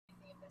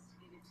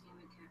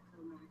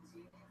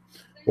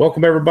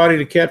Welcome, everybody,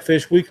 to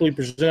Catfish Weekly,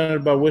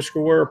 presented by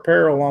Whiskerware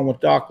Apparel, along with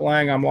Doc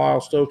Lang. I'm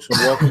Lyle Stokes, and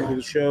welcome to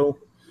the show.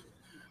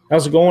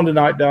 How's it going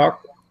tonight,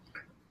 Doc?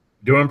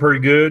 Doing pretty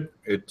good.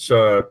 It's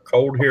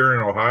cold here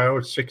in Ohio.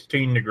 It's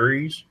 16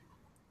 degrees.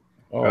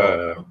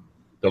 The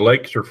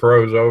lakes are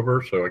froze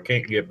over, so I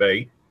can't get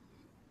bait.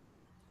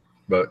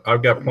 But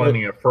I've got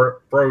plenty of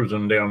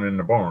frozen down in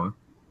the barn.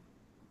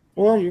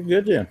 Well, you're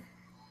good then.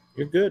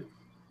 You're good.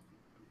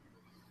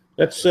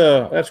 That's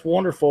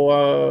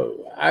wonderful.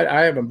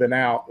 I haven't been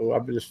out.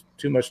 I've just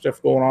too much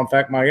stuff going on. In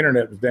fact, my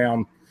internet was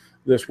down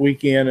this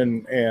weekend,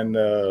 and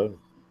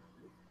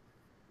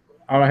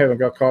I haven't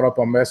got caught up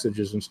on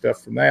messages and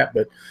stuff from that.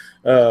 But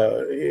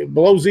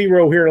below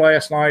zero here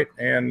last night,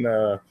 and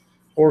of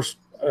course,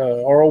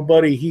 our old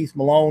buddy Heath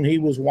Malone, he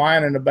was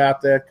whining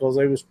about that because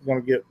they was going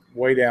to get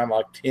way down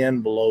like 10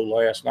 below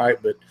last night.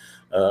 But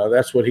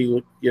that's what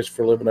he gets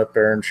for living up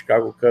there in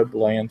Chicago Cub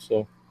land.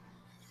 So.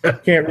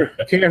 Can't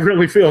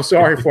really feel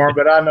sorry for him,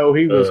 but I know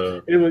it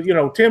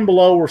was 10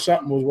 below or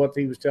something was what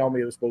he was telling me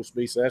it was supposed to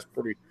be. So that's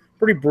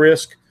pretty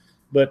brisk.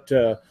 But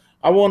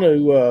I want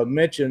to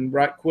mention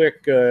right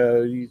quick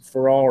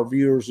for all our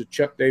viewers that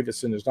Chuck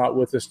Davison is not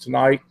with us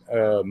tonight.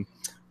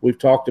 We've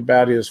talked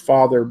about his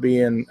father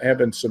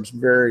having some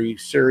very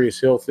serious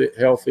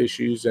health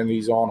issues, and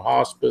he's on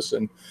hospice,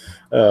 and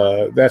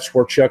that's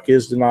where Chuck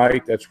is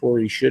tonight. That's where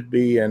he should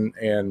be, and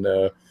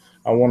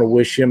I want to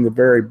wish him the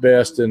very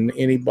best, and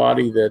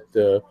anybody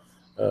that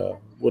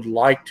would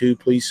like to,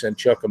 please send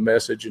Chuck a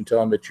message and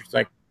tell him that you're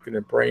thinking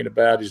and praying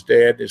about his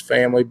dad and his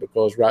family,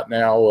 because right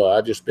now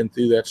I've just been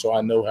through that, so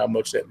I know how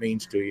much that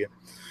means to you.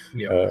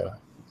 Yeah.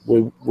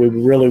 We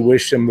really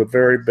wish him the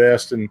very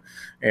best, and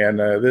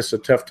this is a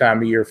tough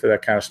time of year for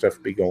that kind of stuff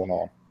to be going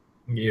on.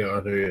 Yeah,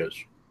 it is.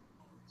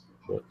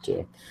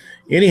 But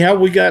anyhow,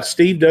 we got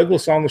Steve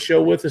Douglas on the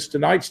show with us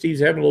tonight.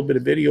 Steve's having a little bit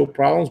of video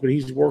problems, but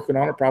he's working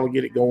on it. Probably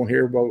get it going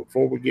here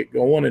before we get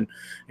going.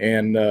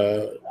 And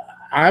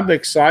I'm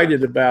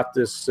excited about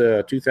this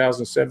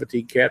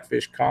 2017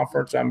 Catfish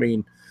Conference. I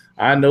mean,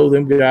 I know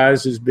them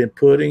guys has been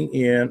putting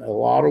in a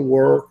lot of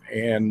work,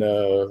 and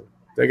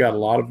they got a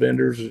lot of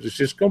vendors. It's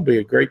just going to be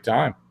a great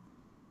time.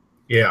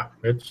 Yeah,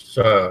 it's.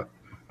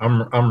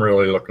 I'm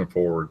really looking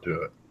forward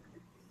to it.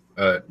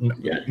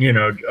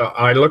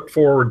 I looked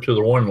forward to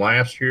the one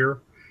last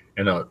year,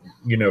 and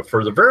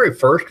for the very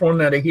first one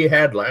that he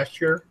had last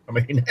year, I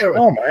mean, that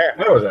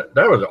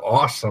was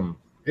awesome.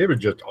 It was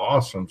just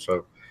awesome.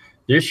 So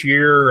this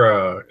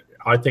year,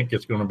 I think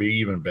it's going to be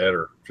even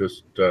better.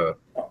 Just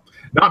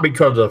not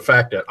because of the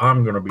fact that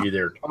I'm going to be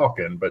there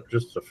talking, but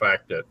just the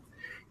fact that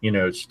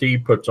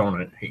Steve puts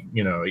on it.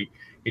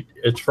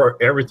 It's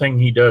for everything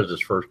he does is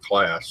first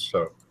class.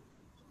 So.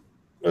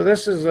 Well,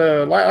 this is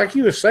like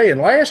you were saying.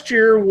 Last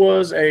year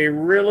was a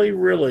really,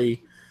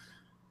 really.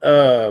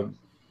 I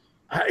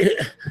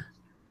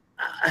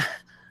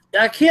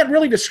can't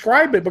really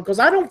describe it because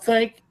I don't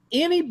think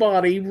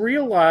anybody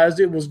realized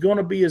it was going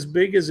to be as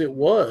big as it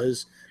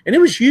was, and it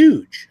was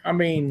huge. I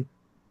mean,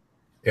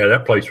 yeah,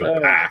 that place was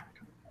packed.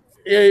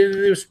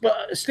 It was,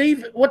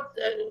 Steve,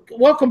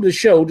 welcome to the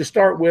show to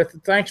start with.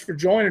 Thanks for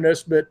joining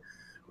us, but.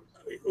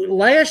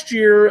 Last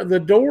year, the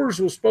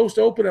doors was supposed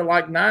to open at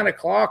like 9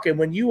 o'clock, and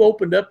when you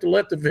opened up to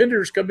let the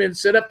vendors come in and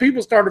set up,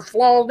 people started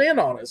flowing in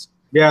on us.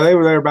 Yeah, they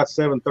were there about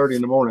 7:30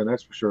 in the morning.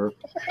 That's for sure.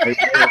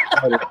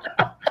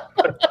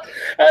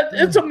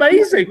 It's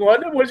amazing,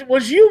 wasn't it?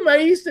 Was you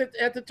amazed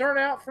at the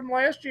turnout from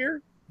last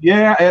year?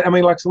 Yeah, I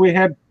mean, we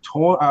had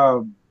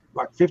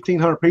like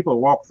 1,500 people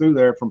walk through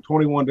there from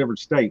 21 different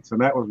states,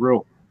 and that was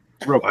real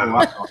cool.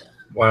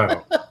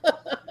 Wow.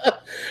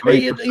 I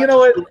mean,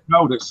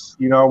 notice.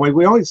 We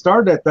only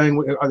started that thing.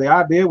 The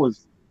idea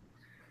was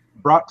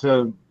brought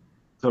to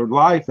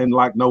life in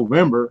like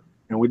November,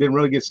 and we didn't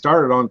really get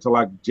started on until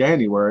like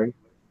January.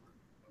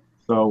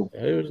 So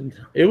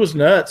it was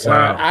nuts.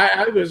 Wow.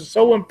 I was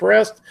so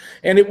impressed,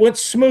 and it went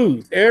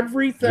smooth.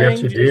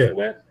 Everything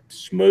went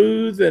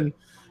smooth, and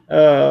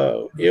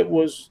it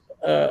was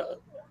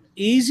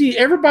easy.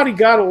 Everybody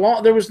got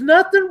along. There was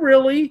nothing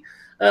really.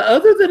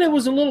 Other than it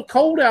was a little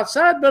cold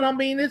outside, but I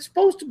mean, it's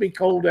supposed to be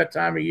cold that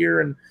time of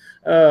year, and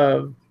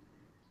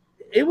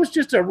it was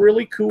just a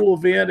really cool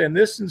event. And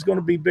this one's going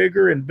to be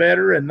bigger and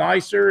better and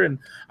nicer. And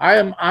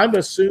I'm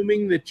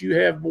assuming that you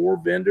have more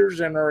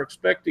vendors and are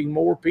expecting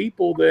more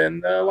people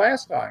than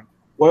last time.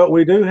 Well,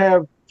 we do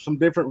have some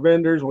different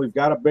vendors. We've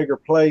got a bigger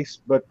place,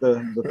 but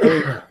the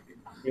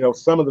thing,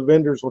 some of the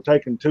vendors will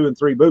take in 2 and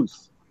 3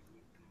 booths.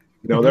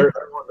 They're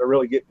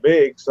really getting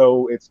big,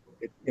 so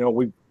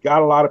we've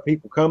got a lot of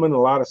people coming, a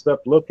lot of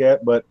stuff to look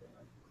at, but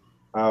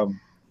I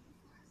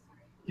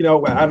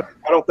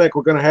don't think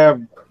we're going to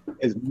have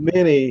as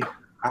many.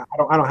 I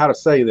don't know how to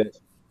say this,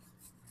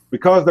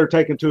 because they're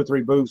taking 2 or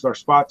 3 booths. Our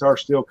spots are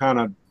still kind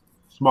of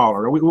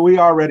smaller. We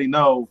already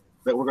know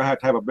that we're going to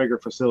have a bigger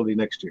facility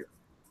next year,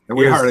 and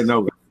we already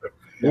know that.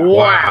 Yeah.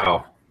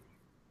 Wow.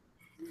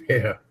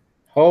 Yeah.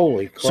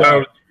 Holy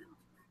crap.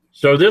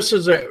 So this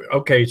is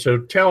okay. So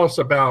tell us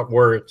about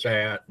where it's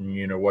at and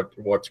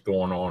what's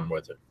going on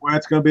with it. Well,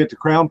 it's going to be at the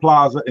Crown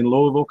Plaza in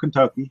Louisville,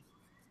 Kentucky.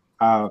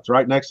 It's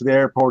right next to the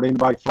airport.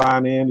 Anybody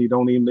flying in, you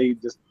don't even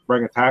need just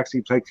bring a taxi.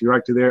 It takes you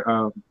right to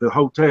the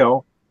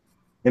hotel,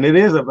 and it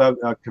is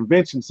a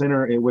convention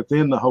center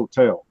within the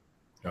hotel.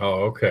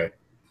 Oh, okay.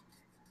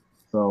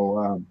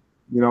 So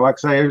like I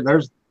say,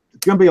 there's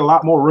going to be a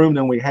lot more room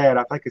than we had.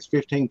 I think it's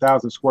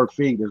 15,000 square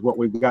feet is what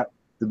we've got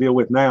to deal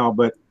with now.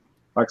 But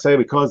like I say,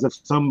 because of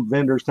some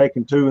vendors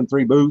taking 2 and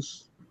 3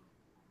 booths,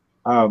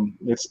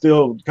 it's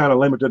still kind of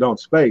limited on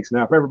space.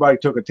 Now, if everybody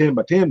took a 10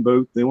 by 10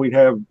 booth, then we'd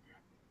have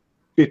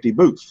 50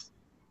 booths.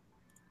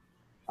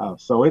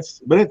 So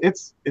it's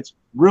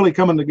really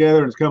coming together,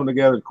 and it's coming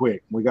together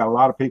quick. We got a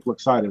lot of people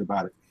excited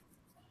about it.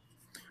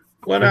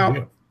 Well,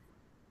 now,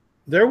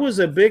 there was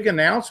a big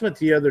announcement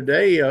the other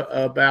day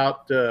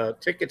about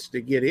tickets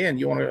to get in.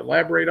 You want to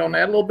elaborate on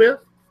that a little bit?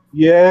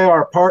 Yeah,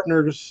 our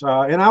partners,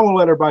 and I want to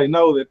let everybody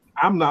know that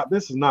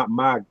this is not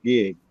my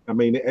gig. I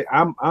mean,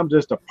 I'm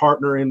just a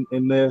partner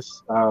in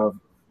this.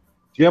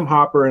 Jim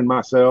Hopper and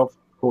myself,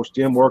 of course,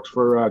 Jim works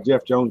for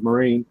Jeff Jones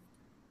Marine,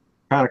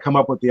 kind of come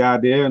up with the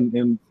idea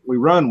and we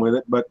run with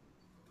it. But,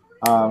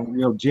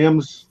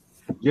 Jim's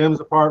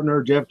a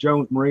partner, Jeff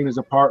Jones Marine is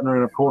a partner,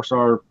 and of course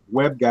our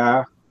web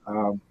guy,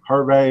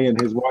 Hervé,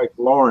 and his wife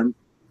Lauren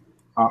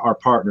are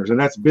partners, and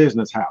that's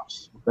Business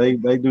House. They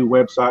do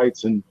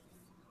websites and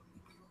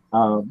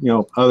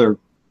other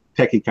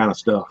techie kind of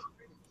stuff.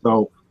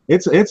 So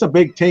it's a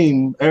big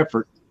team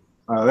effort,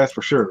 that's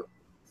for sure.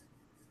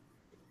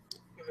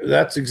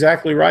 That's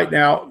exactly right.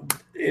 Now,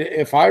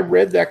 if I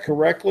read that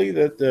correctly,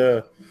 that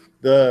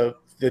the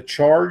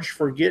charge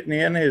for getting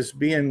in is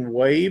being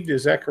waived,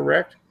 is that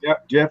correct?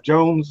 Yep. Jeff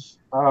Jones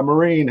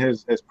Marine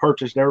has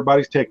purchased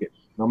everybody's ticket,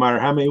 no matter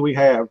how many we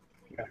have.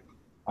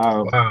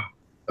 Wow.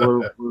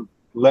 we're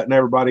letting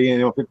everybody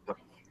in. If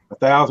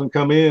 1,000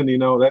 come in,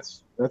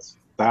 that's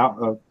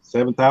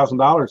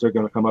 $7,000 they're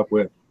going to come up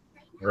with.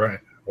 Right.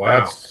 Wow.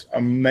 That's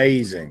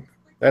amazing.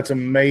 That's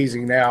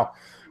amazing. Now,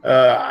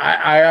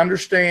 I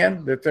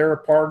understand that they're a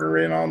partner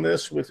in on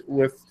this with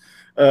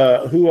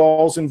who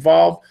all's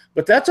involved,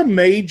 but that's a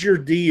major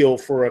deal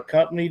for a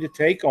company to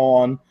take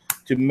on,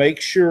 to make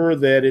sure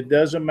that it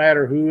doesn't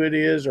matter who it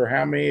is or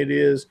how many it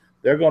is.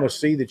 They're going to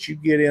see that you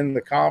get in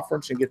the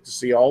conference and get to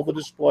see all the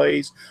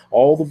displays,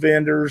 all the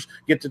vendors,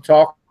 get to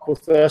talk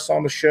with us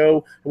on the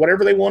show.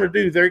 Whatever they want to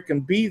do, they can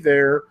be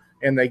there,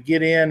 and they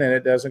get in, and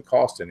it doesn't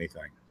cost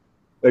anything.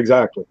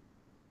 Exactly.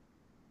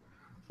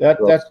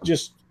 That's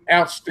just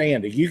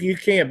outstanding. You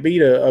can't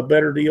beat a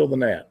better deal than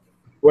that.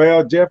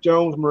 Well, Jeff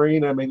Jones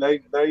Marine, I mean,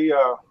 they've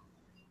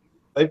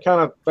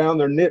kind of found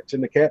their niche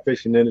in the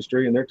catfishing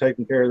industry, and they're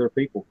taking care of their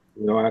people.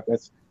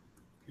 That's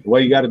the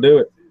way you got to do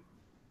it.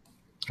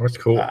 That's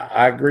cool.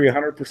 I agree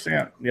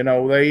 100%.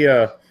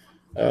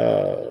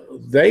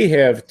 They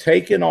have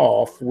taken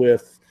off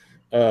with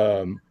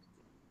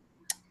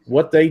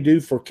what they do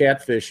for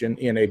catfishing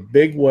in a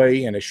big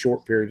way in a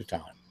short period of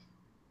time.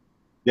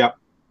 Yep.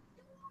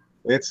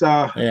 It's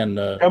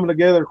coming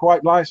together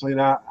quite nicely.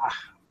 And I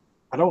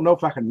don't know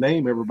if I can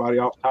name everybody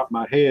off the top of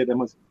my head,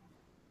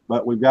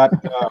 but we've got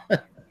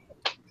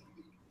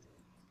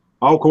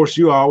of course,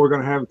 we're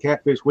going to have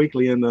Catfish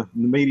Weekly in the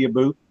media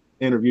booth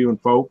interviewing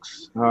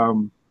folks.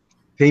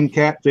 Team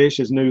Catfish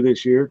is new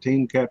this year.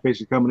 Team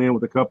Catfish is coming in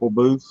with a couple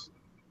booths.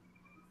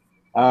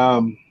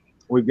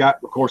 We've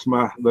got, of course,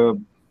 the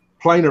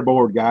planer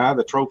board guy,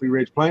 the Trophy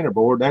Ridge planer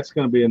board. That's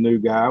going to be a new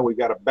guy. We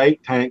got a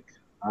bait tank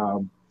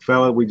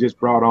fella we just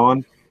brought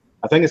on.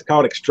 I think it's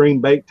called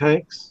Extreme Bait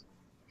Tanks.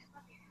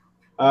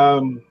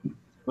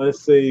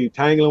 Let's see,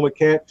 Tangling with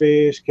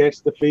Catfish,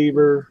 Catch the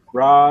Fever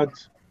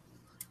rods,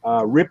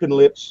 Ripping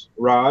Lips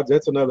rods.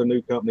 That's another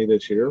new company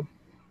this year.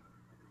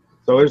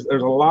 So there's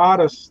a lot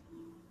of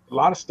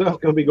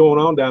stuff going to be going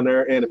on down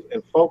there, and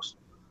folks,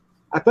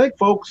 I think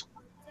folks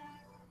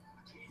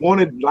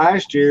wanted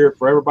last year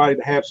for everybody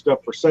to have stuff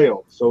for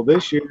sale. So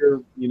this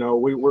year,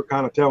 we're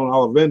kind of telling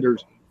all the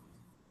vendors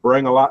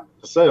bring a lot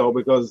to sell,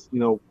 because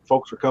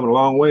folks are coming a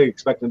long way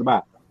expecting to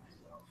buy.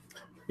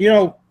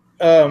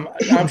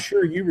 I'm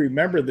sure you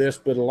remember this,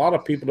 but a lot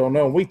of people don't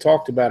know. We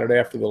talked about it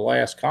after the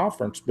last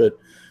conference, but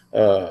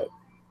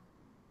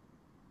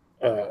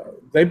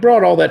they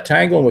brought all that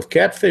Tangling with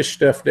Catfish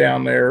stuff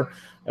down there.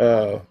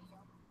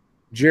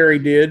 Jerry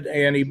did,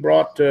 and he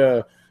brought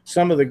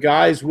some of the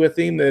guys with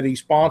him that he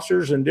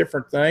sponsors and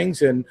different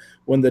things. And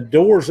when the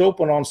doors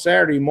open on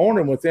Saturday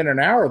morning, within an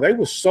hour, they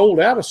was sold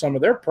out of some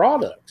of their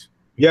products.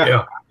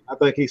 Yeah. I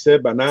think he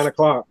said by 9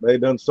 o'clock they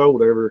done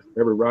sold every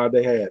rod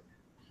they had.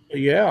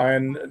 Yeah,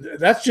 and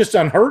that's just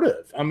unheard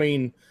of. I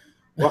mean,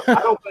 well,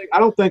 I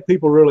don't think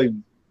people really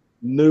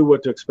knew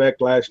what to expect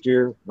last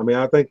year. I mean,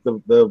 I think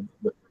the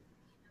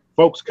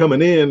folks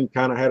coming in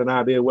kind of had an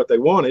idea of what they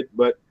wanted,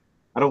 but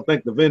I don't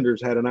think the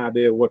vendors had an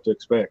idea of what to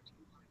expect.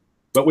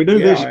 But we do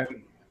this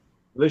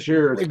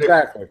year.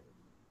 Exactly.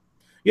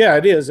 Yeah,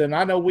 it is. And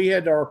I know we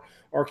had our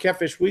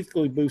Catfish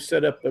Weekly booth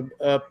set up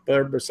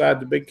beside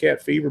the Big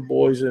Cat Fever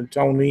boys, and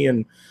Tony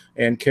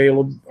and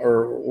Caleb,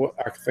 or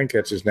I think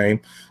that's his name.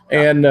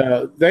 And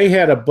they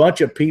had a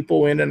bunch of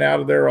people in and out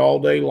of there all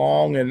day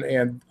long.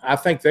 And I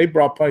think they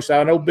brought places.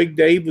 I know Big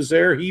Dave was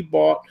there. He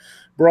brought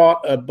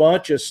brought a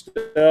bunch of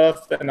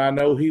stuff, and I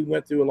know he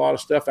went through a lot of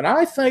stuff. And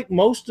I think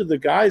most of the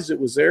guys that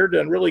was there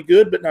done really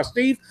good. But now,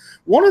 Steve,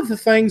 one of the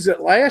things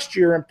that last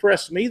year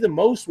impressed me the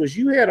most was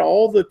you had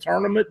all the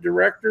tournament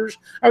directors.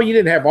 I mean, you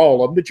didn't have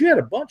all of them, but you had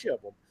a bunch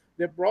of them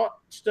that brought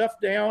stuff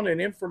down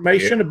and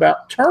information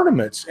about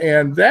tournaments,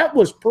 and that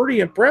was pretty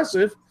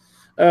impressive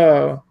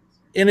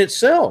in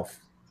itself.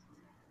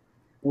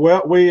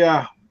 Well,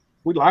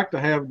 we'd like to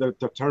have the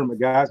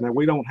tournament guys. Now,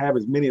 we don't have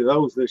as many of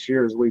those this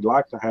year as we'd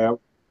like to have.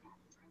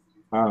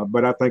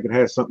 But I think it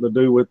has something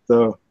to do with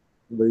the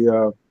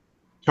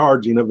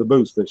charging of the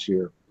booths this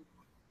year.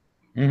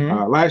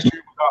 Mm-hmm.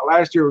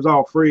 Last year was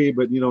all free,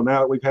 but now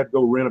that we've had to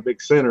go rent a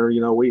big center,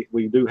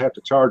 we do have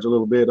to charge a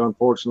little bit,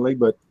 unfortunately.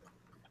 But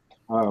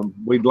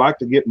we'd like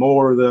to get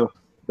more of the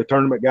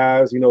tournament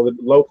guys. The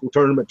local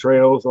tournament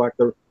trails like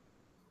the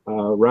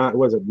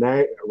Ryan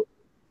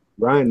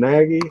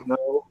Nagy?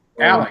 No,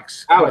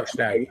 Alex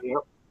Nagy. Yep.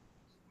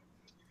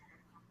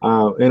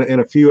 And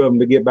a few of them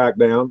to get back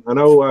down. I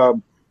know.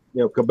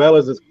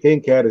 Cabela's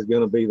King Cat is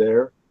going to be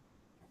there.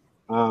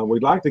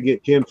 We'd like to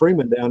get Ken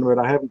Freeman down, but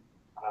I've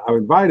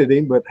invited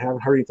him, but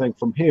haven't heard anything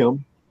from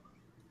him.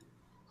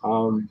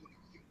 Trying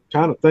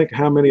to think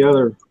how many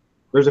other.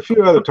 There's a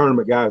few other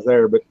tournament guys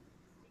there, but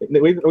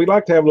we'd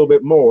like to have a little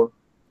bit more.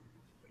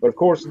 But of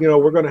course,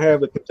 we're going to have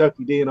the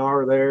Kentucky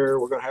DNR there.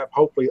 We're going to have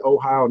hopefully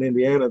Ohio and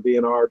Indiana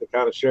DNR to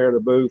kind of share the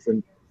booth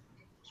and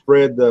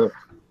spread the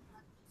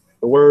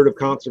word of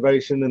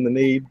conservation and the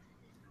need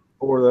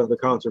for the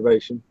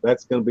conservation.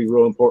 That's going to be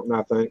real important,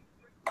 I think.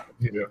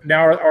 Yeah.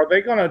 Now, are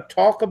they going to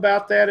talk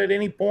about that at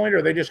any point, or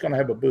are they just going to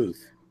have a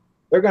booth?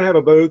 They're going to have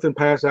a booth and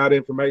pass out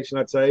information,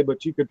 I'd say,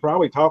 but you could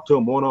probably talk to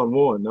them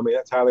one-on-one. I mean,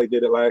 that's how they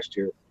did it last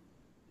year.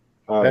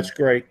 That's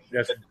great.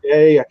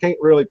 Jay, I can't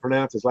really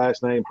pronounce his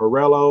last name,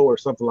 Harrello or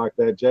something like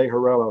that. Jay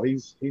Harrello.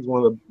 He's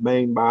one of the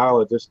main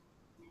biologists.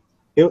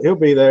 He'll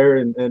be there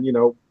and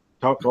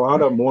talk to a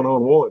lot of them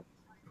one-on-one.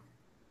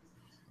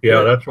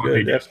 Yeah, that's what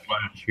he did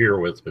last year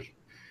with us.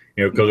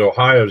 Because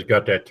Ohio's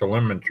got that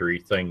telemetry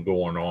thing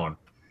going on,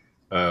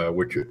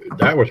 which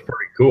that was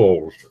pretty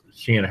cool,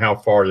 seeing how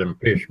far them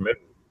fish moved.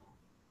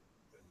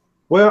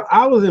 Well,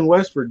 I was in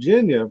West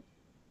Virginia,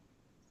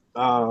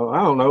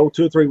 I don't know,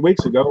 2 or 3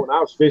 weeks ago, and I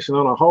was fishing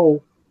on a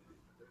hole,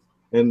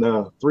 and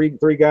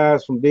three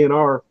guys from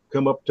DNR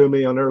come up to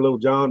me on their little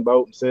John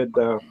boat and said,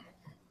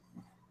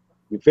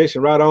 "You're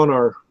fishing right on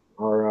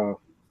our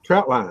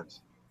trout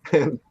lines."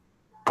 And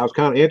I was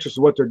kind of interested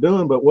in what they're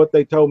doing, but what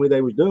they told me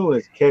they was doing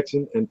is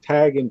catching and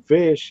tagging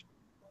fish,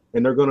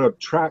 and they're going to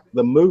track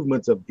the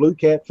movements of blue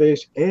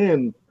catfish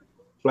and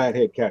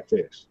flathead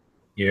catfish.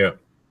 Yeah.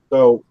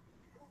 So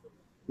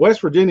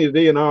West Virginia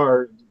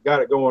DNR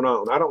got it going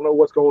on. I don't know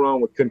what's going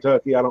on with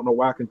Kentucky. I don't know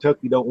why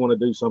Kentucky don't want to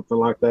do something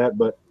like that,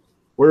 but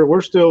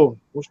we're still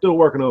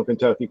working on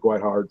Kentucky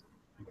quite hard.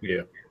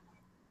 Yeah.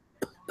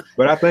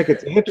 But I think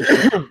it's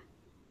interesting.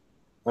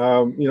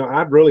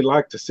 I'd really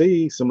like to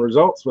see some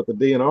results with the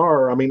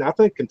DNR. I mean, I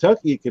think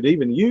Kentucky could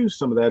even use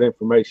some of that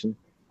information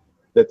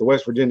that the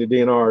West Virginia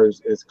DNR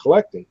is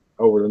collecting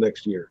over the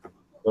next year.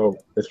 So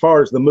as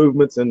far as the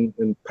movements and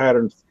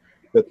patterns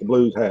that the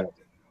blues have.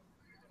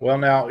 Well,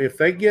 now, if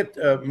they get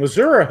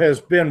Missouri has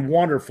been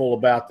wonderful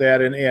about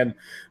that, and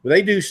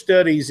they do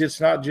studies. It's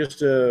not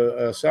just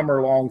a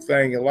summer-long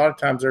thing. A lot of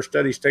times their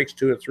studies takes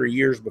 2 or 3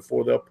 years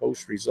before they'll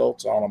post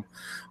results on them.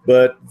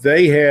 But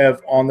they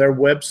have on their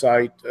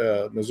website,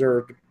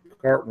 Missouri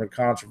Department of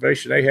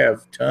Conservation, they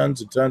have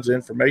tons and tons of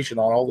information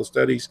on all the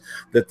studies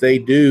that they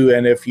do.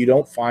 And if you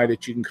don't find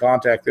it, you can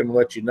contact them and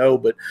let you know.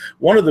 But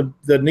one of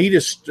the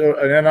neatest,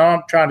 and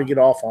I'm trying to get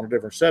off on a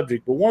different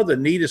subject, but one of the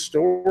neatest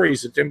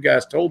stories that them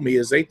guys told me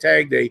is they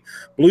tagged a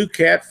blue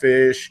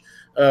catfish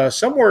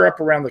somewhere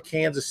up around the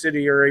Kansas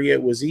City area.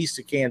 It was east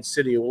of Kansas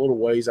City a little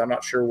ways. I'm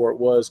not sure where it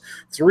was.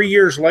 3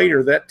 years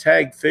later, that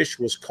tagged fish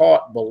was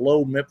caught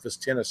below Memphis,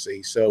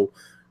 Tennessee. So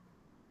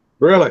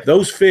really,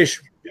 those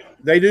fish,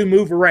 they do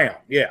move around.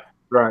 Yeah.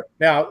 Right.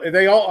 Now,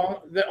 they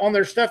all on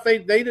their stuff, they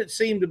didn't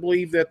seem to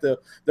believe that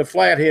the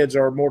flatheads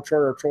are more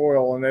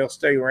territorial and they'll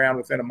stay around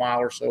within a mile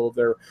or so of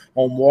their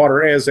home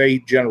water as a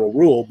general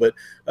rule. But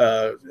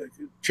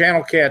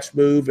channel cats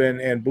move,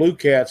 and blue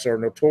cats are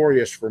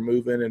notorious for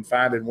moving and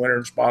finding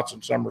winter spots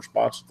and summer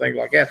spots and things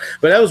like that.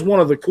 But that was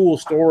one of the cool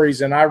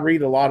stories, and I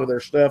read a lot of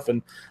their stuff,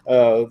 and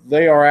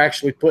they are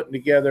actually putting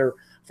together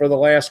for the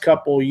last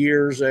couple of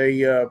years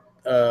a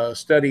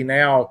study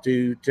now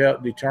to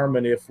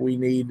determine if we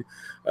need,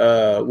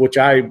 which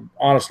I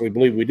honestly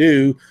believe we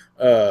do,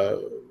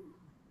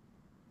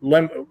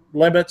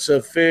 limits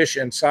of fish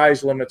and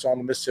size limits on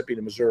the Mississippi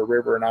to Missouri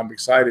River. And I'm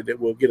excited that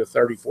we'll get a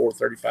 34,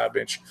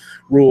 35-inch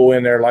rule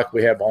in there like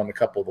we have on a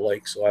couple of the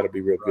lakes. So that'll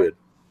be real good.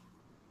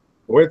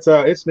 Well,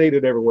 it's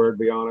needed everywhere, to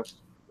be honest.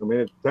 I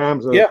mean, at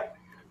times of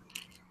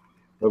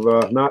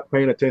not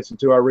paying attention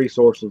to our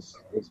resources,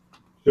 it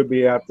should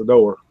be out the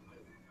door.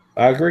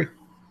 I agree.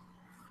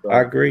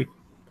 I agree.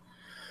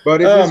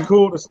 But it's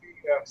cool to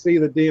see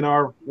the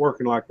DNR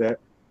working like that.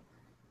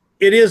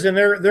 It is, and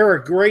they're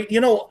a great,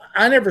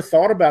 I never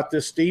thought about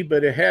this, Steve,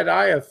 but had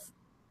I have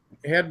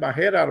had my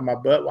head out of my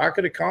butt, I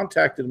could have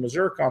contacted the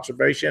Missouri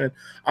Conservation, and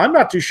I'm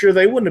not too sure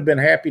they wouldn't have been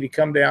happy to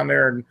come down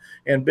there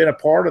and been a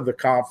part of the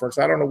conference.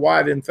 I don't know why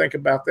I didn't think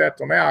about that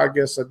till now. I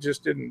guess I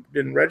just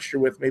didn't register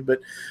with me, but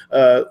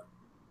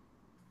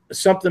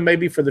something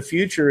maybe for the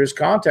future is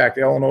contact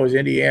Illinois,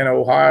 Indiana,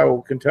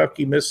 Ohio,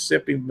 Kentucky,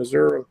 Mississippi,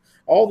 Missouri,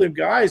 all them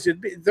guys.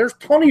 There's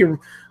plenty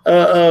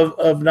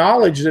of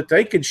knowledge that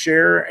they could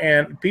share,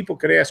 and people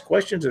could ask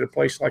questions at a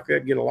place like that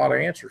and get a lot of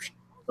answers.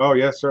 Oh,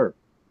 yes, sir.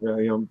 Yeah,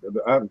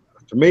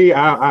 to me,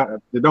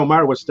 it don't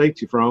matter what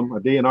state you're from. A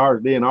DNR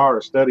is DNR,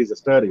 a study's a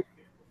study.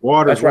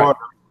 Water is water.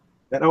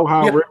 That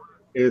Ohio River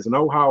is an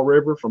Ohio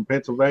River from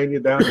Pennsylvania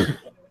down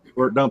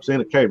where it dumps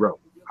into Cairo.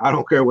 I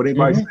don't care what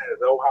anybody says.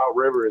 The Ohio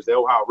River is the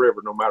Ohio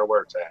River, no matter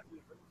where it's at.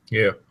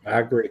 Yeah, I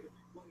agree.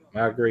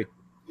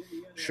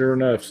 Sure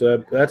enough,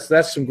 so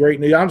that's some great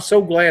news. I'm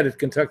so glad that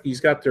Kentucky's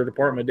got their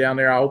department down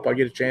there. I hope I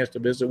get a chance to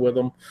visit with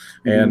them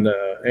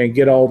and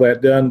get all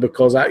that done,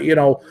 because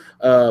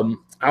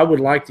I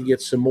would like to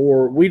get some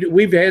more.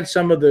 We've had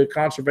some of the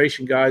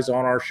conservation guys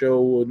on our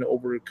show and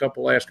over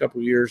last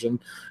couple of years, and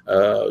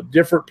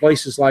different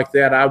places like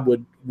that. I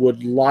would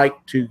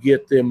like to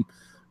get them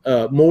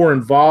more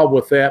involved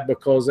with that,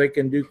 because they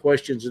can do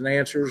questions and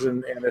answers,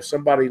 and if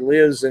somebody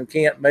lives and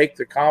can't make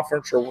the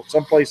conference or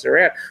someplace they're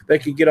at, they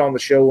could get on the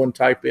show and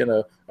type in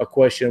a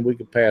question. We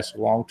could pass it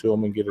along to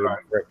them and get a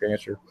correct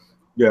answer.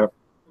 Yeah.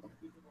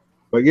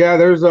 But yeah,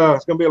 there's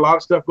it's going to be a lot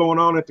of stuff going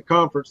on at the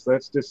conference.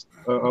 That's just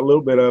a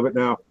little bit of it.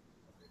 Now,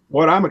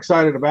 what I'm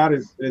excited about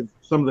is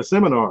some of the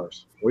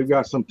seminars. We've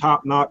got some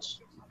top-notch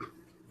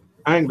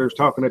anglers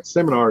talking at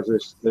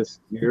seminars this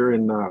year,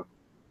 and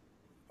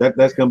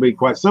that's going to be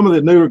quite. Some of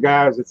the newer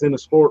guys that's in the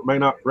sport may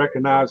not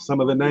recognize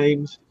some of the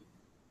names,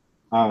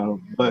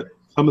 but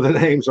some of the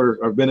names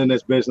have been in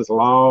this business a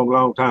long,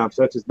 long time,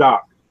 such as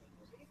Doc.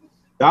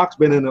 Doc's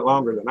been in it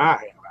longer than I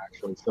have,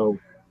 actually. So,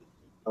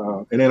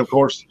 and then, of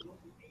course,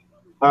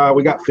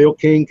 we got Phil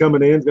King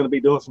coming in. He's going to be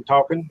doing some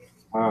talking.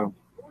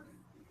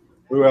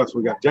 Who else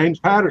we got? James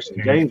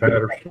Patterson. James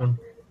Patterson.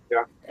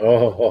 Yeah.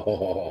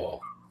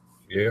 Oh,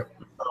 yeah.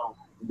 So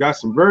we got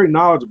some very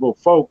knowledgeable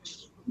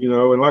folks.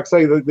 And like I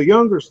say,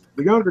 the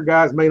younger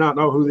guys may not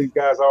know who these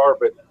guys are,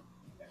 but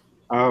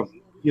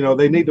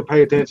they need to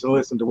pay attention and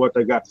listen to what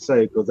they got to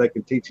say, because they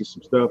can teach you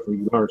some stuff and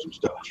you learn some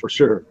stuff for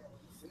sure.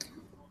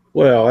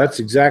 Well, that's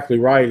exactly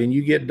right. And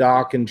you get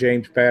Doc and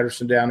James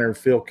Patterson down there and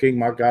Phil King.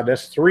 My God,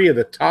 that's three of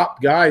the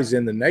top guys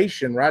in the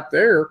nation right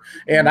there.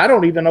 And I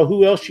don't even know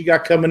who else you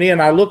got coming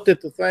in. I looked at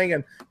the thing,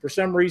 and for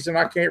some reason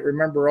I can't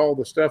remember all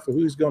the stuff of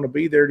who's going to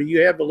be there. Do you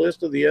have the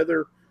list of the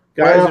other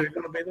guys that are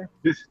going to be there?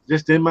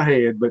 Just in my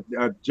head, but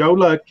Joe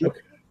Lutke, okay.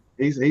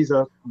 He's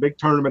a big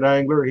tournament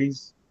angler.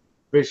 He's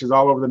fishes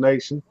all over the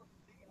nation.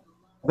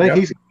 I think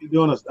he's going to be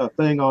doing a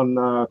thing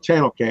on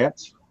channel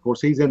cats. Of course,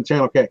 he's in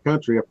channel cat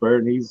country up there,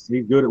 and he's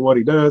good at what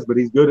he does, but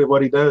he's good at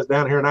what he does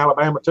down here in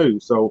Alabama too.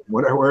 So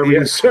wherever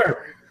yes,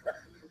 sir.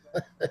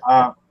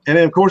 And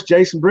then of course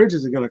Jason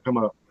Bridges is going to come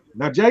up.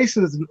 Now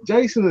Jason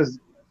is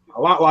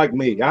a lot like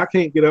me. I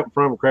can't get up in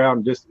front of a crowd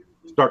and just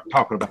start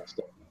talking about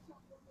stuff.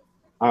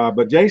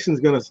 But Jason's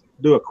going to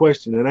do a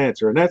question and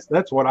answer, and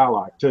that's what I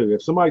like too.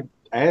 If somebody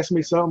asks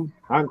me something,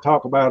 I can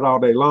talk about it all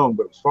day long.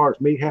 But as far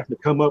as me having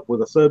to come up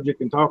with a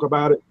subject and talk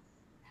about it,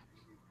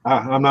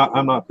 I'm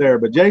not there.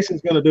 But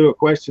Jason's going to do a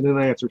question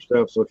and answer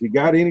stuff. So if you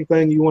got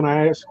anything you want to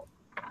ask,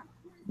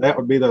 that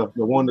would be the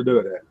one to do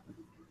it at.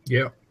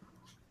 Yeah.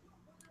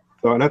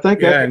 So, and I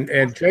think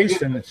and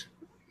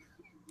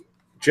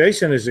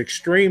Jason is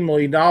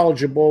extremely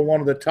knowledgeable,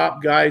 one of the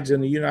top guides in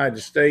the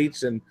United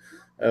States, and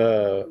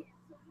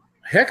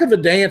heck of a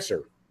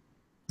dancer.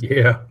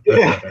 Yeah.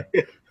 I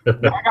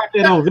got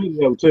that on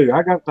video too.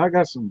 I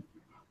got some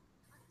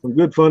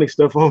good funny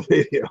stuff on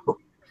video.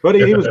 But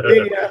he was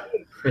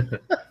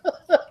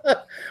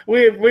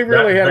we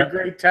really had a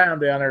great time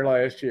down there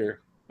last year.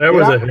 That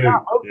was a hoot.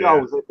 I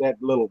was at that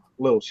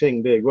little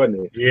shindig,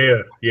 wasn't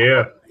it?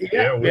 Yeah.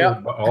 We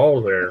were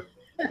all there.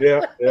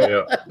 Yeah.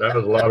 That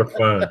was a lot of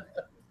fun.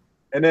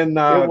 And then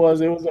it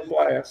was a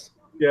blast.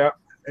 Yeah.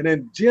 And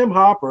then Jim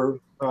Hopper,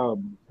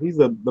 he's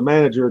the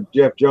manager of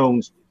Jeff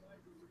Jones.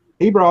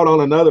 He brought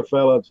on another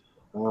fella,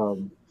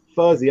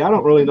 Fuzzy. I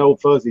don't really know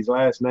Fuzzy's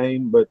last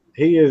name, but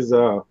he is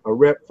a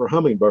rep for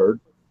Hummingbird.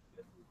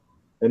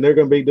 And they're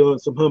going to be doing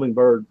some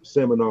Hummingbird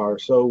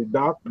seminars. So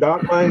Doc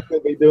Lane's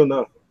going to be doing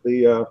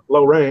the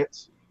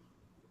Lowrance,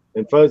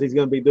 and Fuzzy's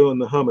going to be doing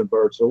the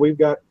Hummingbird. So we've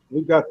got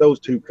those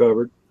two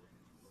covered.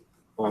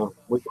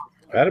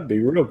 That'd be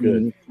real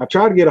good. I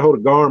tried to get a hold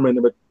of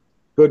Garmin, but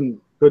couldn't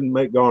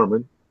make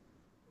Garmin.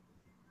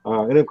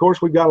 And of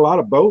course, we've got a lot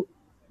of boat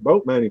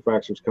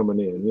manufacturers coming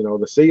in.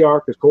 The Sea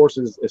Ark, of course,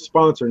 is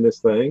sponsoring this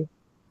thing,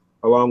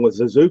 along with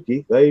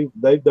Suzuki.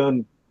 They've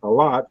done a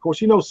lot. Of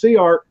course, Sea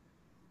Ark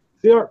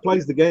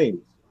plays the game.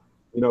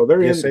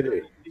 They're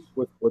in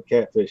with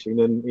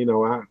catfishing, and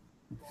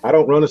I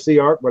don't run a Sea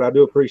Ark, but I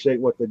do appreciate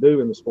what they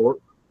do in the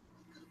sport.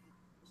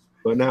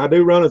 But now I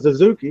do run a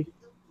Suzuki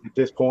at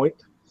this point,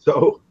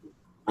 so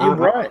you're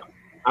right.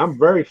 I'm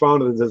very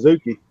fond of the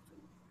Suzuki.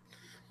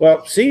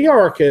 Well, Sea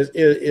Arc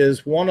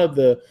is one of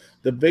the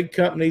big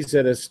companies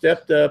that has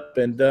stepped up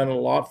and done a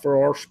lot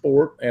for our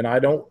sport. And I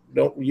don't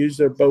use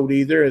their boat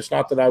either. It's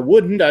not that I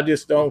wouldn't. I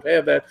just don't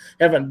have that.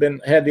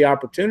 Haven't had the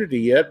opportunity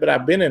yet. But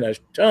I've been in a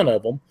ton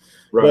of them.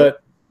 Right.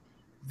 But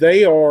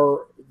they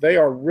are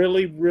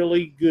really,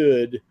 really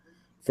good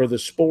for the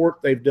sport.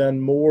 They've done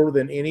more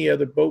than any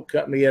other boat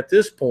company at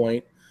this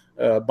point,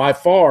 by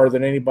far,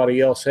 than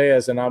anybody else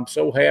has. And I'm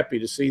so happy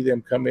to see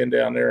them come in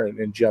down there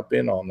and jump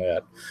in on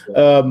that.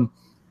 Yeah.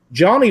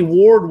 Johnny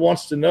Ward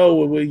wants to know,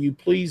 will you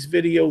please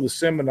video the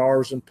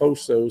seminars and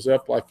post those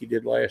up like you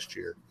did last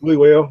year? We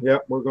will. Yeah,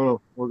 we're gonna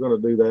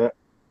do that.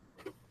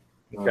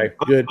 Okay,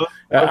 good.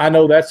 I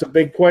know that's a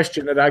big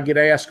question that I get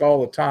asked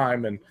all the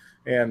time, and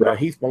right.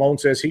 Heath Malone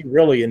says he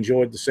really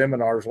enjoyed the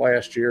seminars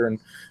last year,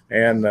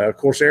 and of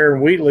course Aaron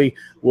Wheatley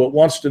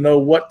wants to know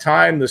what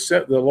time the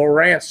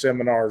Lowrance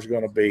seminar is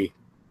going to be.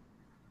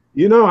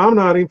 You know, I'm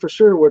not even for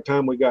sure what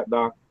time we got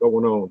Doc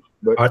going on,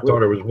 but I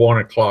thought it was 1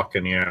 o'clock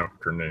in the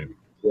afternoon.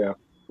 Yeah,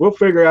 we'll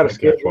figure out a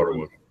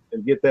schedule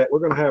and get that. We're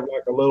going to have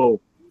like a little,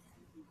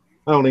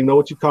 I don't even know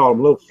what you call them,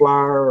 a little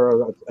flyer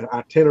or an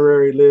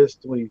itinerary list.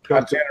 When you come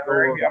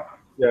itinerary,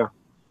 yeah.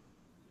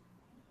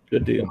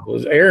 Good deal.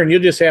 Well, Aaron,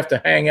 you'll just have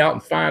to hang out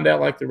and find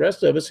out like the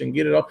rest of us and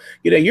get it all.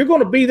 You're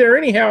going to be there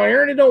anyhow,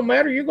 Aaron. It don't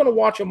matter. You're going to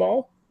watch them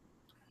all.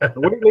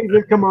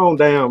 Come on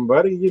down,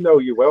 buddy. You know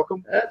you're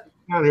welcome.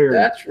 Down here.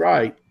 That's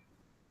right.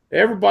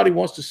 Everybody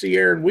wants to see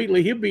Aaron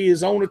Wheatley. He'll be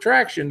his own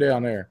attraction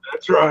down there.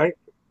 That's right.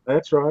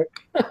 That's right.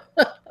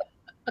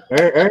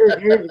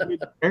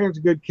 Aaron's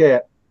a good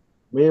cat.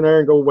 Me and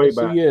Aaron go way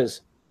back. He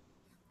is.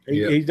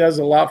 He does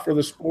a lot for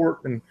the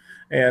sport, and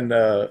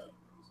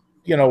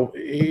you know,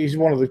 he's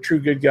one of the true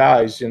good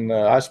guys. And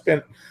I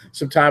spent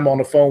some time on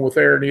the phone with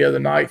Aaron the other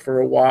night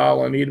for a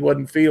while, and he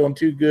wasn't feeling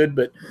too good.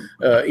 But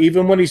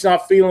even when he's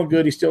not feeling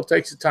good, he still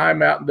takes the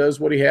time out and does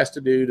what he has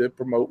to do to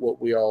promote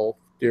what we all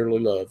dearly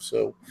love.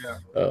 So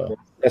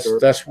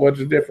that's what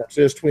the difference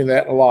is between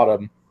that and a lot of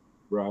them.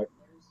 Right.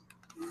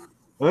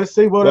 Let's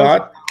see what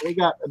else. We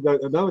got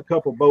another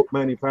couple boat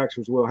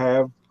manufacturers we'll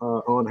have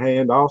on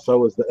hand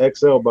also is the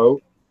XL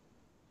boat,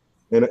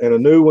 and a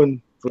new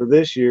one for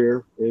this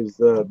year is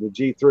the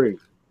G3.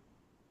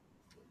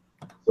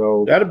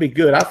 So that'll be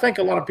good. I think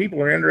a lot of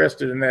people are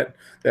interested in that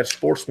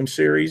Sportsman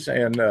series,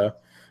 and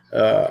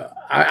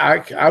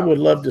I would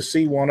love to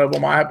see one of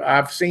them.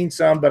 I've seen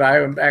some, but I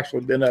haven't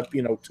actually been up,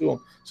 to them.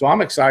 So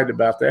I'm excited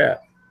about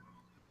that.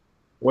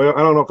 Well, I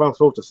don't know if I'm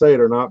supposed to say it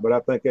or not, but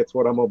I think that's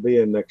what I'm going to be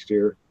in next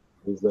year.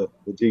 Is the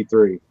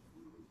G3.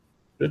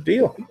 Good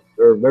deal.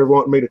 They're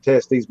wanting me to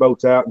test these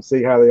boats out and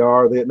see how they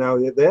are. Now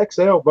the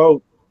XL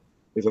boat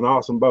is an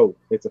awesome boat.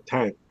 It's a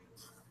tank,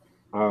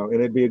 and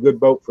it'd be a good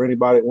boat for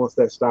anybody that wants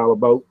that style of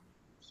boat.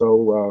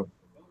 So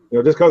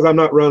just because I'm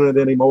not running it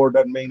anymore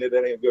doesn't mean it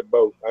ain't a good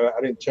boat.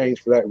 I didn't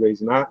change for that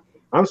reason.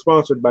 I'm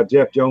sponsored by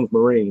Jeff Jones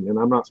Marine, and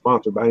I'm not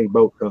sponsored by any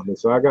boat company,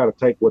 so I got to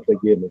take what they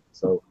give me.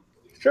 So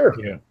sure,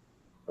 yeah,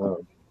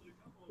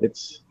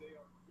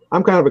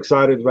 I'm kind of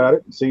excited about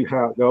it and see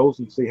how it goes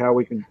and see how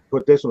we can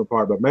put this one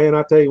apart. But man,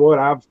 I tell you what,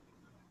 I've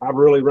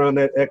really run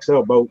that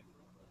XL boat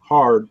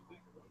hard,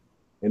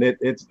 and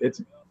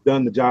it's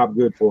done the job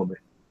good for me.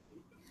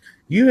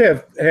 You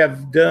have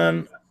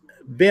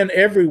been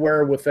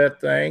everywhere with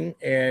that thing,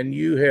 and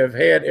you have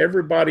had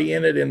everybody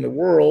in it in the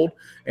world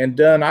and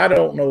done, I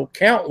don't know,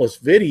 countless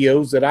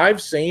videos that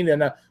I've seen,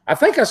 and I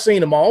think I've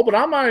seen them all, but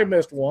I might have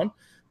missed one.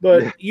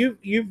 But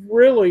you've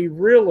really,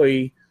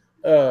 really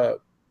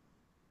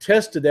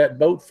tested that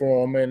boat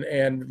for them,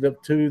 and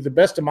to the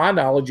best of my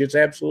knowledge, it's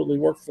absolutely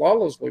worked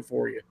flawlessly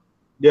for you.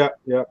 Yeah.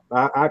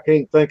 I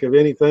can't think of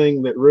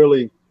anything that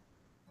really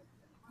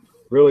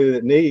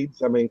that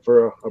needs. I mean,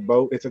 for a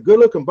boat, it's a good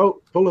looking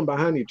boat pulling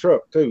behind your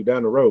truck too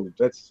down the road.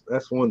 That's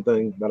one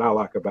thing that I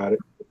like about it.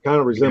 It kind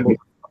of resembles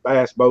a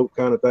bass boat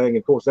kind of thing.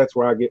 Of course, that's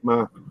where I get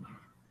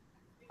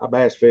I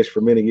bass fish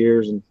for many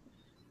years, and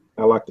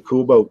I like the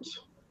cool boats.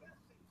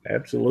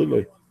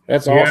 Absolutely,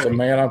 that's awesome,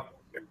 man.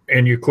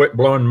 And you quit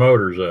blowing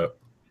motors up.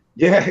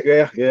 Yeah.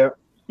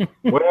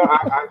 Well,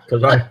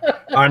 because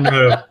I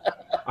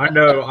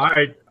know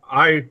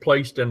I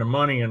placed in the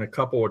money in a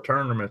couple of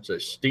tournaments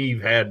that Steve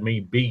had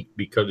me beat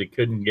because he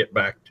couldn't get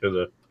back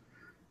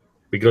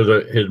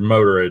because his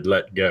motor had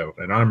let go,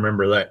 and I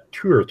remember that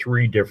 2 or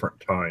 3 different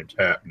times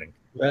happening.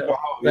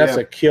 That's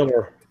a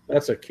killer.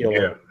 That's a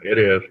killer. Yeah, it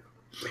is.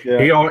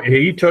 Yeah.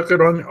 He took it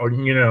on.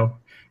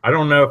 I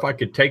don't know if I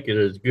could take it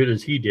as good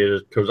as he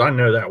did, because I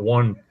know that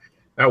one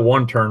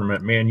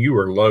tournament, man, you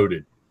were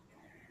loaded.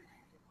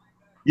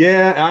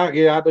 Yeah, I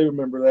do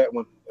remember that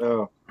one.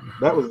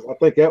 I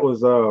think that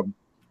was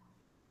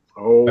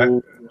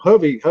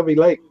Hovey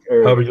Lake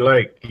area. Hovey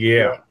Lake,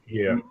 yeah,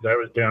 that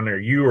was down there.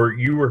 You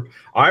were.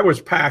 I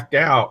was packed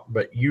out,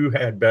 but you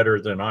had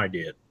better than I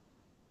did.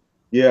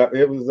 Yeah,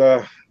 it was.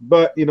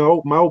 But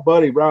my old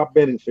buddy Rob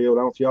Benningfield. I don't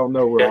know if y'all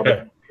know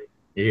Rob.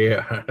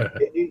 Yeah.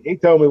 he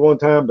told me one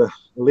time to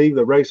leave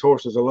the race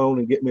horses alone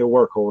and get me a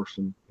workhorse.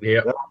 And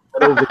yeah,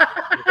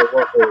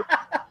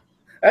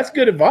 that's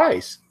good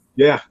advice.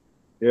 Yeah.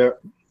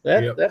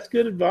 That's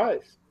good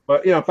advice.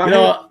 But if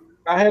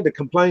I had to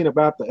complain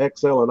about the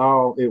XL at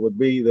all, it would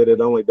be that it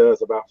only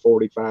does about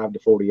 45 to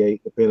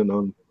 48, depending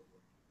on,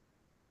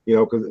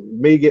 because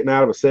me getting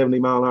out of a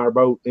 70-mile-an-hour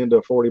boat into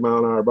a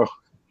 40-mile-an-hour boat.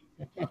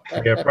 Yeah,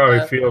 it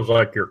probably feels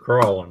like you're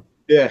crawling.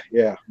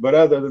 Yeah. But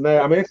other than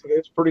that, I mean,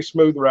 it's a pretty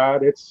smooth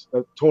ride. It's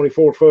a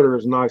 24-footer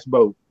is a nice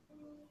boat.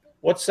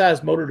 What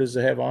size motor does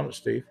it have on it,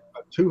 Steve?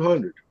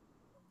 200.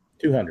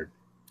 200.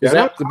 Is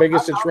that the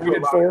biggest it's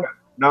rated for?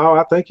 No,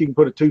 I think you can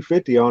put a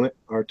 250 on it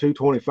or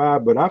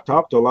 225. But I've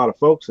talked to a lot of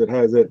folks that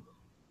has it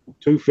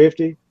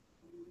 250,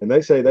 and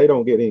they say they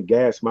don't get any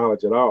gas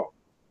mileage at all.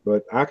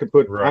 But I can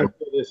put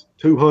this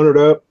 200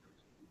 up,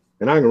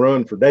 and I can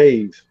run for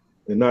days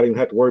and not even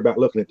have to worry about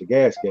looking at the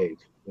gas gauge,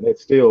 and it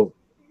still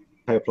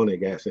have plenty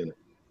of gas in it.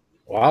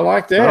 Well, I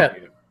like that.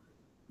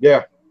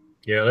 Yeah.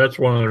 Yeah, that's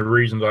one of the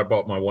reasons I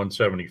bought my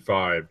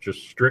 175,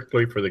 just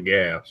strictly for the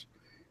gas.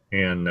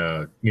 And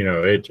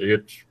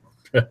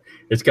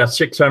it's got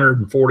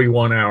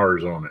 641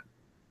 hours on it,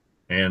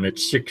 and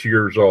it's 6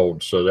 years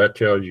old. So that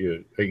tells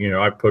you,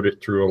 I put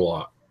it through a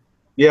lot.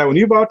 Yeah, when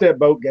you bought that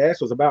boat,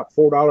 gas was about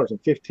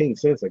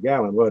 $4.15 a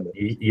gallon, wasn't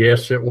it?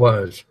 Yes, it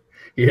was.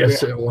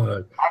 Yes, it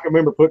was. I can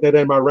remember putting that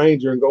in my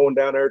Ranger and going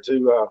down there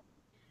to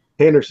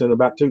Henderson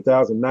about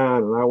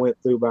 2009, and I went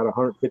through about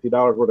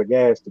 $150 worth of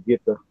gas to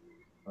get the.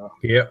 I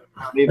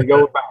need to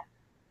go back.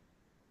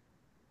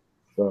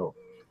 So.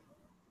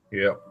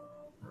 Yeah.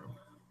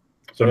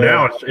 So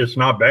now it's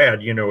not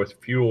bad, with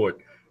fuel at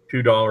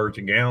 $2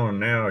 a gallon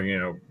now,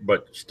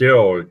 but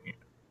still,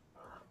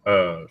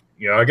 I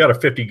got a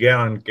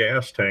 50-gallon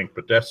gas tank,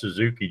 but that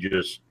Suzuki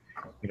just,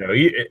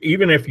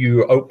 even if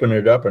you open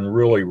it up and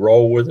really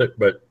roll with it,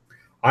 but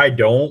I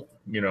don't,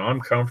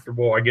 I'm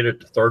comfortable. I get it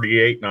to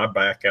 38 and I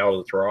back out of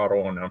the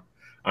throttle and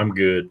I'm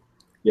good.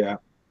 Yeah.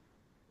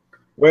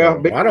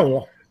 Well, I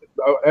don't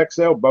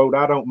XL boat.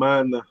 I don't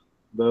mind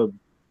the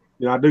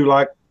I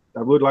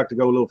would like to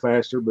go a little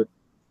faster, but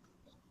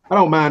I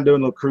don't mind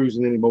doing a little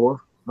cruising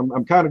anymore.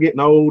 I'm kind of getting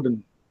old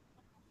and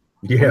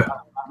I'm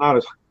not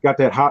as got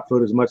that hot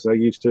foot as much as I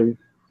used to.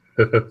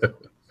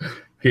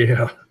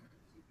 Yeah.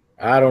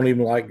 I don't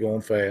even like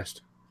going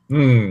fast.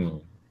 Yeah.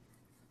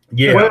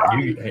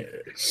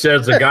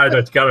 Says the guy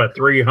that's got a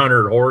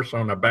 300 horse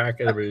on the back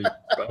of his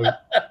boat.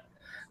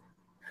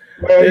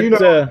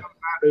 Well,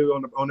 I do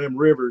on them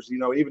rivers,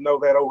 even though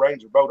that old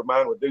Ranger boat of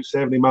mine would do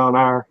 70 mile an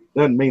hour,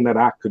 doesn't mean that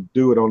I could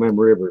do it on them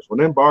rivers. When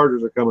them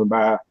barges are coming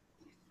by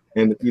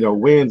and,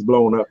 wind's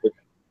blowing up,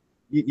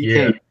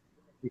 you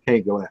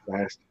can't go that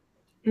fast.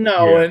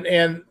 No,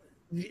 and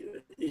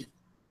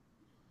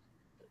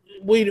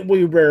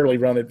we rarely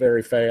run it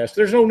very fast.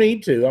 There's no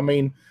need to. I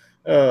mean,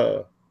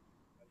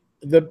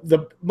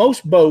 the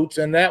most boats,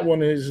 and that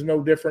one is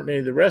no different than any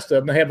of the rest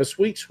of them, they have a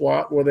sweet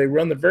spot where they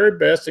run the very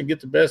best and get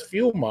the best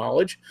fuel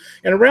mileage.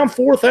 And around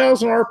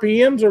 4,000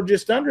 RPMs or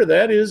just under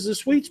that is the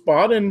sweet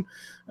spot. And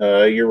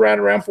you're right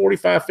around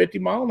 45, 50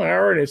 mile an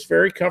hour, and it's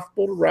very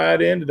comfortable to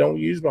ride in. Don't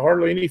use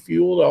hardly any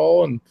fuel at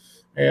all.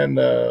 And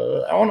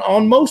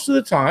on most of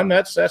the time,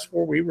 that's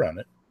where we run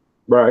it.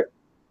 Right.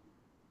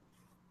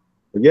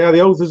 But yeah, the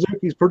old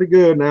Suzuki's pretty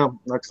good now.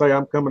 Like I say,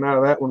 I'm coming out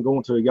of that one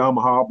going to a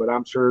Yamaha, but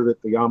I'm sure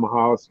that the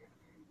Yamaha's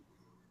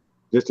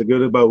just as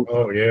good a boat.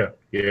 Oh, yeah.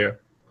 Good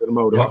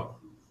motor.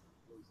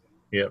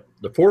 Yeah.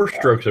 The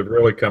 4-strokes have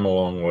really come a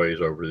long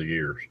ways over the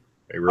years.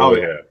 They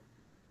really have.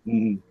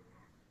 Mm-hmm.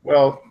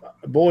 Well,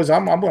 boys,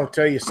 I'm going to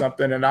tell you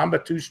something, and I'm a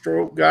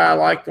 2-stroke guy. I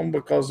like them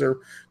because they're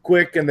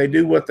quick and they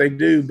do what they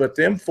do, but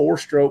them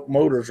 4-stroke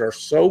motors are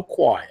so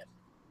quiet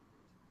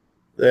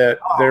that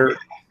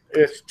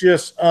it's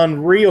just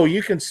unreal.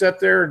 You can sit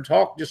there and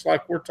talk just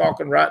like we're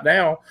talking right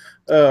now,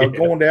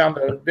 going down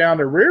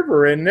the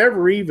river and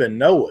never even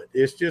know it.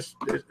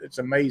 It's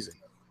amazing.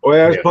 Well,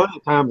 there's plenty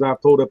of times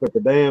I've pulled up at the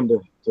dam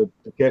to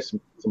catch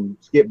some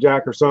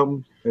skipjack or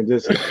something and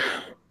just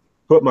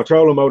put my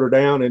trolling motor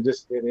down and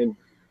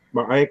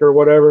my anchor or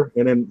whatever,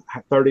 and then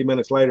 30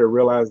 minutes later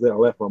realize that I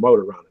left my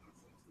motor running.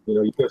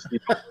 You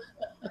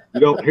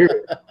don't hear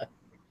it.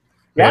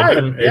 Yeah,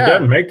 it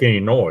doesn't make any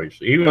noise.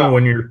 Even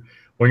when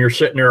you're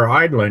sitting there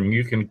idling,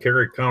 you can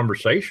carry a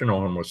conversation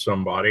on with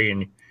somebody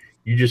and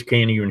you just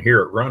can't even hear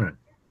it running.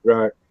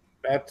 Right.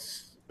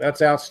 That's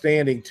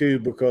outstanding too,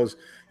 because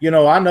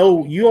I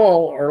know you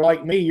all are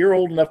like me. You're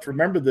old enough to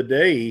remember the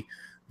day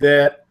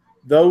that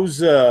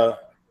those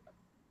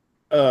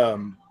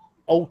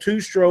old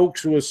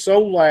 2-strokes was so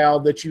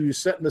loud that you were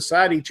sitting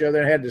beside each other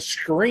and had to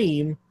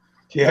scream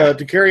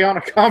to carry on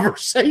a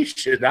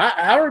conversation.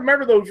 I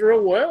remember those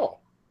real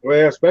well.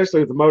 Well,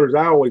 especially with the motors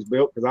I always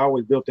built, because I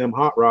always built them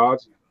hot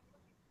rods,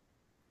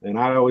 and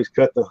I always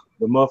cut the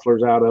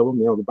mufflers out of them,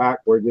 the back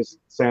where it just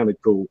sounded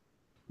cool.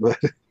 But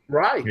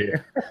right.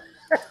 Yeah.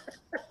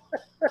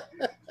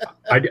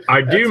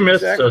 I do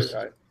miss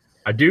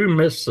I do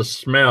miss the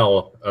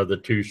smell of the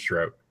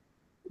 2-stroke.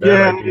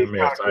 I do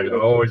miss. I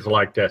always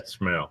like that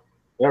smell.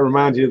 That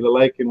reminds you of the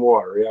lake and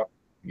water. Yeah.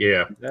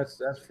 Yeah.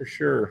 That's for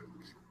sure.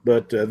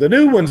 But the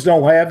new ones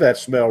don't have that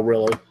smell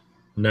really.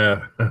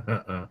 No.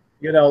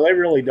 They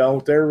really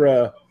don't.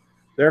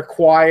 They're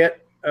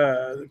quiet.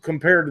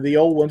 compared to the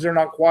old ones. They're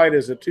not quite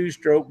as a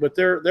two-stroke, but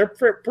they're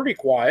pretty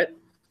quiet,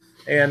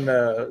 and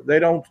they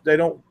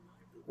don't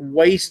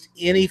waste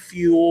any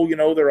fuel. You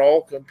know, they're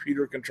all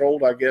computer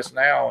controlled, I guess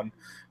now,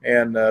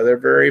 and they're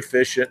very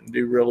efficient and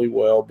do really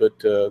well. But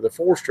the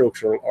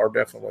four-strokes are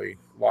definitely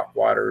a lot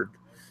quieter.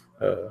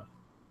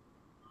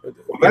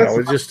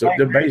 It just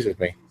amazes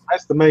me.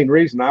 That's the main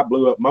reason I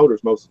blew up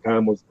motors most of the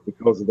time, was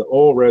because of the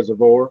oil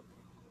reservoir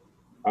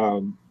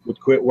would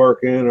quit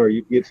working, or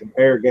you get some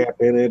air gap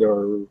in it,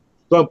 or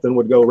something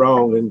would go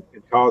wrong and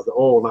cause the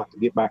oil not to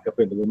get back up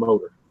into the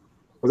motor.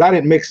 Because I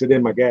didn't mix it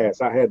in my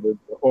gas. I had the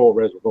oil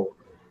reservoir.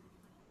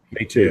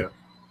 Me too.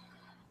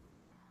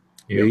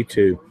 Yeah. Me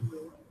too.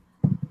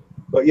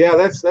 But yeah,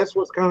 that's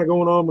what's kind of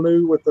going on,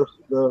 Manu, with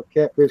the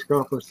Catfish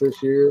Conference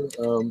this year.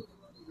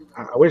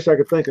 I wish I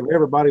could think of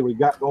everybody we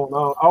got going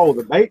on. Oh,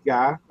 the bait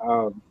guy,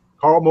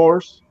 Carl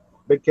Morris,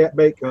 Big Cat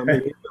Bait Company,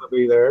 he's going to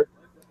be there.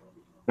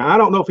 Now, I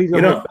don't know if he's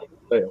going to have bait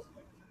sale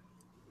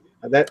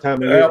at that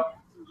time of year.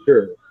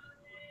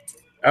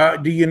 Sure.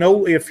 Do you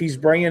know if he's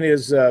bringing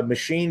his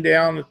machine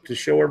down to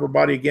show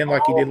everybody again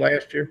like he did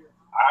last year?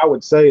 I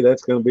would say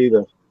that's going to be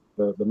the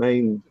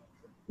main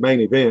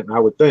event, I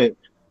would think.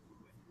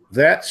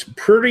 That's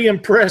pretty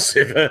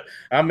impressive.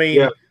 I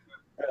mean,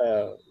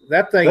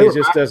 that thing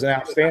just does an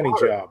outstanding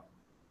job.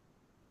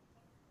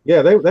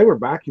 Yeah, they were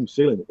vacuum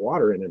sealing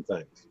water in them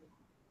things.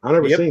 I've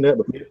never seen that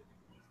before.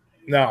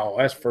 No,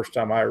 that's the first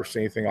time I ever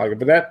seen anything like it.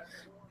 But that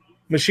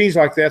machines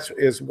like that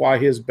is why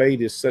his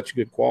bait is such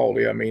good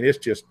quality. I mean, it's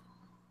just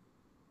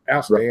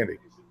outstanding.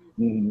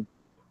 Right. Mm-hmm.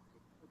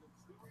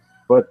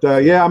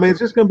 But yeah, I mean, it's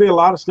just going to be a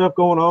lot of stuff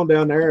going on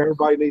down there.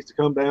 Everybody needs to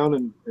come down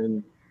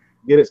and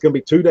get it. It's going to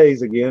be 2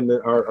 days again,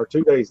 or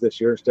 2 days this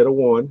year instead of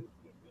one.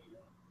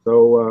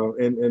 So,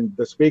 and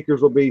the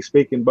speakers will be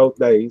speaking both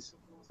days.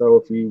 So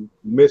if you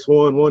miss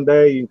one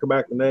day, you can come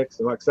back the next.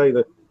 And like I say,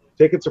 the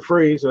tickets are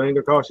free, so it ain't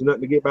going to cost you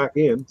nothing to get back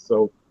in.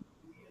 So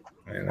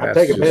I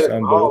take advantage of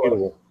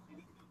unbelievable.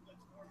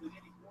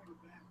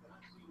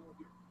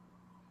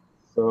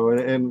 So,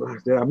 and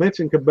did I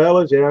mention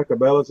Cabela's? Yeah,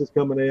 Cabela's is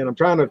coming in. I'm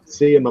trying to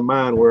see in my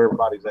mind where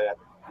everybody's at.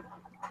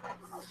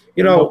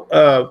 You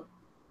know,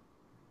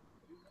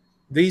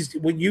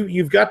 when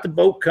you've got the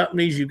boat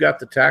companies, you've got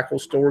the tackle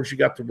stores, you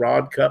got the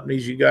rod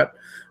companies, you got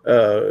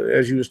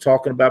as you was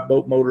talking about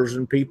boat motors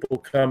and people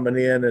coming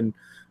in, and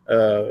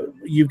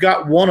you've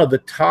got one of the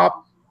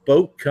top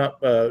boat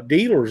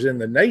dealers in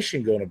the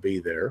nation going to be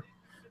there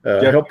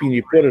helping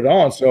you put it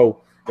on.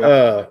 So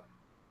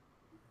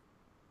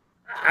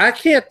I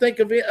can't think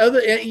of it other.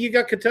 You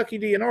got Kentucky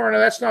DNR. Now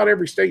that's not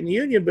every state in the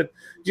union, but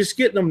just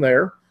getting them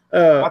there.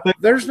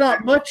 There's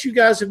not much you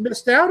guys have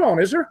missed out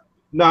on, is there?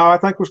 No, I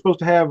think we're supposed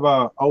to have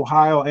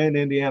Ohio and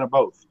Indiana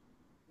both.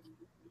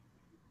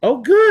 Oh,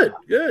 good.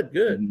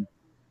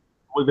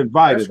 We've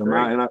invited them,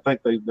 and I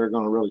think they're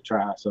going to really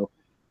try. So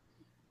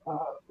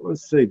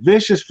let's see.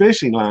 Vicious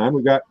Fishing Line.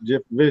 We got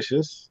Jeff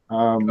Vicious.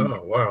 Oh,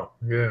 wow.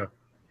 Yeah.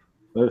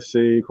 Let's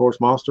see. Of course,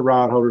 Monster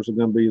Rod Holders are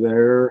going to be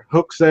there.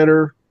 Hook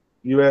Setter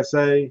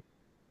USA.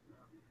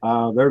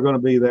 They're going to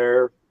be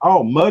there.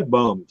 Oh, Mud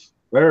Bums.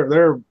 They're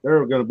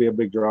going to be a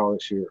big draw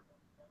this year.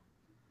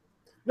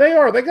 They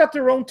are. They got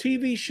their own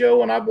TV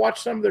show, and I've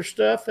watched some of their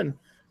stuff, and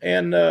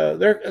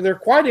they're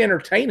quite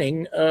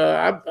entertaining.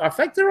 I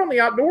think they're on the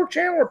Outdoor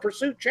Channel or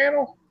Pursuit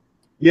Channel.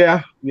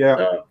 Yeah.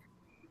 Now,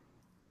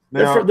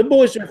 the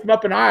boys are from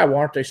up in Iowa,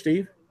 aren't they,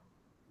 Steve?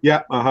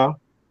 Yeah.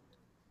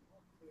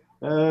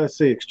 Let's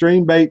see.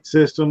 Extreme Bait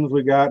Systems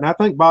we got, and I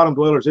think Bottom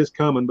Dwellers is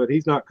coming, but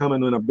he's not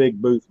coming in a big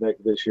booth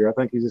this year. I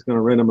think he's just going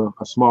to rent him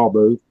a small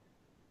booth.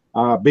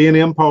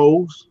 B&M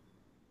Poles,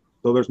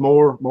 so there's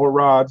more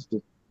rods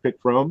to pick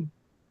from.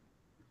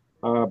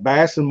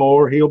 Bass and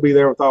More, he'll be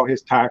there with all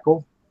his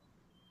tackle.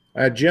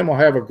 Jim will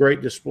have a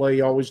great display.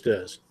 He always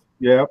does.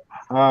 Yep.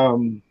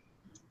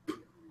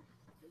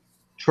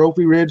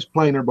 Trophy Ridge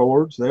planer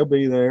boards, they'll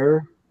be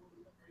there.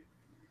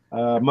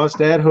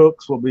 Mustad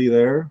Hooks will be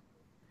there.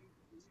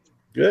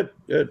 Good.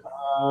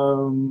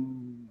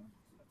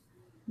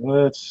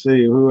 Let's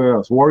see, who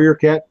else? Warrior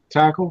Cat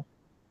Tackle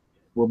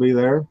will be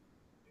there.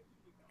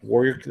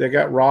 They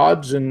got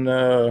rods and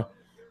a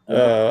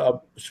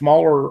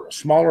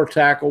smaller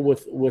tackle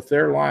with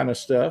their line of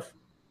stuff.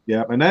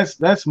 Yeah, and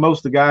that's most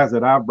of the guys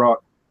that I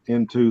brought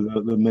into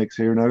the mix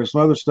here. Now there's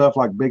some other stuff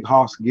like Big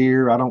Hoss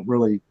Gear. I don't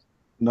really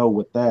know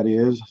what that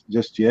is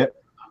just yet,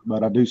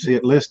 but I do see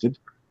it listed.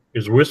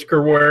 Is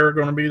Whiskerware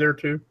going to be there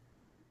too?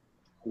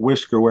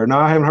 Whiskerware. No,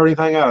 I haven't heard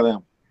anything out of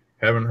them.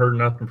 Haven't heard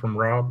nothing from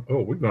Rob.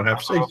 Oh, we're going to have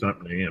to say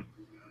something to him.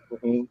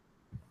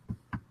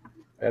 Mm-hmm.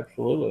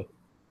 Absolutely.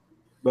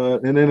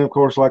 And then of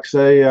course, like I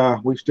say,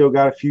 we've still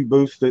got a few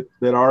booths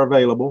that are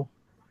available.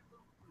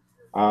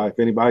 If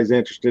anybody's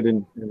interested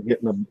in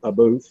getting a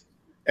booth.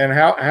 And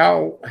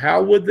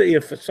how would they,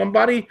 if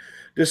somebody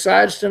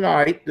decides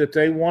tonight that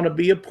they want to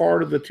be a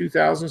part of the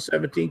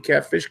 2017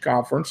 Catfish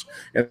Conference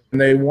and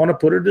they want to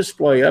put a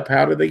display up,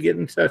 how do they get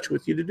in touch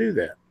with you to do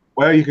that?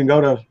 Well, you can go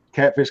to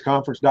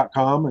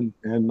catfishconference.com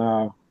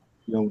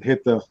and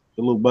hit the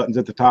little buttons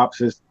at the top that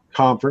says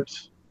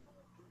conference.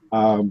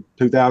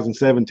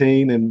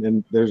 2017,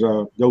 and there's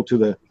a go to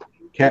the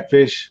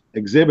Catfish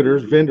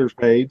Exhibitors vendors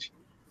page,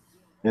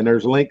 and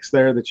there's links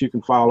there that you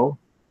can follow.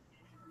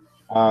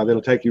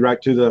 That'll take you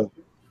right to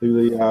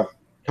the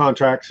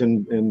contracts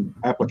and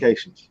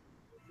applications.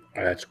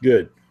 That's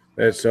good.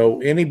 So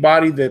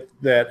anybody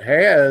that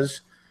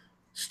has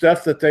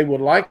stuff that they would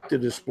like to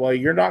display,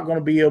 you're not going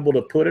to be able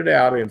to put it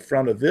out in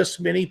front of this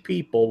many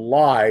people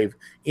live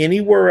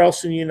anywhere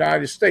else in the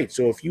United States.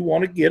 So if you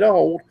want to get a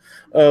hold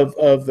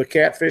of the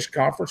Catfish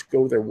Conference,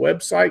 go to their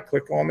website,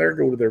 click on there,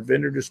 go to their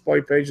vendor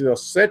display page. They'll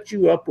set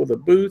you up with a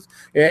booth,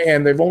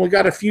 and they've only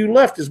got a few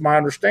left, is my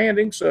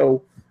understanding.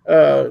 So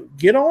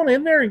get on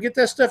in there and get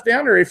that stuff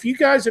down there. If you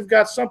guys have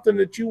got something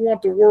that you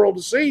want the world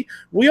to see,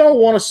 we all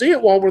want to see it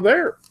while we're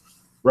there.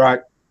 Right.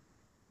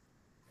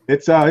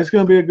 It's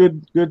going to be a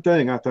good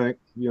thing, I think.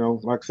 You know,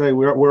 like I say,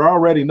 we're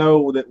already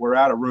know that we're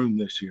out of room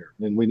this year,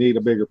 and we need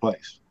a bigger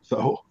place.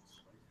 So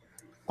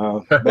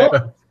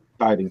that's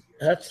exciting.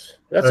 That's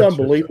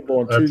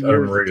unbelievable. In 2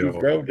 years that you've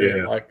grown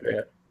yeah. like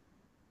that.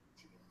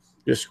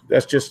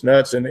 That's just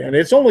nuts, and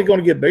it's only going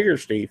to get bigger,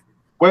 Steve.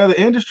 Well, the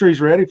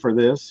industry's ready for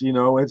this. You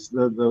know, it's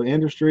the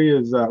industry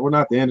is well,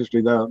 not the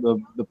industry,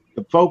 the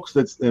folks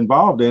that's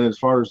involved in it, as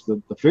far as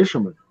the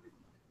fishermen.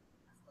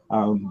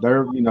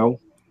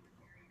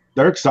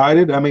 They're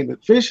excited. I mean,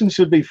 fishing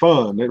should be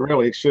fun. It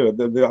really should.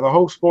 The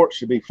whole sport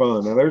should be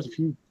fun. Now, there's a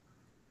few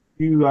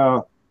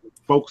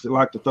folks that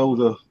like to throw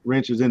the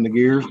wrenches in the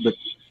gears, but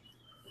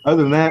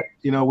other than that,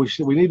 you know,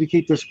 we need to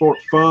keep this sport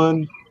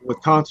fun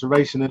with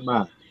conservation in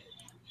mind.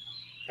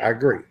 I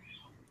agree.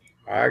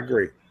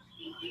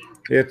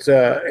 It's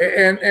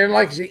and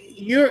like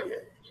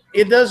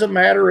it doesn't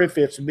matter if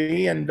it's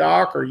me and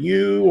Doc or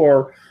you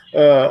or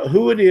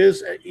who it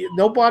is.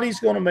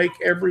 Nobody's going to make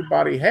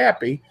everybody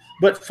happy.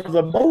 But for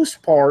the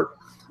most part,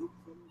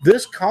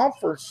 this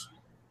conference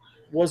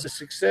was a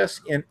success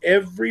in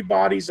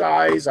everybody's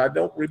eyes. I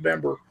don't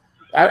remember.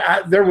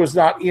 There was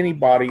not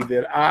anybody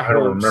that I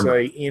heard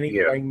say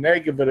anything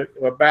negative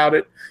about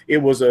it. It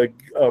was a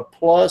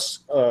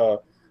plus,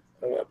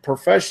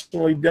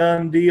 professionally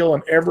done deal,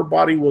 and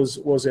everybody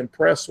was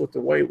impressed with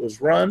the way it was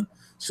run.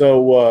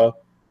 So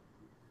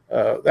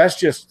that's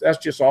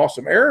just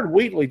awesome. Aaron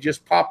Wheatley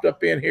just popped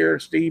up in here,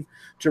 Steve,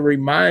 to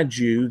remind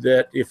you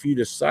that if you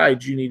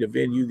decide you need a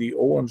venue, the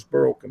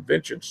Owensboro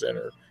Convention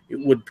Center, it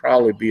would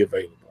probably be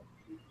available.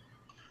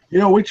 You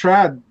know, we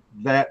tried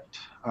that.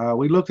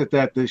 We looked at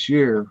that this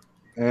year,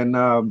 and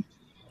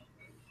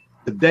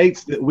the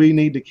dates that we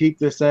need to keep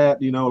this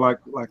at, you know, like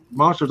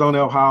Monsters on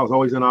El High is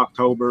always in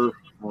October.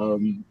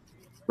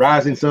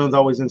 Rising Sun's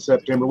always in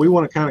September. We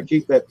want to kind of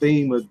keep that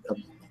theme of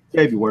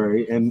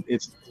February, and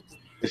it's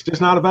just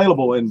not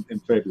available in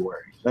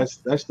February. That's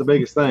the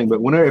biggest thing. But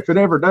if it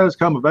ever does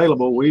come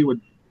available, we would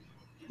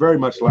very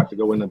much like to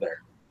go into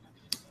there.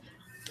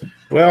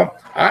 Well,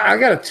 I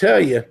got to tell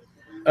you,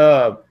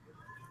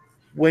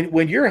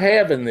 when you're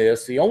having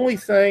this, the only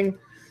thing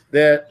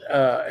that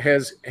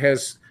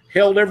has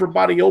held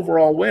everybody over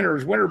all winter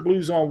is Winter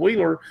Blues on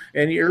Wheeler,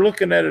 and you're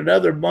looking at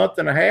another month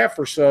and a half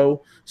or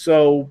so.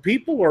 So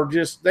people are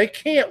they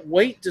can't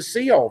wait to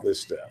see all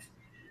this stuff.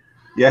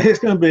 Yeah, it's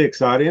going to be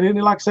exciting.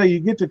 And like I say, you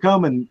get to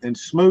come and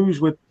smooze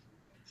with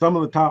some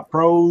of the top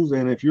pros.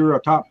 And if you're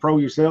a top pro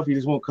yourself, you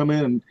just want to come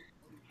in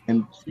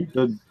and shoot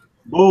the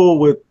bull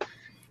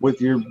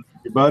with your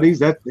buddies.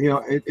 That, you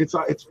know, it's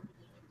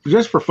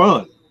just for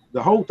fun.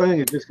 The whole thing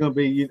is just going to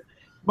be,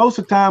 most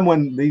of the time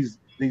when these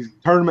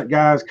tournament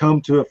guys come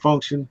to a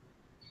function,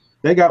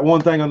 they got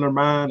one thing on their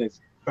mind: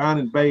 it's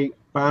finding bait,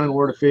 finding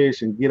where to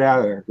fish, and get out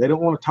of there. They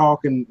don't want to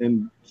talk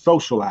and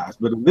socialize.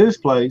 But in this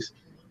place,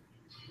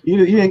 you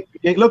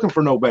ain't looking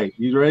for no bait.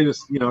 You're ready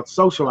to,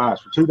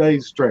 socialize for 2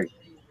 days straight.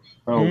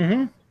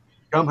 So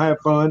come have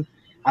fun.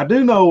 I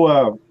do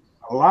know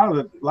a lot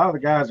of the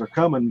guys are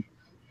coming.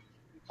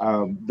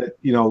 That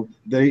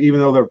they, even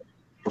though they're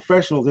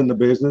professionals in the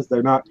business,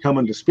 they're not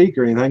coming to speak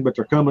or anything, but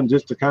they're coming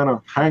just to kind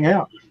of hang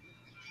out.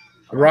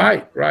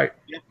 Right.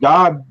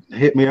 Dodd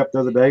hit me up the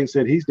other day and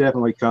said he's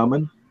definitely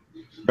coming.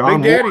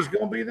 Big Daddy's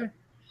going to be there.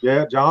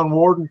 Yeah, John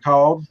Warden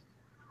called,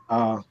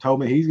 told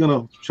me he's going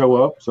to show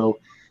up. So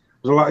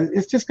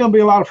it's just going to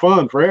be a lot of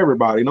fun for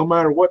everybody, no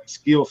matter what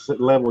skill set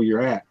level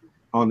you're at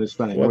on this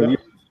thing. Whether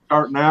you're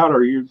starting out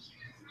or you're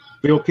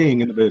Phil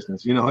King in the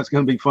business, it's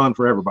going to be fun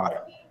for everybody.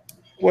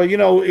 Well,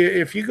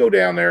 if you go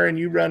down there and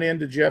you run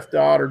into Jeff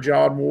Dodd or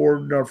John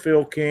Warden or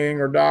Phil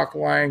King or Doc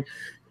Lang,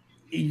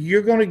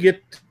 you're going to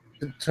get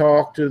to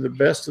talk to the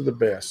best of the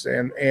best.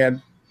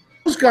 And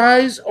those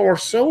guys are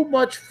so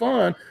much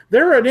fun.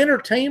 They're an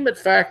entertainment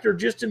factor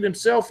just in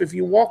themselves. If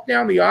you walk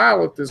down the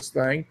aisle at this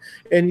thing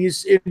and you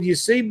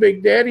see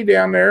Big Daddy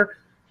down there,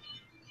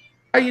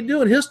 how you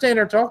doing? He'll stand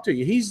there and talk to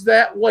you. He's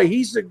that way.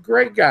 He's a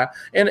great guy.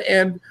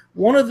 And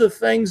one of the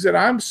things that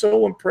I'm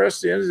so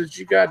impressed in is that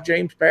you got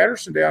James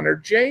Patterson down there.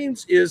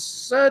 James is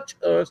such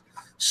a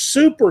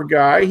super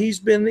guy.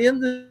 He's been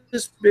in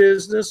this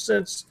business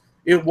since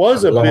it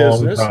was a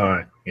business. Long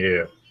time.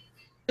 Yeah.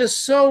 He's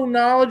so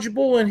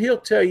knowledgeable, and he'll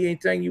tell you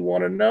anything you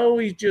want to know.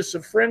 He's just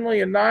so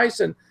friendly and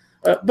nice. And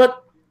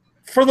but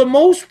for the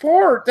most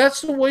part,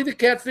 that's the way the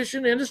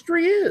catfishing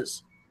industry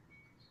is.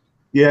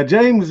 Yeah,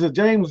 James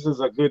is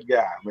a good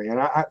guy, man.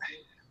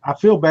 I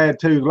feel bad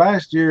too.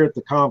 Last year at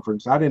the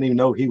conference, I didn't even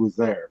know he was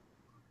there.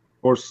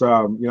 Of course,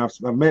 I've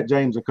met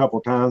James a couple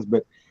of times,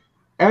 but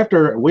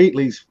after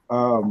Wheatley's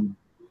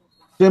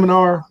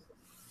seminar,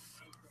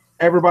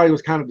 everybody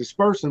was kind of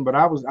dispersing, but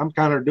I'm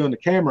kind of doing the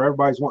camera.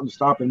 Everybody's wanting to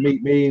stop and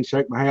meet me and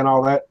shake my hand,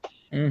 all that.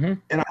 Mm-hmm.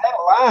 And I had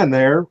a line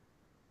there.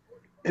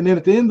 And then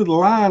at the end of the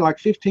line, like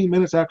 15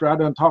 minutes after I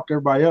done talked to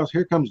everybody else,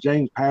 here comes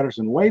James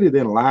Patterson, waited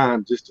in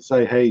line just to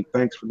say, hey,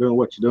 thanks for doing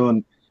what you're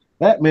doing.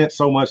 That meant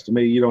so much to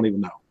me, you don't even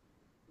know.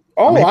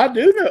 Oh, I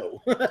do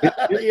know.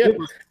 It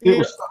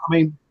was, I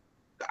mean,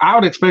 I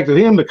would expected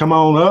him to come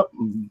on up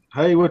and,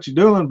 hey, what you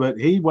doing? But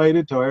he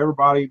waited till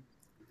everybody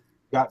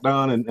got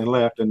done and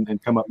left and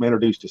come up and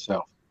introduced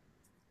himself.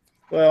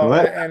 Well,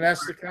 and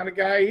that's the kind of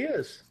guy he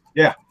is.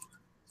 Yeah.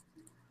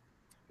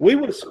 We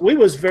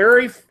was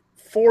very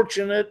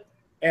fortunate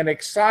and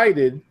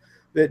excited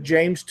that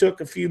James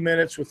took a few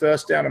minutes with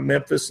us down in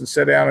Memphis and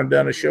sat down and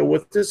done a show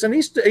with us. And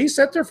he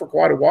sat there for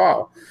quite a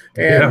while.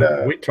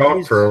 And we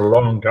talked for a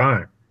long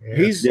time.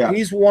 Yeah.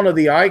 He's one of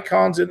the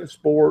icons in the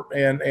sport,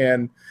 and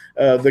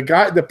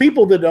the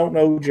people that don't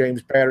know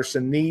James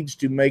Patterson needs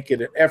to make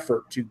it an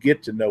effort to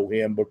get to know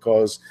him,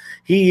 because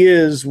he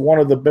is one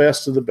of the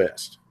best of the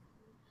best.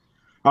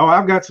 Oh,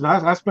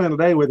 I spent a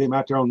day with him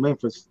out there on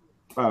Memphis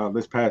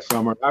this past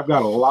summer. I've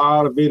got a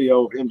lot of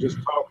video of him just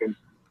talking.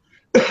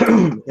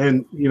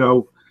 And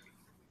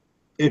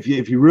if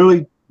you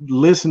really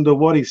listen to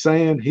what he's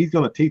saying, he's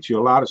going to teach you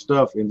a lot of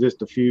stuff in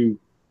just a few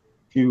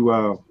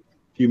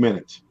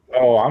minutes.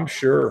 Oh, I'm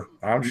sure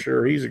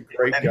he's a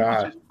great guy. He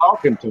was just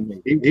talking to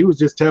me. He was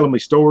just telling me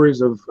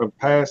stories of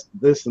past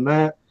this and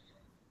that,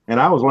 and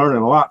I was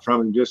learning a lot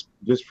from him just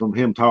from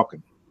him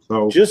talking.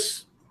 So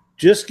just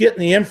getting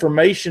the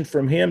information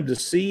from him to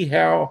see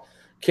how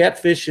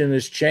catfishing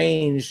has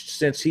changed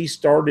since he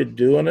started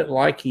doing it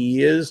like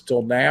he is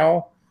till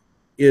now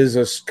is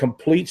a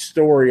complete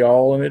story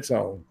all in its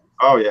own.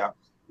 Oh yeah,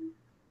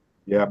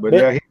 but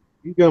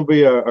he's going to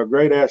be a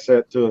great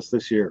asset to us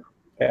this year.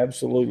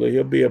 Absolutely,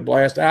 he'll be a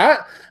blast.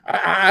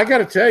 I got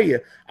to tell you,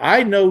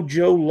 I know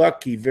Joe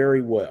Lucky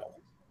very well.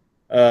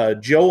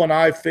 Joe and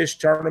I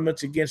fished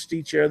tournaments against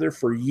each other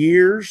for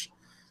years,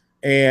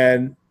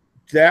 and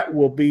that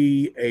will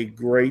be a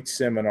great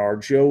seminar.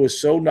 Joe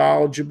is so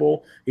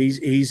knowledgeable.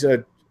 He's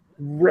a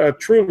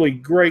truly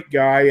great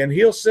guy, and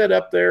he'll sit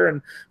up there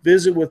and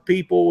visit with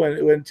people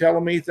and tell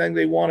them anything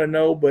they want to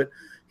know. But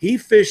he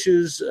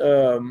fishes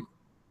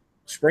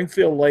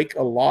Springfield Lake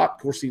a lot. Of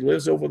course, he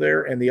lives over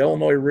there, and the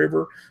Illinois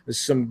River. There's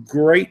some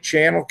great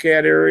channel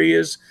cat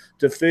areas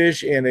to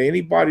fish, and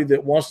anybody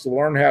that wants to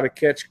learn how to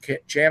catch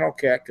channel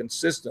cat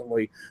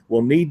consistently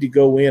will need to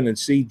go in and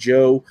see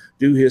Joe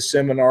do his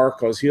seminar,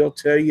 because he'll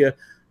tell you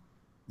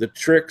the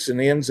tricks and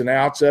ins and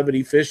outs of it.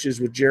 He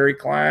fishes with Jerry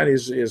Klein,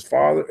 his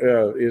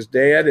father, his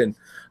dad, and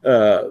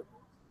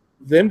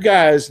them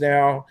guys.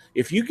 Now,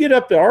 if you get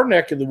up to our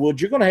neck of the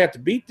woods, you're going to have to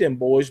beat them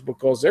boys,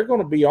 because they're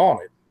going to be on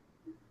it.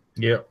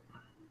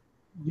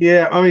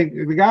 Yeah. I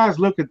mean, the guys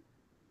look at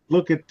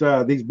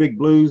these big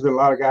blues that a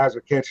lot of guys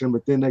are catching,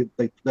 but then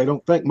they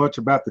don't think much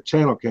about the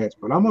channel cats.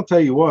 But I'm going to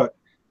tell you what,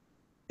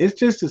 it's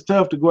just as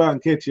tough to go out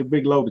and catch a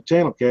big load of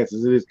channel cats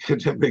as it is to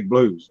catch a big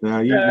blues.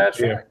 Now, that's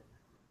right.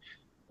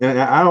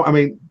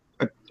 And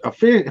a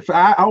fish, if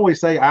I always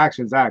say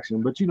action's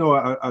action, but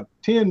a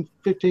 10,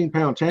 15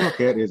 pound channel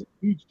cat is a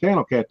huge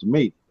channel cat to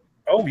me.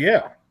 Oh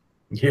yeah.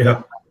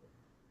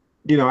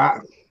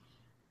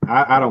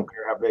 I don't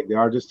care how big they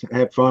are, just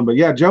have fun. But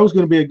yeah, Joe's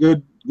going to be a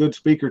good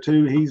speaker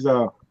too.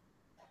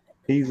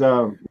 He's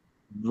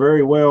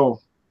very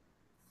well,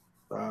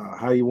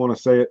 how you want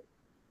to say it.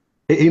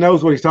 He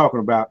knows what he's talking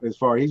about. As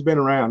far he's been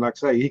around, like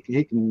I say,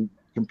 he can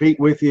compete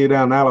with you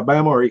down in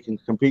Alabama, or he can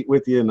compete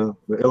with you in the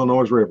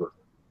Illinois River.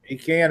 He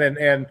can,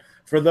 and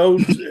for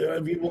those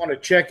of you who want to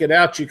check it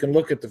out, you can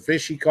look at the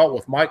fish he caught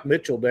with Mike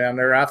Mitchell down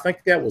there. I think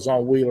that was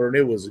on Wheeler, and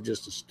it was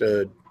just a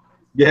stud.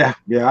 Yeah,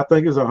 I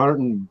think it's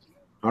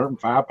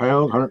 105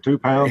 pounds, 102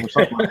 pounds, or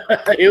something like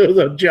that. It was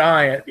a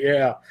giant,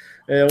 yeah.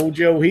 Old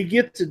Joe, he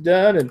gets it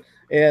done,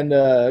 and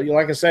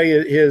like I say,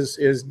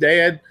 his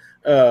dad,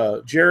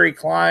 Jerry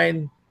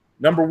Klein,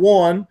 number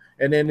one,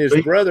 and then his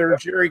brother,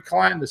 Jerry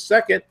Klein, the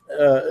second,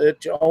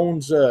 it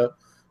owns the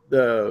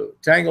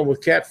Tangled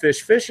with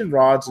Catfish fishing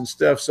rods and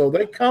stuff. So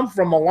they come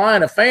from a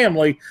line of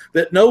family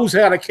that knows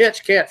how to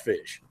catch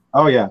catfish.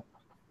 Oh yeah,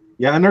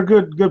 and they're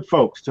good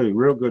folks too,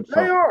 real good folks.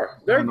 They are.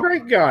 They're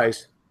great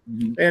guys.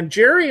 Mm-hmm. And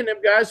Jerry and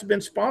them guys have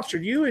been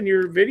sponsored you in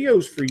your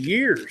videos for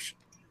years.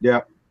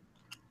 Yeah.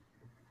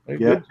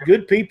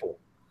 Good people.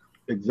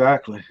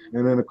 Exactly.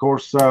 And then of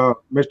course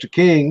Mr.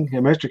 King,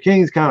 and Mr.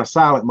 King's kind of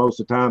silent most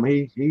of the time.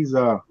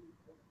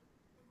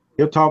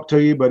 He'll talk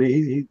to you, but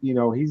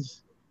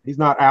he's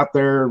not out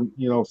there,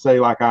 say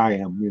like I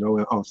am,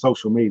 on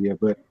social media.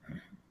 But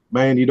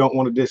man, you don't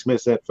want to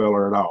dismiss that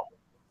fella at all.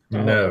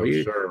 No,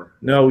 sir.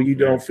 No, you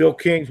don't. Phil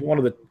King's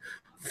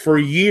for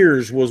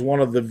years was one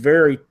of the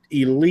very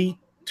elite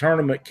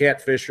tournament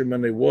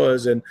catfisherman he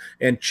was.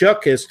 And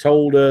Chuck has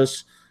told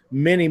us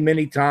many,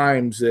 many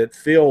times that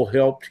Phil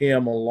helped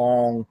him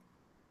along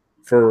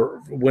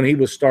for when he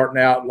was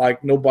starting out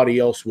like nobody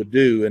else would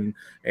do.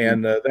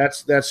 And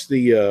that's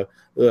the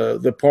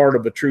part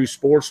of a true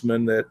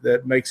sportsman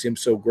that makes him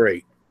so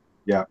great.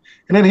 Yeah.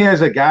 And then he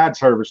has a guide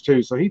service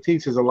too. So he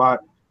teaches a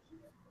lot.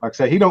 Like I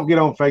say, he don't get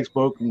on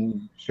Facebook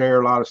and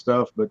share a lot of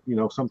stuff, but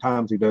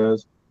sometimes he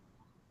does.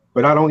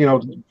 But I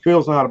don't,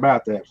 Phil's not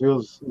about that.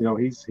 Phil's,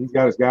 he's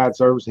got his guide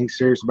service and he's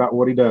serious about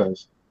what he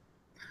does.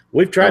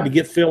 We've tried to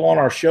get Phil on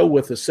our show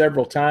with us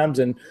several times,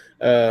 and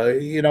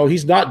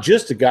he's not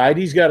just a guide.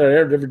 He's got an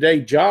everyday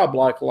job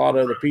like a lot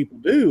of other people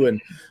do,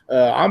 and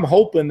I'm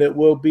hoping that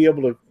we'll be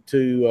able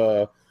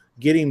to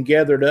get him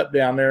gathered up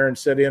down there and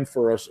set in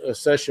for a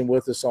session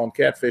with us on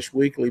Catfish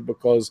Weekly,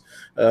 because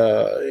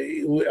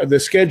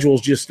the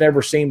schedules just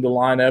never seem to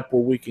line up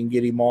where we can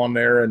get him on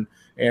there,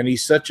 and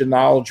he's such a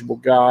knowledgeable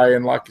guy,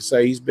 and like I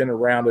say, he's been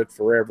around it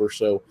forever.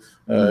 So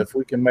if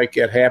we can make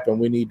that happen,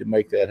 we need to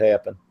make that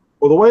happen.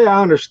 Well, the way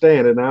I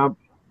understand it now,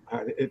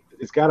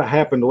 it's got to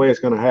happen the way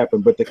it's going to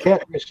happen. But the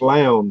Catfish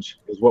Lounge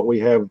is what we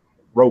have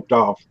roped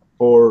off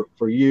for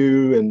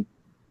you,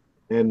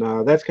 and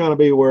that's going to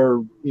be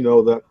where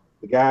the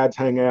guides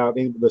hang out,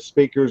 the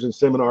speakers and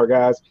seminar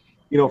guys.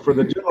 For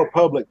the general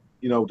public,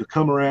 to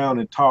come around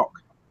and talk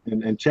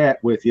and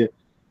chat with you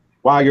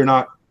while you're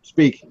not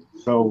speaking.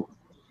 So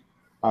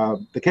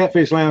the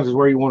Catfish Lounge is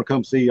where you want to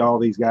come see all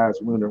these guys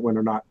when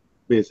they're not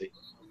busy,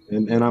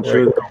 and I'm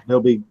sure they'll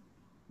be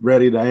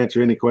ready to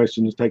answer any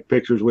questions, take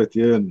pictures with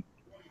you, and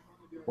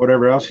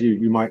whatever else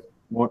you might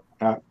want.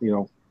 One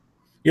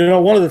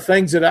of the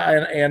things that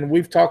and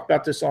we've talked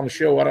about this on the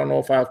show, I don't know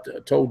if I've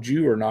told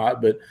you or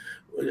not, but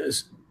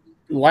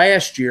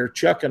last year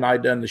Chuck and I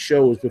done the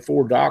shows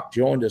before Doc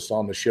joined us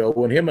on the show,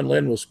 when him and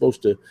Lynn was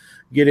supposed to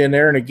get in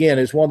there. And again,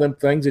 it's one of them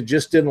things that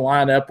just didn't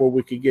line up where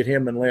we could get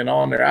him and Lynn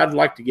on there. I'd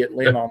like to get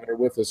Lynn on there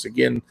with us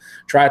again,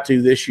 try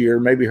to this year.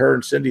 Maybe her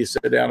and Cindy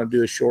sit down and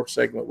do a short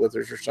segment with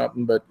us or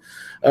something. But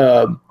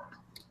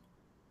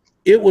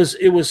it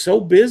was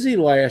so busy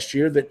last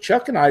year that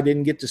Chuck and I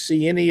didn't get to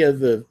see any of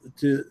the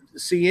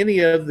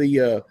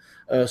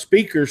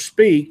speakers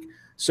speak.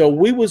 So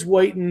we was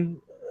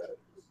waiting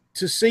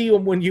to see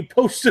them when you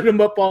posted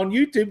them up on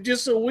YouTube,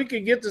 just so we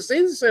could get to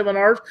see the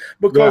seminars,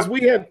 because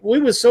we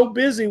was so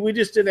busy we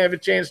just didn't have a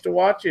chance to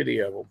watch any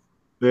of them.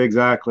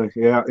 Exactly.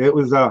 Yeah, it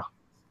was a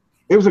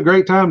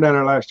great time down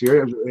there last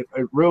year.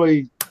 It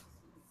really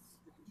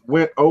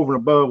went over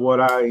and above what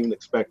I even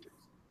expected.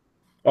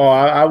 Oh,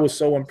 I was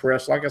so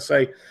impressed. Like I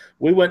say,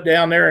 we went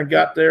down there and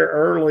got there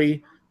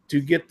early to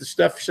get the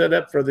stuff set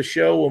up for the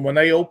show. And when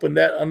they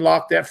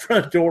unlocked that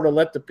front door to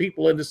let the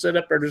people in to set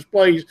up their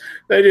displays,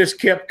 they just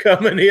kept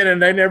coming in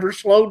and they never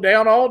slowed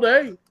down all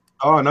day.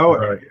 Oh, I know it.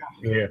 Right.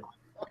 Yeah.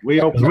 We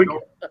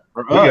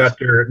got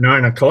there at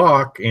 9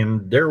 o'clock,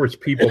 and there was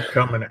people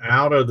coming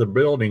out of the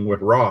building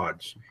with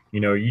rods.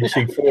 You'd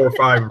see 4 or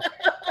 5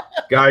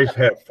 guys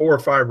have 4 or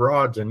 5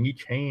 rods in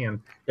each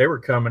hand. They were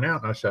coming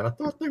out, and I said, I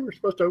thought they were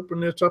supposed to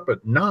open this up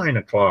at 9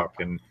 o'clock.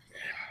 And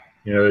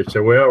they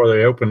said, well,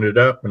 they opened it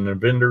up, and the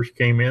vendors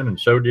came in, and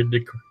so did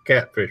the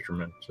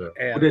catfishermen. So,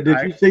 did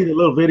you see the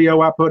little video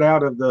I put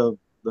out of the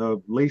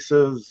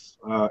Lisa's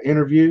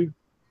interview?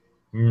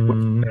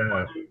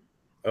 No.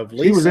 Of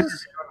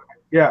Lisa's?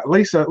 Yeah,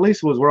 Lisa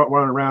was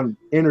running around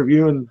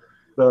interviewing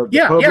the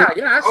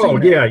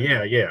public.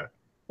 Yeah.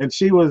 And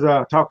she was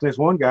talking to this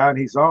one guy, and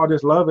he said, "Oh, I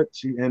just love it."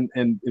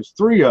 And it's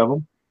 3 of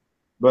them,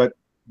 but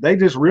they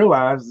just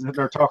realized that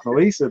they're talking to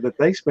Lisa that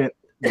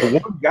the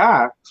one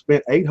guy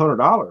spent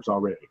 $800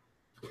 already.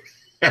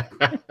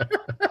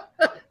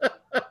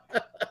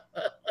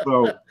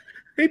 So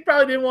he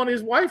probably didn't want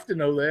his wife to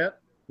know that.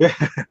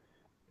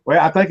 Well,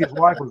 I think his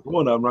wife was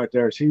one of them right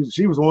there. She was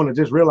the one that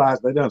just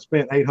realized they done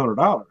spent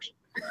 $800.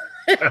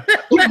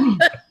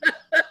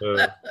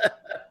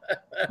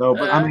 So,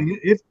 but I mean,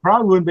 it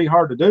probably wouldn't be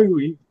hard to do.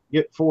 You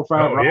get 4 or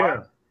 5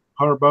 rods,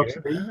 $100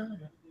 a piece.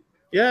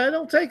 Yeah, it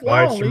don't take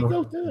long. You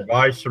go through it.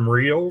 Buy some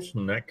reels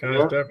and that kind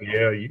of stuff.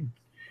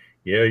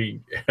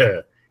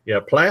 Yeah,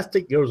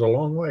 plastic goes a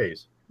long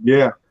ways.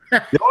 Yeah.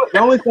 The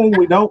only thing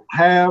we don't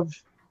have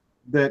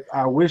that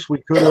I wish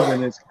we could have,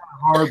 and it's kind of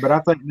hard, but I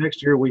think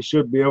next year we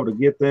should be able to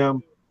get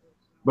them.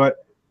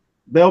 But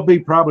they'll be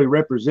probably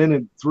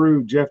represented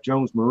through Jeff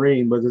Jones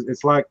Marine, but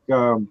it's like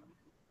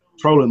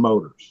trolling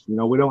motors.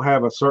 We don't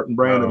have a certain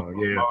brand of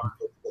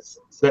that's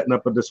setting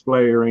up a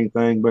display or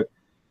anything, but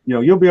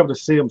you'll be able to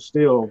see them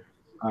still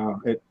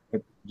at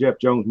Jeff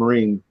Jones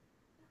Marine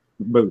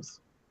booth.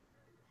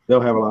 They'll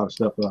have a lot of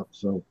stuff up.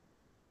 So,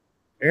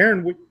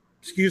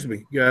 excuse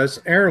me, guys.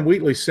 Aaron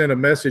Wheatley sent a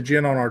message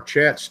in on our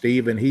chat,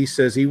 Steve, and he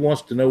says he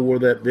wants to know where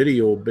that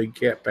video of Big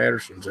Cat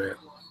Patterson's at.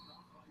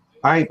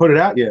 I ain't put it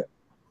out yet.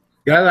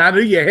 Yeah, I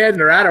knew you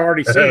hadn't, or I'd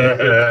already seen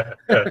it.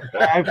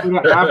 I've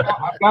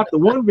got the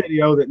one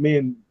video that me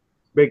and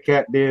Big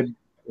Cat did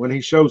when he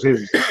shows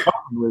his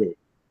rig.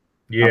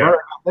 Yeah. I've already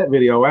got that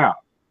video out.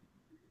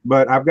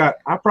 But I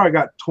probably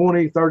got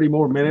 20, 30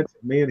 more minutes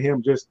of me and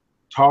him just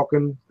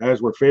talking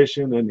as we're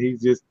fishing, and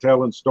he's just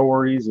telling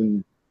stories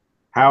and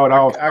how it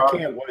all started. I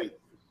can't wait.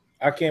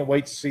 I can't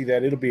wait to see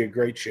that. It'll be a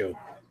great show.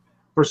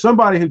 For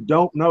somebody who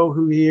don't know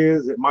who he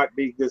is, it might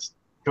be just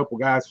a couple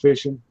guys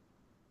fishing.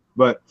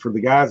 But for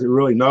the guys that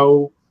really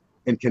know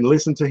and can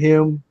listen to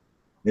him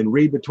and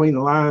read between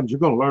the lines, you're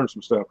going to learn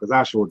some stuff, because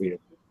I sure did.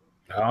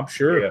 I'm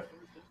sure. Yeah.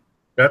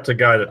 That's a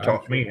guy that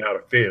taught me how to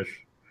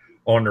fish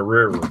on the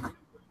river.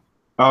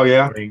 Oh,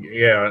 yeah?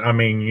 I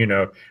mean, you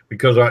know,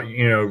 because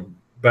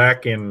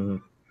back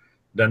in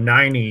the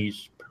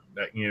 90s,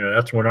 you know,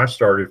 that's when I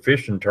started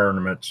fishing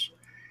tournaments.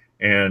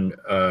 And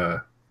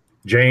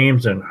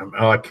James, and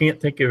I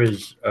can't think of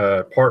his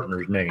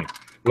partner's name,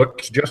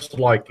 looks just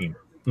like him.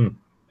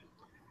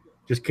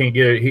 Just can't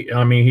get it.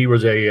 He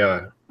was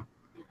a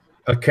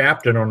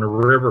captain on the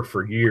river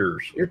for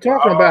years. You're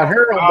talking about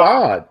Harold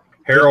Dodd.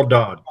 Harold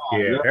Dodd,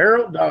 yeah.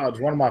 Harold Dodd's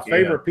one of my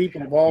favorite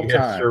people of all time.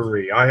 Yes,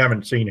 sir. I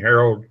haven't seen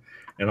Harold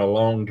in a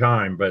long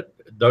time, but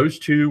those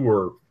two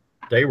were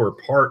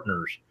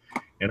partners.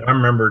 And I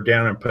remember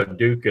down in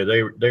Paducah,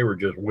 they were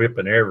just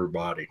whipping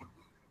everybody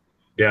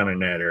down in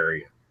that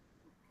area.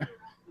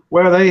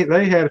 Well, they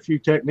had a few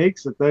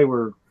techniques that they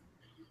were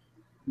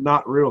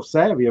not real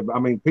savvy about. I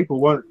mean,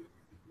 people weren't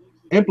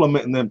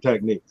implementing them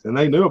techniques, and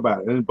they knew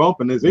about it. And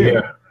bumping is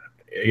in.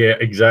 Yeah,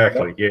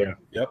 exactly. Yeah.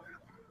 Yep.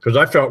 Because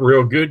I felt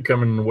real good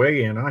coming the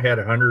way in. I had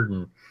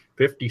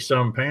 150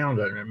 some pounds.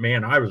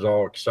 Man, I was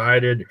all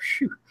excited.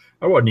 Shoot,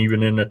 I wasn't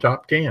even in the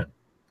top 10.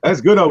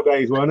 That's good old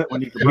days, wasn't it?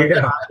 When you could bring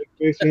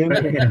fish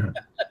in.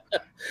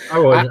 I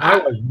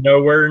was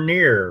nowhere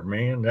near,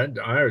 man.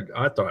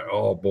 I thought,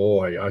 oh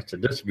boy, I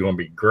said this is going to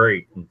be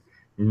great.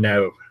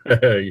 No.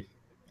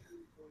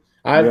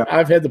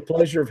 I've had the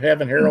pleasure of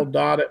having Harold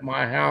Dodd at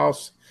my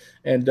house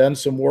and done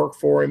some work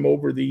for him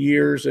over the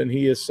years, and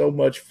he is so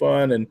much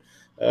fun. And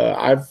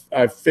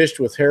I've fished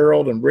with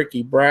Harold and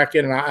Ricky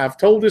Brackett, and I've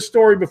told this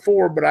story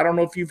before, but I don't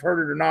know if you've heard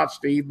it or not,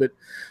 Steve. But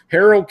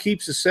Harold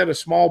keeps a set of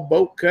small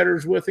boat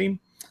cutters with him.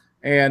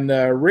 And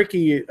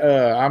Ricky,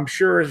 I'm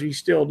sure as he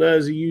still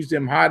does, he used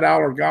them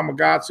high-dollar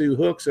Gamakatsu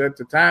hooks. At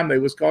the time, they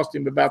was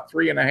costing him about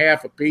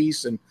 $3.50 a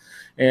piece.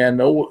 And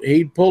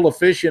he'd pull a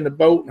fish in the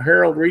boat, and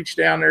Harold reached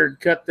down there and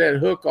cut that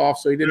hook off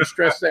so he didn't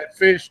stress that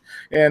fish.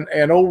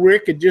 And old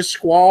Rick would just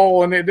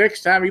squall, and the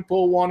next time he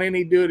pulled one in,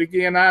 he'd do it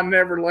again. I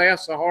never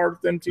laughed so hard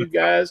with them two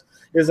guys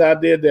as I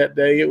did that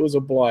day. It was a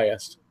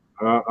blast.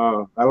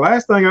 The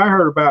last thing I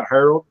heard about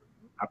Harold,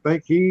 I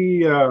think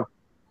he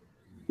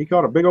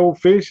caught a big old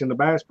fish in the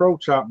Bass Pro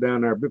Shop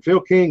down there. But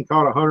Phil King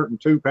caught a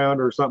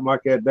 102-pounder or something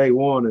like that day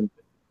one, and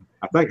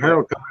I think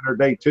Harold come in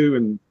there day two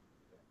and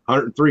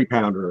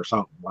 103-pounder or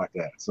something like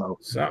that. So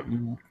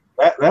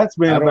that's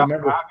been about 5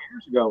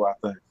 years ago, I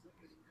think.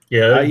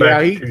 Yeah,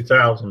 back in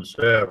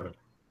 2007.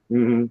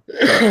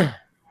 Mm-hmm.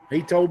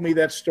 He told me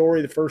that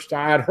story the first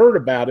time. I'd heard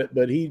about it,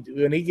 but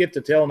when he get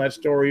to telling that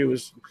story, it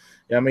was,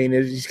 I mean,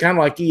 he's kind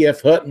of like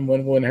E.F. Hutton.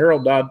 When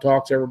Harold Dodd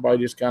talks, everybody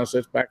just kind of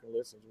sits back and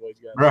listens to what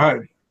he's got to say.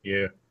 Right.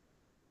 Yeah.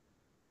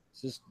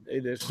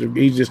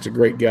 He's just a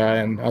great guy,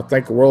 and I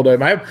think the world of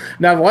him.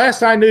 Now, the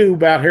last I knew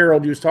about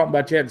Harold, you was talking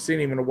about you hadn't seen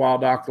him in a while,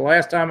 Doc. The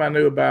last time I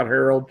knew about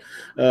Harold,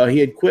 he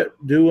had quit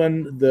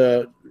running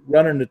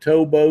the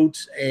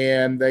towboats,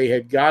 and they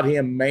had got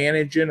him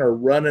managing or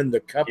running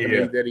the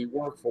company that he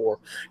worked for,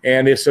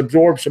 and it's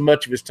absorbed so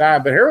much of his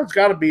time. But Harold's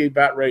got to be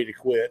about ready to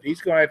quit. He's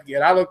going to have to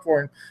I look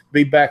for him to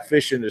be back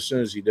fishing as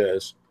soon as he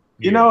does.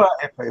 You know,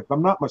 if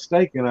I'm not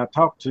mistaken, I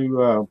talked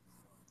to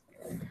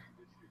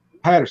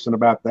Patterson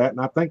about that, and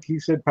I think he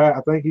said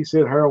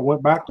Harold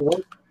went back to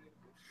work.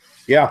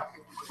 Yeah,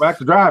 back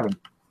to driving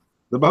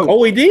the boat.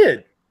 Oh, he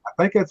did. I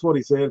think that's what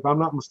he said, if I'm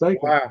not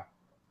mistaken. Wow.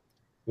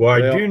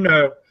 Well,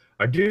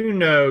 I do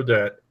know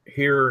that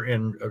here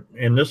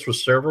and this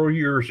was several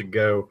years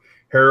ago.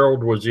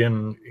 Harold was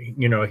in,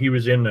 he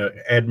was in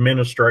the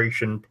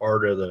administration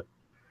part of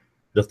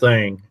the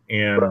thing,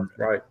 and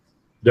right.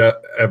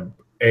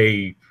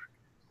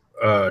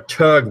 A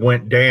tug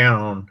went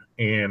down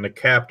and the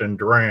captain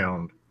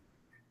drowned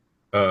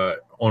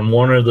on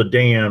one of the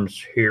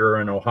dams here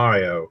in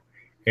Ohio,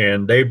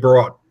 and they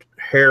brought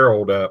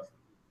Harold up,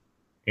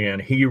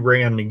 and he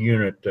ran the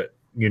unit that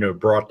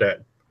brought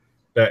that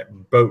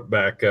boat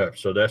back up.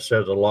 So that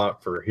says a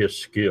lot for his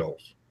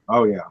skills.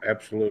 Oh yeah,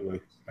 absolutely.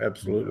 But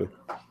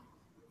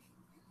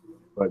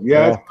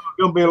it's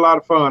gonna be a lot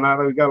of fun. I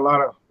know we got a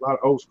lot of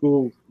old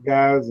school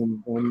guys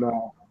and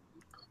a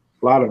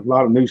lot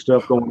of new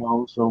stuff going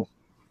on. So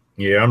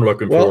yeah, I'm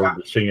looking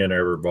forward to seeing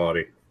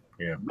everybody.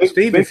 Yeah,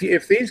 Steve,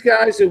 if these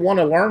guys that want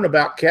to learn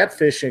about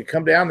catfishing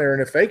come down there,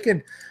 and if they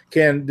can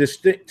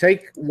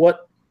take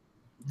what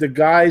the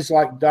guys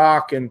like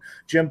Doc and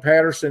Jim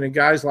Patterson and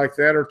guys like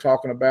that are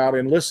talking about,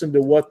 and listen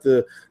to what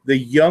the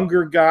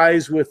younger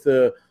guys with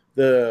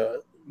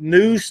the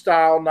new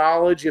style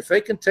knowledge, if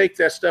they can take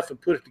that stuff and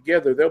put it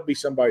together, there'll be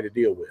somebody to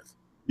deal with.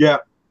 Yeah.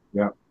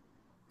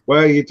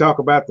 Well, you talk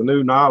about the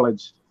new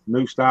knowledge,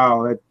 new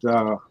style,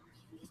 that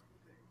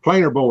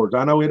planer boards.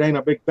 I know it ain't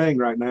a big thing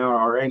right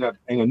now, or ain't a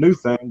new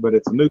thing, but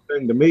it's a new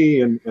thing to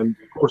me. And of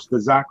course, the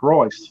Zach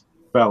Royce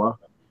fella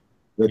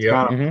that's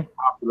kind of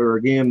popular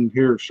again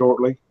here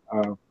shortly.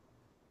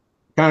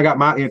 Kind of got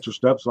my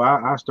interest up, so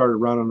I started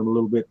running them a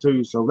little bit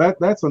too. So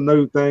that's a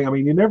new thing. I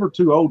mean, you're never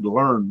too old to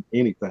learn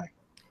anything.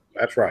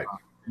 That's right.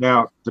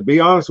 Now, to be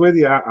honest with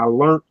you, I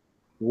learned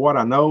what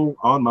I know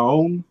on my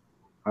own.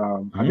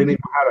 I didn't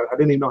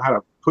even know how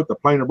to put the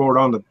planer board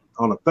on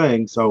a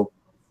thing. So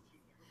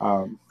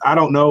I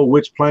don't know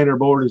which planer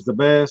board is the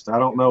best. I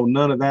don't know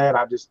none of that.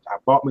 I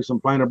bought me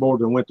some planer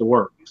boards and went to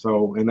work.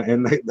 So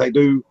and they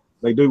do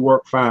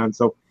work fine.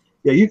 So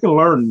yeah, you can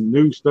learn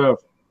new stuff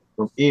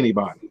from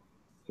anybody.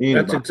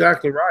 That's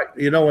exactly right.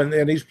 You know,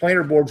 and these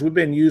planer boards, we've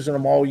been using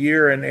them all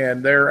year,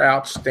 and they're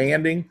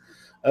outstanding.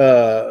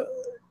 And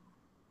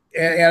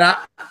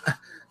I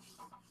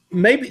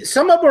maybe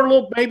some of them are a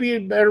little maybe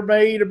better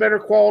made or better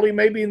quality.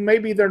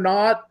 Maybe they're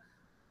not.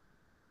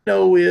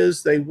 Know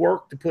is they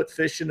work to put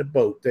fish in the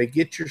boat. They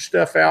get your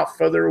stuff out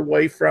further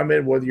away from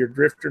it, whether you're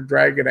drifter,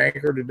 dragging,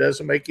 anchored, it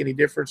doesn't make any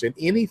difference. And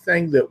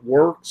anything that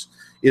works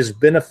is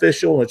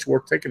beneficial, and it's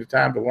worth taking the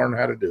time to learn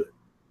how to do it.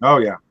 Oh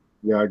yeah.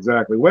 Yeah,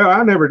 exactly. Well,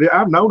 I never did.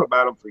 I've known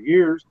about them for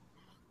years.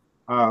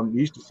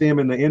 Used to see them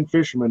in the In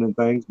Fisherman and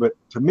things, but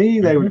to me,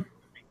 they were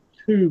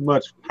too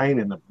much pain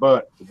in the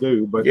butt to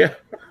do. But yeah,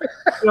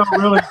 you know,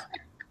 really,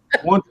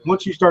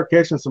 once you start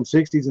catching some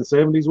 60s and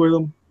 70s with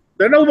them,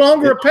 they're no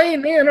longer a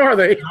pain, then, are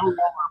they? No longer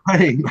a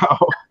pain.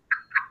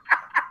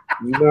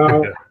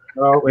 No.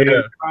 No. And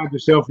you find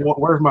yourself,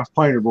 where's my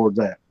planer boards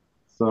at?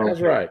 So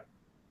that's right.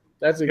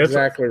 That's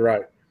exactly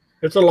right.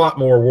 It's a lot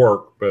more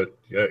work, but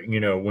you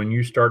know, when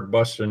you start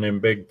busting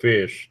them big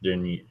fish,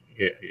 then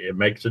it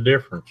makes a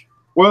difference.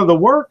 Well, the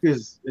work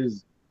is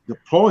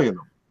deploying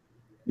them,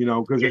 you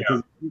know, because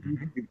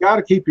you've got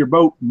to keep your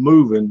boat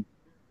moving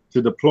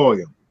to deploy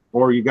them,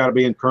 or you got to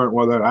be in current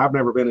weather. I've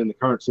never been in the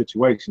current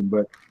situation,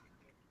 but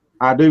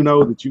I do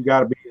know that you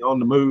got to be on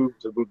the move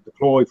to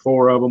deploy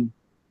 4 of them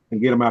and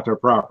get them out there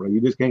properly.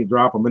 You just can't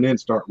drop them and then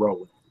start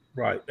rolling.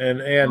 Right,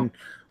 and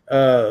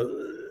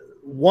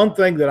one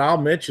thing that I'll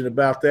mention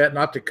about that,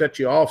 not to cut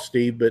you off,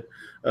 Steve, but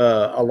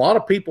a lot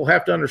of people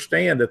have to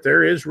understand that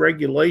there is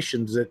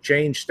regulations that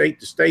change state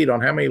to state on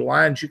how many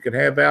lines you can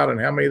have out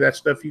and how many of that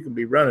stuff you can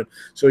be running.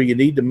 So you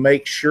need to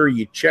make sure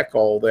you check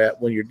all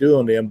that when you're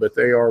doing them, but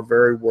they are a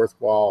very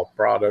worthwhile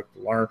product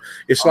to learn.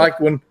 It's like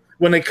when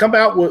they come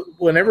out,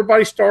 when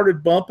everybody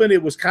started bumping,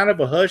 it was kind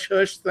of a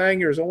hush-hush thing.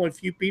 There's only a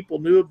few people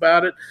knew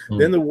about it.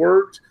 Then the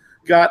words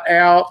got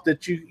out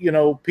that you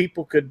know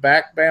people could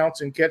back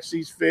bounce and catch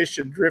these fish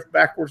and drift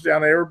backwards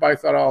down there. Everybody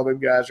thought, oh, them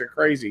guys are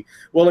crazy.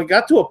 Well, it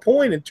got to a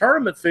point in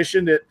tournament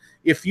fishing that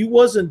if you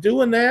wasn't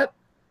doing that,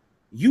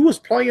 you was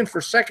playing for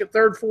second,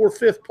 third, fourth,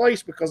 fifth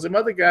place because them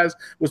other guys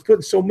was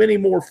putting so many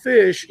more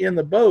fish in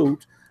the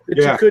boat that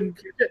you couldn't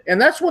get it. And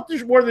that's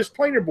where this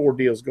planer board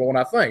deal is going,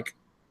 I think.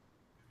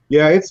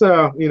 Yeah, it's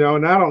you know,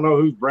 and I don't know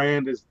whose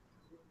brand is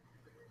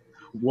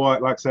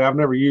what. Like I say, I've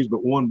never used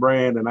but one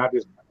brand, and I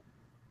just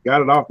got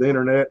it off the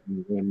internet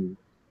and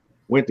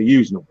went to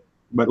using them.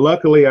 But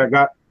luckily, I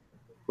got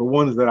the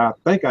ones that I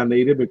think I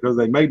needed because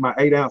they made my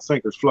 8-ounce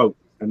sinkers float,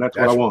 and that's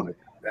what I wanted.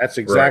 That's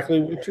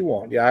exactly what you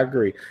want. Yeah, I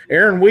agree.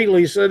 Aaron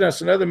Wheatley sent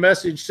us another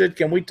message, said,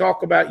 can we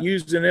talk about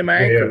using them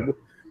anchored? Yeah.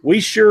 We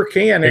sure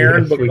can,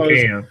 Aaron, because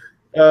we can.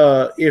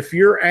 If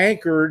you're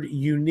anchored,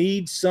 you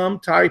need some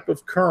type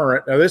of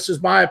current. Now, this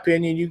is my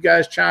opinion. You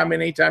guys chime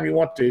in anytime you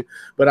want to,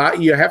 but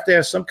you have to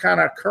have some kind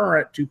of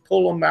current to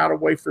pull them out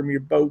away from your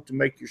boat to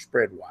make your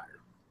spread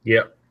wider.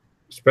 Yep,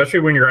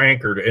 especially when you're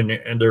anchored,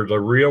 and there's a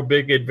real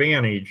big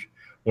advantage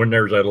when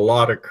there's a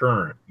lot of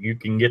current. You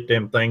can get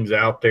them things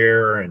out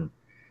there, and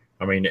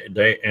I mean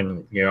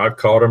you know, I've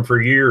caught them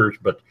for years,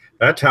 but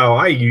that's how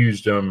I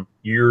used them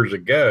years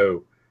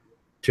ago,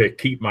 to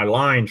keep my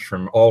lines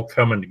from all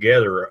coming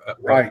together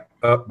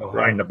up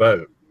behind the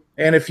boat.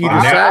 And if you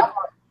decide,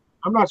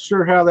 I'm not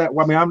sure how that.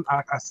 I mean,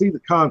 I see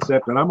the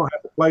concept, and I'm gonna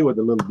have to play with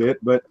it a little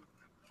bit. But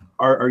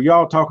are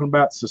y'all talking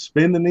about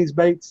suspending these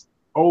baits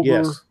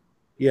over?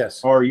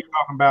 Yes. Or are you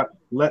talking about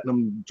letting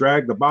them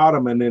drag the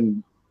bottom and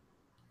then?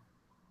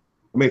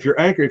 I mean, if you're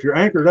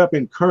anchored up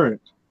in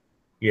current,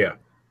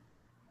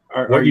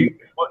 are you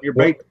want your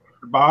bait at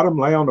the bottom,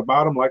 lay on the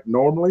bottom like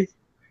normally?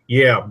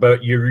 Yeah,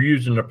 but you're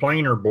using the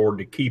planer board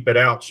to keep it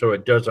out so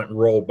it doesn't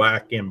roll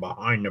back in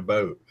behind the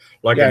boat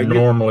like it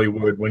normally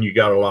would when you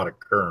got a lot of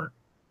current.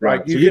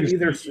 Right. You can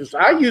either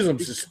I use them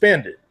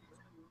suspended.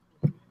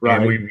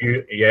 Right.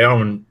 And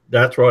and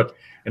that's what,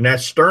 and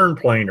that stern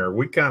planer,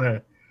 we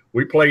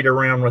played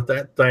around with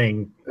that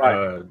thing.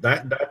 Right.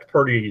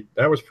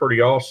 That was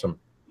pretty awesome.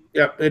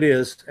 Yep, it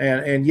is.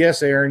 And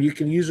yes, Aaron, you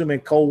can use them in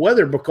cold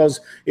weather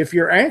because if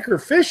you're anchor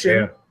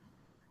fishing,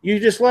 you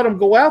just let them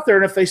go out there,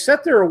 and if they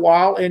sit there a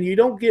while and you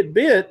don't get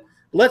bit,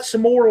 let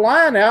some more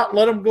line out and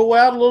let them go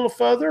out a little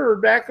further or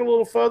back a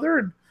little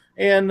further,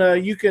 and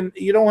you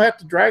don't have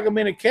to drag them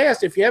in a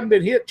cast. If you haven't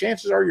been hit,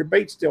 chances are your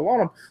bait's still on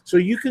them. So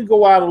you can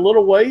go out a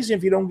little ways.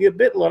 If you don't get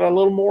bit, let a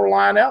little more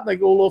line out, and they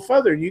go a little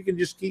further, and you can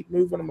just keep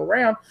moving them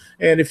around.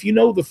 And if you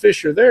know the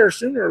fish are there,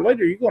 sooner or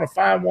later you're going to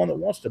find one that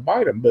wants to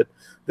bite them. But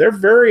they're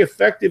very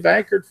effective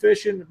anchored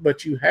fishing.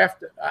 But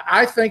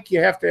I think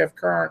you have to have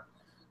current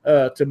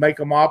to make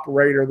them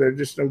operate, or they're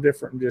just no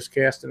different than just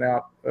casting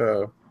out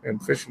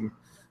and fishing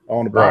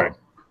on the bottom. Right.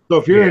 So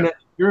if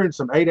you're in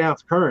some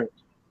 8-ounce current,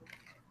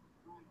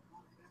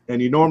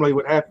 and you normally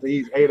would have to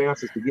use 8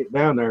 ounces to get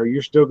down there,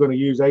 you're still going to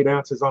use 8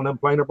 ounces on them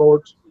planer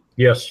boards?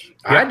 Yes. Yep.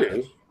 I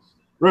do.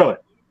 Really?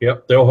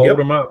 Yep. They'll hold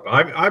them up.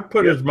 I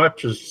put as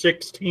much as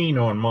 16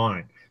 on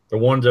mine. The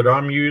ones that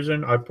I'm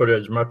using, I put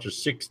as much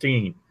as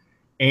 16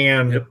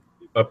 and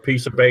a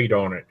piece of bait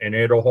on it, and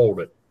it'll hold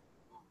it.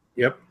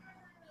 Yep.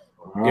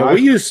 Yeah,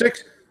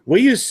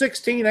 we use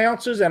 16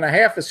 ounces and a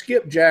half a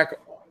skipjack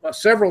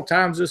several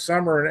times this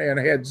summer, and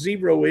had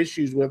zero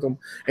issues with them.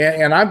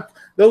 And I'm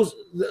those,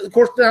 of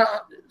course, now,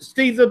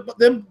 Steve,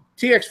 them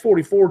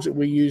TX44s that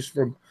we use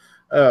from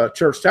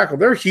Church Tackle,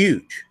 they're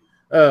huge.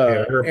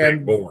 They're a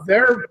big board.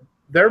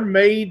 They're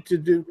made to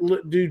do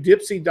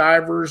dipsy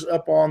divers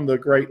up on the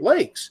Great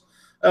Lakes.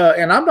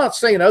 And I'm not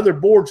saying other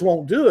boards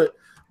won't do it,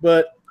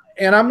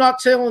 and I'm not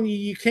telling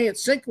you can't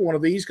sink one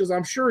of these, because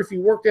I'm sure if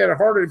you worked at it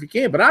harder, if you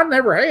can, but I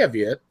never have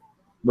yet.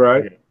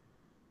 Right.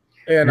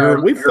 And your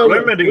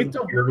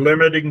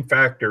limiting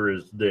factor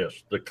is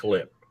this: the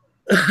clip,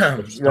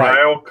 the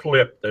style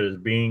clip that is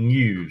being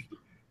used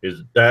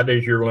is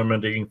your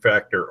limiting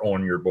factor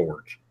on your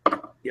boards.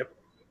 Yep,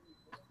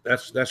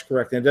 that's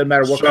correct. And it doesn't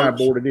matter what kind of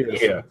board it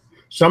is. Yeah,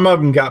 some of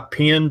them got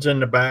pins in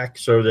the back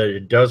so that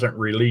it doesn't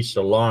release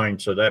the line,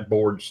 so that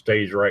board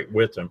stays right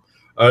with them.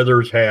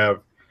 Others have,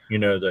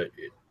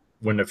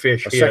 when the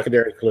fish hit,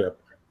 secondary clip,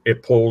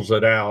 it pulls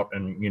it out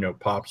and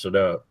pops it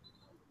up.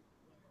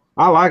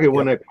 I like it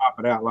when they pop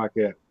it out like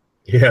that.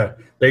 Yeah,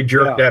 they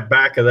jerk that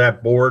back of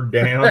that board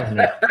down, and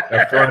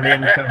the front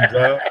end comes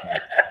up.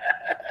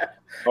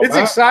 It's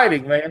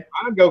exciting, man.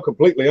 I'd go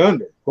completely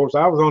under. Of course,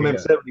 I was on them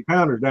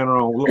 70-pounders down there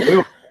on Little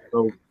Bill,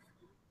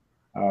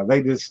 so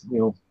they just,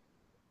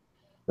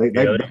 they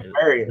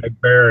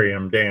bury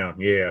them down.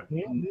 Yeah.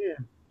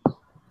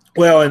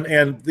 Well,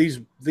 and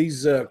these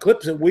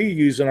clips that we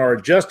use are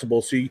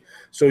adjustable,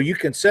 so you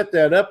can set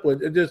that up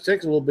with. It just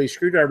takes a little bit of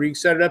screwdriver. You can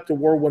set it up to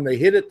where when they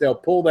hit it, they'll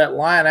pull that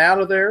line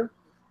out of there,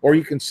 or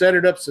you can set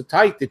it up so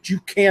tight that you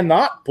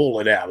cannot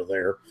pull it out of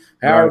there.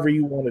 However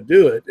you want to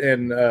do it,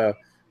 and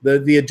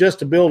the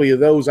adjustability of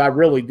those I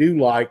really do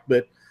like,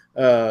 but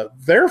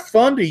they're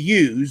fun to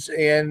use,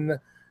 and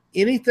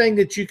anything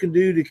that you can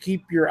do to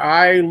keep your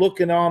eye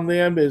looking on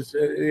them is,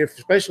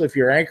 especially if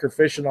you're anchor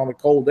fishing on a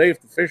cold day, if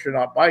the fish are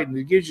not biting,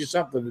 it gives you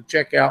something to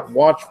check out and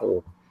watch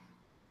for.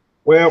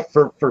 Well,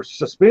 for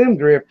suspend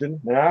drifting,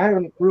 now I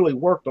haven't really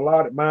worked a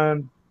lot at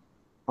mine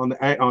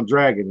on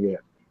Dragon yet,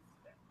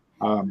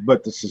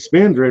 but the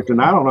suspend drifting,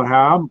 I don't know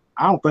how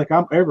I don't think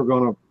I'm ever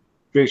going to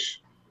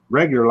fish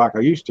regular like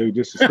I used to.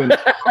 Just suspend.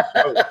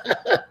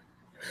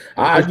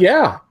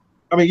 Yeah.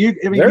 I mean, you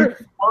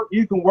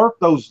can work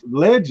those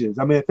ledges.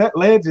 I mean, if that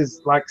ledge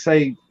is like,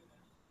 say,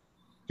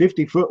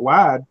 50 foot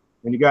wide,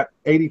 and you got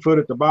 80 foot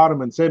at the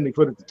bottom and 70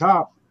 foot at the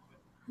top,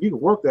 you can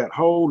work that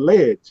whole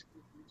ledge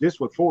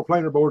just with 4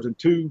 planer boards and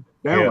 2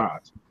 down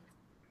rods.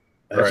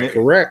 That's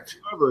correct.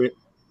 Cover it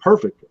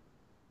perfectly.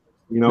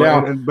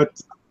 But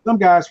some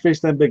guys fish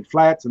them big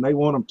flats, and they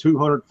want them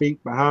 200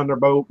 feet behind their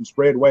boat and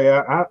spread way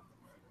out.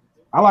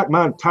 I like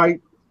mine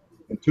tight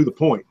and to the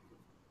point.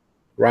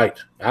 Right.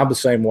 I'm the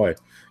same way.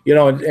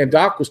 And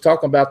Doc was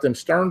talking about them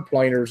stern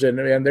planers, and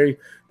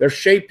they're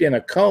shaped in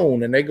a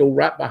cone, and they go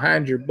right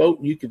behind your boat,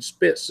 and you can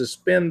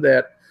suspend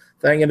that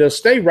thing, and it'll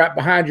stay right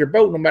behind your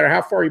boat no matter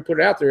how far you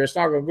put it out there. It's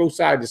not going to go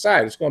side to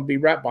side. It's going to be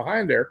right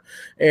behind there,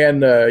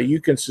 and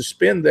you can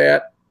suspend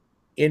that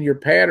in your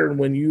pattern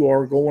when you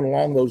are going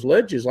along those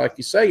ledges, like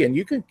you say, and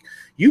you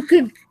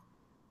can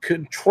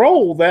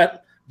control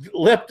that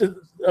left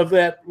of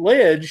that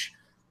ledge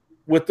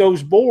with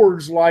those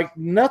boards like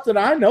nothing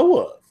I know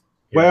of.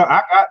 Well,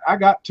 I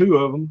got 2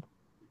 of them,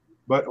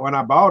 but when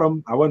I bought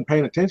them, I wasn't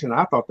paying attention.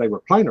 I thought they were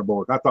planer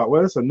boards. I thought,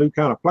 well, it's a new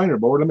kind of planer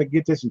board. Let me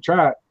get this and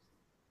try it.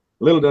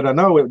 Little did I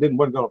know it wasn't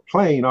going to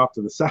plane off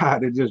to the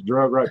side. It just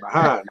drug right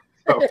behind.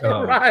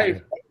 So,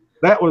 right.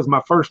 That was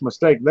my first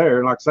mistake there.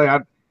 And like I say, I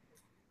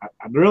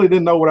really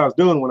didn't know what I was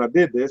doing when I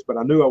did this, but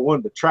I knew I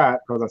wanted to try it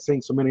because I've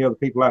seen so many other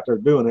people out there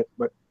doing it.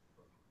 But,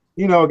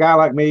 a guy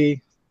like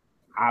me,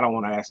 I don't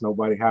want to ask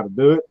nobody how to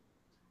do it.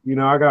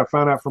 I got to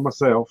find out for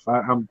myself.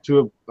 I'm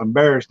too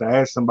embarrassed to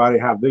ask somebody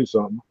how to do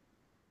something.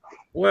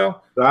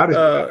 Well, so I just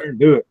go there and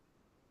do it.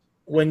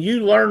 When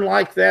you learn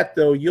like that,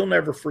 though, you'll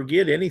never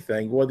forget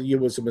anything, whether it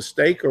was a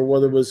mistake or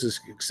whether it was a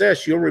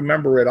success. You'll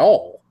remember it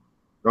all.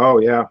 Oh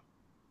yeah.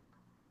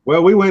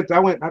 Well,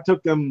 I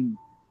took them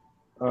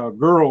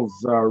girls,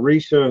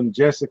 Risha and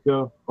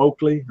Jessica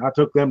Oakley. I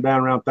took them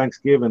down around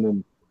Thanksgiving,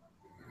 and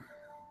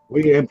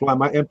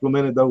I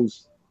implemented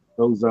those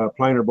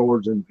planer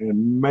boards, and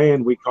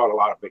man, we caught a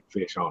lot of big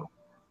fish on them.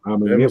 I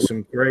mean, there was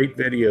some great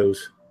videos.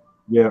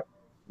 Yeah.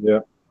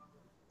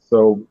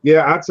 So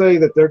I'd say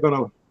that they're going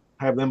to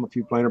have them a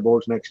few planer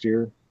boards next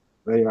year.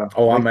 I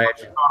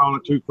imagine caught on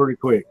it too pretty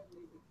quick.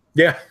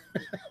 Yeah.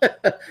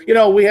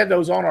 We had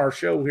those on our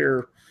show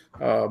here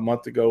a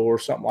month ago or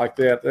something like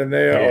that, and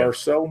they are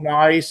so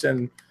nice,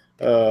 and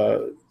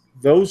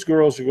those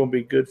girls are going to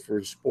be good for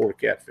the sport of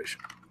catfishing.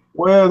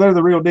 Well, they're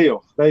the real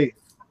deal. They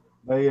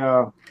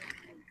know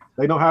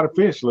how to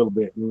fish a little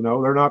bit. You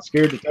know, they're not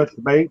scared to touch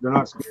the bait. They're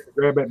not scared to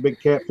grab that big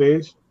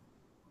catfish.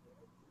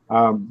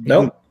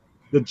 Nope.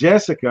 The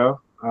Jessica,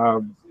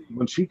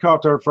 when she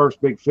caught her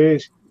first big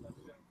fish,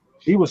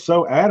 she was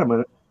so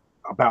adamant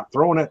about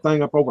throwing that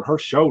thing up over her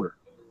shoulder.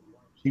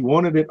 She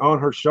wanted it on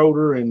her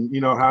shoulder, and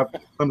you know how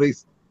some of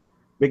these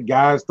big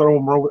guys throw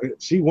them over.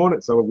 She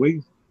wanted, so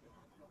we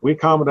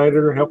accommodated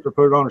her, helped her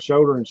put it on her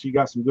shoulder, and she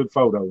got some good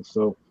photos.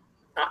 So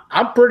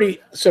I'm pretty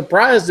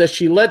surprised that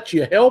she let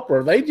you help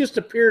her. They just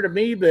appear to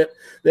me that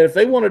if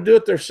they want to do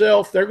it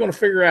themselves, they're going to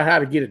figure out how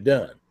to get it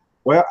done.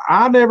 Well,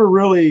 I never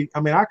really,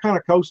 I mean, I kind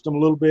of coached them a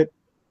little bit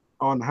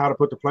on how to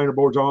put the planer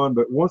boards on,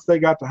 but once they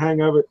got the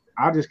hang of it,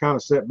 I just kind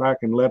of sat back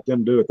and let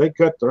them do it. They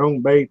cut their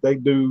own bait. They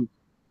do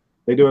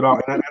it all.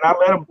 And I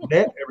let them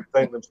net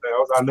everything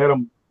themselves. I let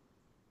them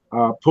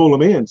pull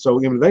them in.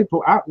 So, you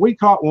know, we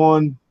caught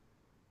one.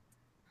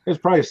 It was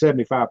probably a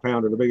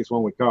 75-pounder, the biggest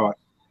one we caught.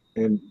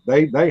 And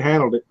they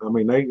handled it. I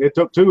mean, it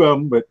took two of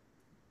them, but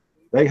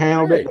they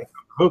handled it. They took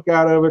the hook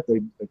out of it.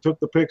 They took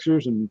the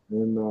pictures and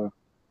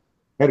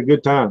had a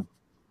good time.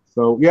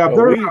 So yeah,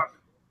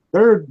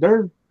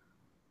 they're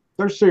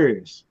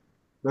serious.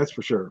 That's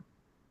for sure.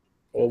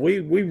 Well, we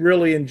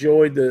really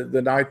enjoyed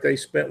the night they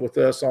spent with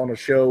us on the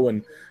show,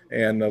 and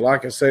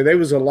like I say, they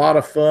was a lot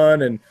of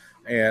fun,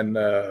 and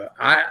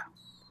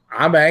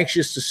I'm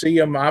anxious to see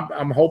them.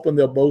 I'm hoping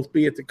they'll both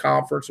be at the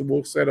conference, and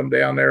we'll set them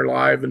down there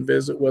live and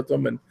visit with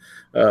them. And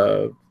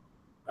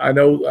I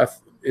know,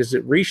 is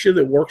it Risha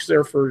that works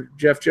there for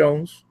Jeff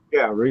Jones?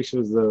 Yeah,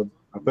 Risha's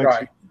I think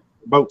she's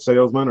a boat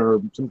salesman or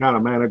some kind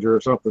of manager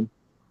or something.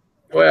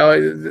 Well,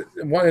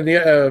 one of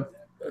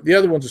the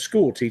other one's a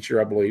school teacher,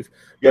 I believe.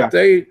 Yeah. But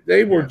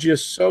they were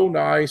just so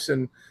nice,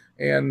 and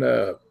there's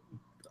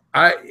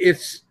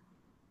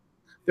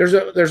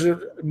a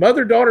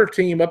mother-daughter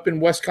team up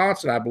in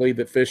Wisconsin, I believe,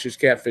 that fishes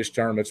catfish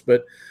tournaments.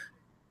 But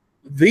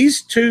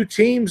these two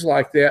teams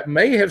like that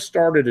may have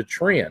started a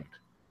trend.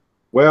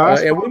 Well, I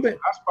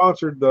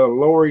sponsored the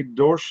Lori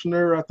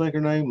Dorschner, I think her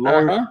name.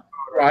 Lori,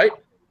 right.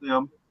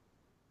 Them,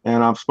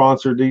 and I've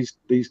sponsored these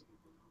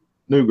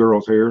new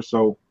girls here.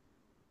 So,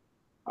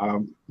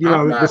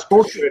 the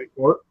sports ready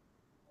for it.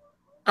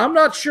 I'm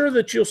not sure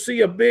that you'll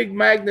see a big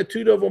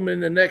magnitude of them in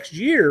the next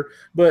year,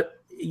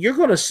 but you're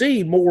going to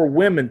see more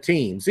women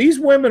teams. These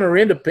women are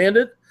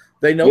independent.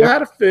 They know how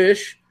to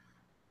fish.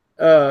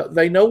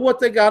 They know what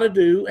they got to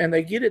do, and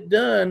they get it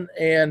done.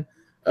 And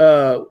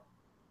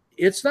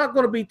it's not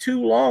going to be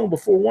too long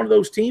before one of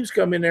those teams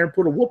come in there and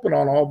put a whooping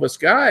on all of us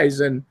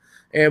guys, and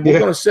we're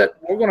going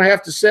to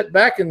have to sit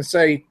back and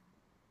say,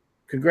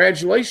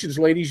 "Congratulations,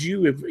 ladies,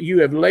 you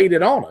have laid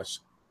it on us."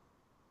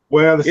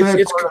 Well, the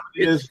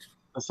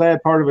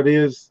sad part of it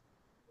is,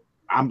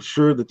 I'm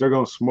sure that they're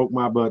going to smoke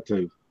my butt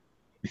too.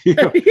 You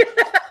know,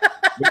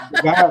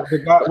 the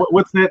guy,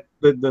 what's that?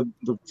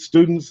 The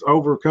students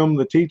overcome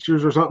the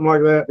teachers or something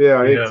like that.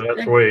 Yeah,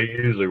 that's the way it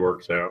usually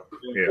works out.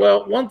 Yeah.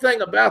 Well, one thing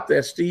about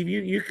that, Steve,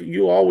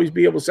 you always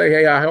be able to say,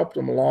 "Hey, I helped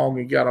them along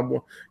and got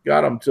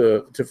them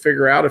to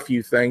figure out a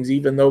few things,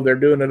 even though they're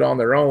doing it on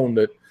their own.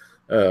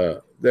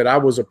 That I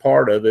was a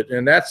part of it,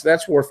 and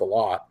that's worth a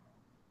lot."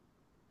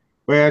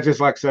 Well, just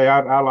like I say,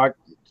 I like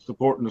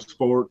supporting the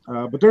sport,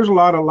 but there's a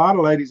lot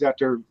of ladies out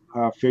there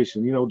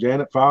fishing. You know,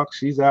 Janet Fox,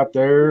 she's out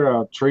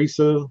there.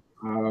 Teresa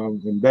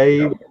and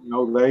Dave, you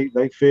know,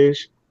 they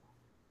fish.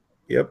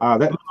 Yep.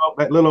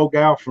 That little old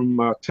gal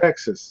from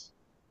Texas,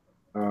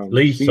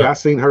 Lisa. I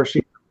seen her.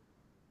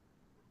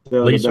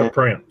 Lisa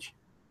Prince.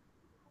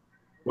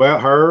 Well,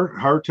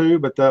 her too,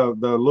 but the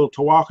little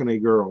Tawakoni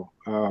girl.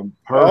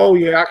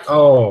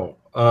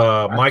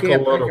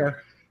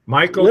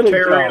 Michael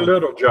Terry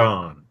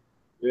Littlejohn.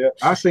 Yeah,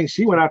 I seen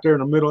she went out there in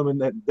the middle, and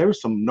there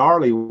was some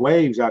gnarly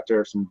waves out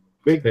there, some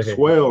big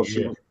swells.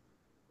 Yeah.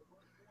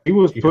 He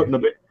was putting the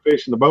big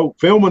fish in the boat,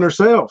 filming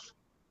herself.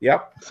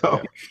 Yep.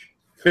 So,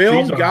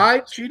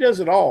 guide, she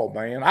does it all,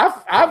 man.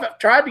 I've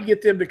tried to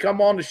get them to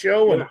come on the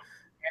show, and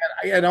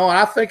you know,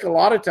 I think a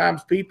lot of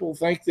times people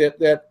think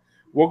that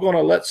we're going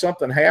to let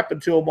something happen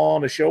to them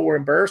on the show or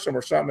embarrass them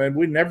or something, and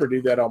we never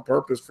do that on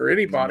purpose for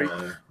anybody.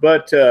 No.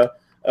 But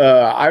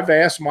I've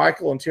asked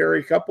Michael and Terry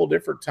a couple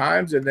different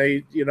times, and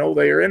they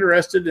are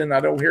interested, and I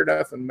don't hear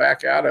nothing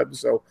back out of them.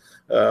 So,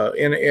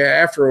 and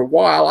after a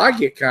while, I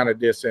get kind of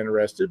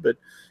disinterested. But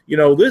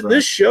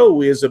this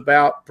show is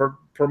about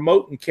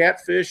promoting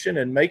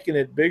catfishing and making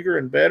it bigger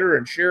and better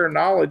and sharing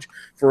knowledge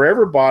for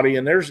everybody.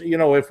 And there's,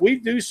 if we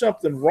do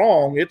something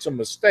wrong, it's a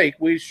mistake.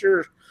 We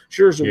sure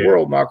as the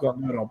world not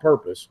going to do it on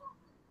purpose.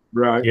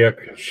 Right. Yeah,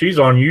 she's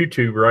on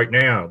YouTube right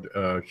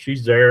now.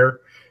 She's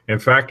there. In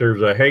fact,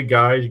 there's a "Hey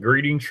guys,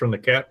 greetings from the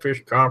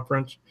Catfish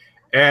Conference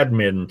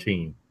admin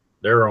team."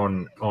 They're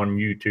on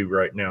YouTube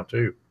right now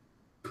too.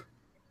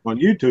 On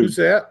YouTube? Who's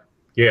that?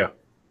 Yeah.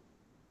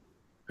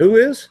 Who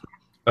is?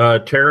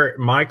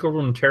 Michael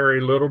and Terry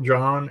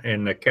Littlejohn,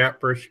 and the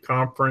Catfish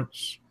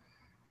Conference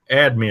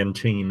admin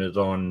team is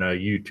on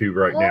YouTube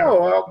right now. Oh,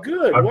 well,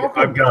 good.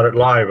 I've got it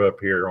live up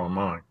here on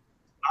mine.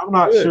 I'm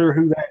not sure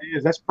who that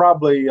is. That's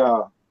probably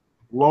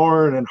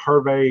Lauren and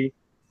Hervé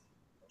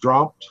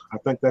Drompt. I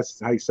think that's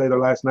how you say their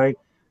last name.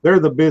 They're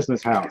the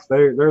business house.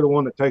 They're the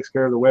one that takes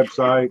care of the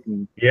website.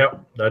 And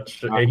yep, that's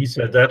he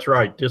said that's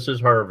right. This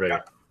is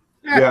Hervé.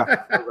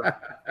 Yeah.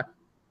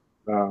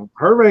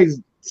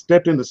 Hervé's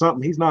stepped into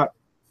something he's not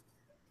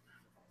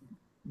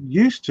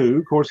used to.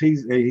 Of course,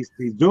 he's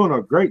doing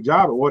a great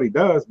job at what he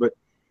does, but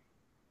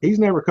he's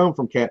never come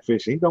from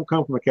catfishing. He don't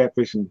come from a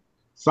catfishing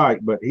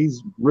site, but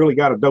he's really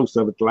got a dose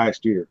of it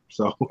last year.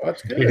 So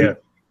that's good. Yeah,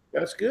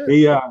 that's good.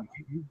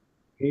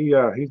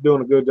 He's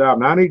doing a good job.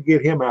 Now I need to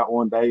get him out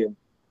one day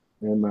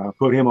and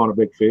put him on a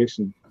big fish,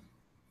 and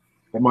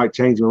that might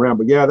change him around.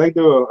 But yeah, they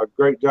do a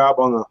great job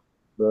on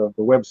the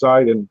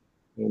website and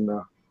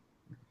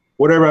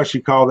whatever else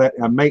you call that,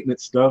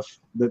 maintenance stuff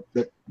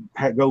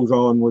that goes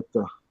on with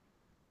the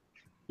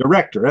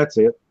director. That's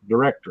it,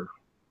 director.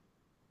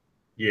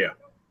 Yeah.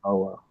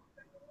 Oh,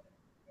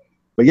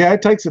 but yeah,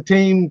 it takes a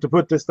team to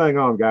put this thing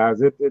on,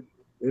 guys. It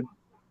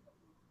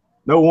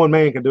no one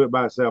man can do it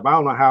by himself. I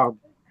don't know how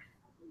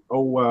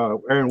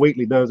Aaron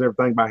Wheatley does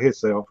everything by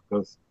himself.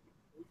 Because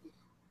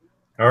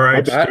all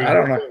right, I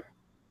don't know.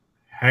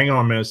 Hang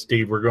on a minute,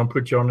 Steve. We're going to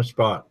put you on the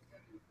spot.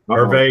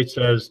 Hervé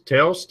says,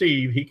 tell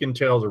Steve he can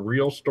tell the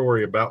real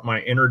story about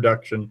my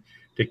introduction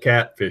to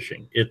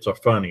catfishing. It's a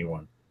funny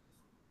one.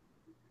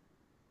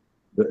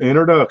 The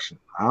introduction.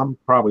 I'm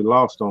probably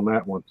lost on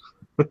that one.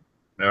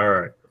 All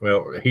right.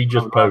 Well, he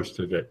just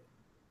posted it.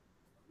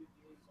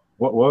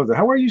 What was it?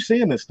 How are you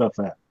seeing this stuff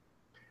at?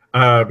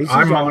 I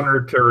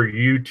monitor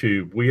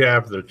YouTube. We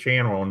have the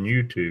channel on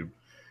YouTube.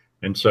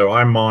 And so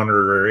I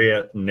monitor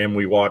it, and then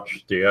we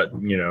watch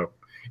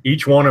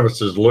each one of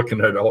us is looking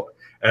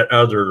at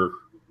other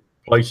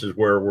places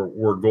where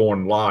we're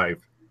going live.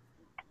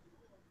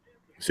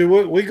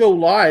 So we go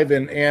live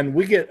and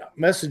we get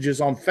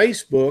messages on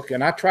Facebook,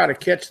 and I try to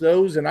catch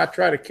those, and I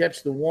try to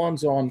catch the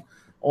ones on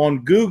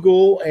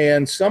Google,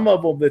 and some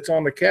of them that's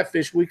on the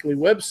Catfish Weekly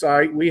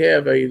website. We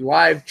have a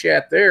live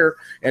chat there,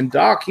 and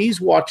Doc, he's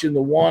watching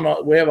the one.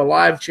 We have a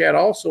live chat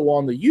also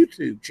on the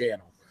YouTube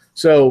channel.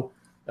 So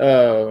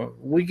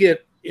we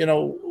get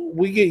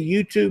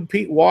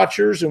YouTube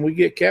watchers, and we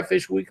get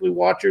Catfish Weekly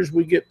watchers.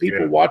 We get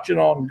people watching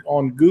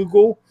on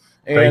Google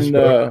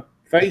and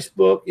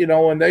Facebook,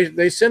 and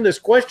they send us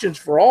questions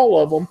for all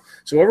of them.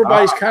 So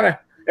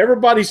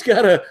everybody's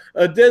got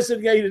a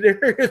designated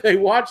area they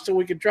watch, so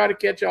we can try to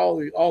catch all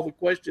the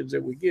questions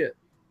that we get.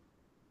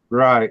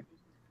 Right.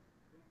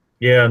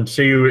 Yeah,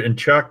 and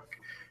Chuck,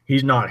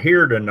 he's not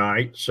here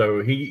tonight,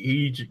 so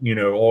he's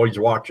always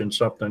watching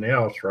something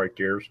else right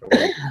there. So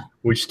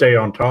we stay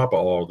on top of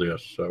all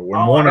this. So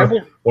when one of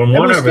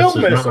us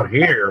is not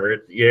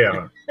here,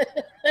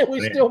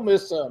 we still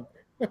miss some.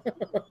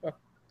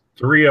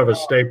 Three of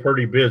us stay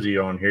pretty busy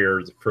on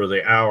here for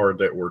the hour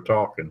that we're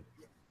talking.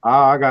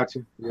 I got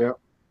you. Yeah.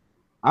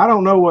 I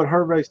don't know what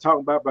Hervé's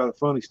talking about by the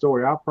funny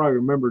story. I'll probably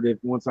remember it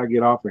once I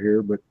get off of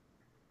here. But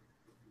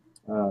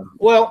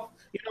well,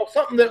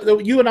 something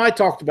that you and I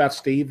talked about,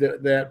 Steve,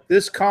 that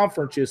this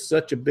conference is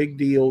such a big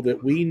deal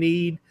that we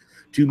need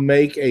to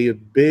make a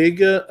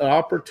big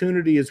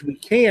opportunity as we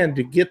can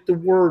to get the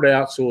word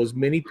out, so as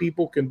many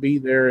people can be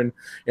there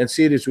and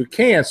see it as we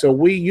can.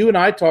 So you and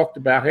I talked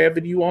about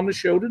having you on the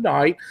show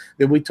tonight.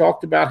 Then we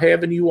talked about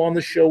having you on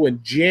the show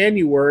in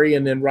January,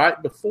 and then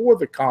right before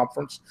the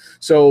conference.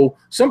 So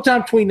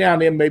sometime between now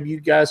and then, maybe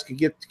you guys could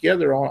get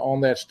together on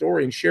that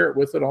story and share it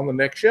with it on the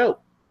next show.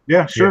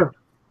 Yeah, sure.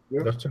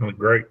 Yeah. That sounds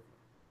great.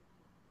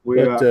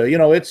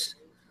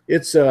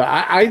 It's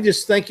I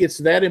just think it's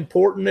that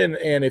important,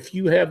 and if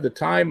you have the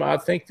time, I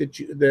think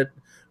that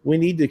we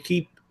need to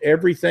keep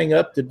everything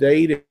up to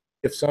date.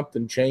 If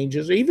something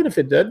changes, even if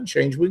it doesn't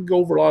change, we can go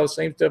over a lot of the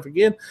same stuff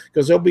again,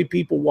 because there'll be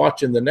people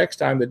watching the next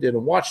time that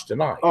didn't watch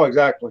tonight. Oh,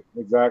 exactly.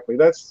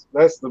 That's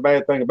the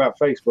bad thing about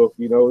Facebook.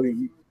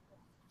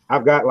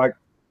 I've got like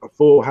a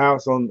full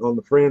house on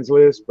the friends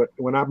list, but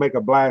when I make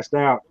a blast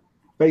out,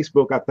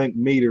 Facebook, I think,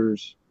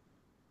 meters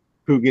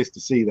who gets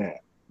to see that.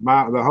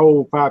 The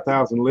whole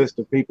 5,000 list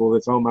of people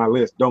that's on my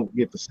list don't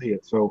get to see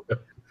it. So,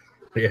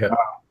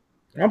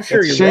 I'm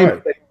sure you're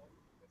right.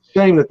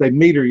 Shame that they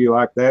meter you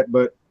like that,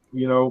 but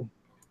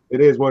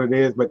it is what it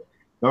is. But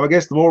I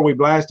guess the more we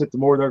blast it, the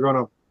more they're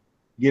gonna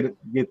get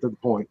to the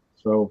point.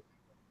 So,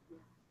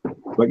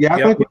 but yeah,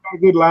 I think we got a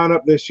good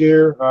lineup this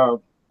year.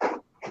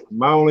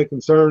 My only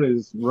concern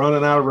is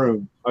running out of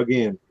room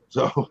again.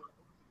 So,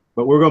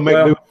 but we're gonna make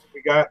do with what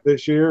we got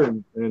this year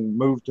and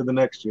move to the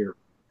next year.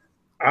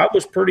 I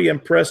was pretty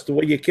impressed the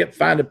way you kept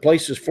finding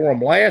places for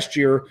them last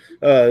year.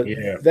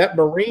 That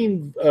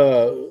marine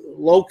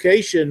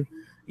location,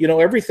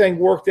 everything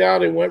worked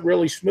out and went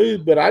really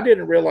smooth, but I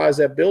didn't realize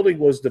that building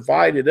was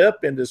divided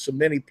up into so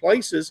many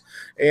places.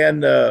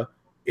 And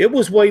it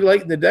was way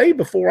late in the day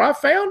before I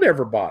found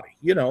everybody,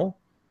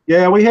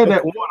 Yeah, we had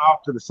that one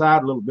off to the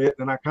side a little bit,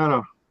 and I kind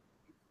of,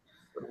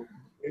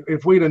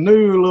 if we'd have had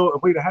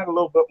a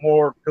little bit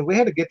more, because we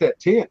had to get that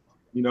tent.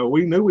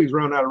 We knew we was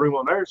running out of room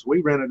on there, so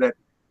we rented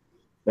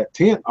that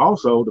tent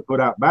also to put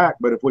out back.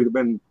 But if we'd have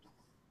been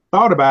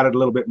thought about it a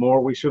little bit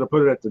more, we should have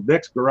put it at the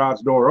next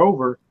garage door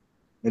over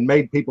and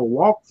made people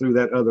walk through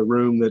that other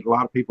room that a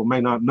lot of people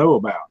may not know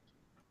about.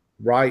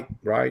 Right.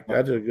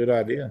 That's a good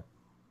idea.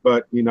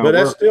 But, you know, but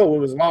that's still, it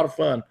was a lot of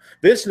fun.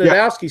 Vince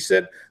Nadowski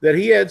said that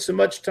he had so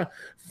much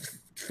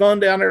fun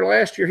down there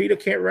last year. He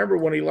can't remember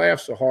when he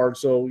laughed so hard.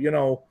 So, you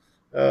know,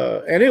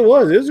 and it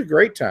was a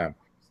great time.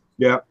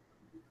 Yeah.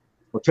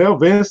 Well, tell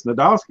Vince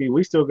Nadowski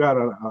we still got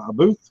a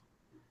booth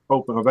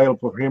open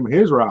available for him and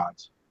his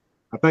rods.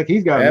 I think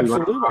he's got a new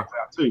rods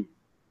out too.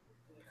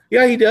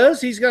 Yeah, he does.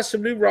 He's got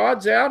some new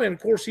rods out, and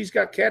of course, he's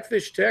got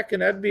Catfish Tech,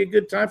 and that'd be a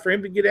good time for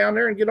him to get down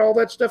there and get all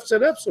that stuff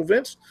set up. So,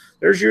 Vince,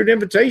 there's your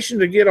invitation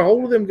to get a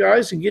hold of them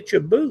guys and get you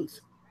a booth.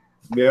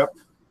 Yep.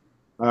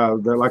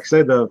 Like I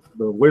said, the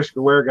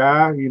Whisker Wear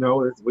guy, you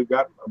know, we've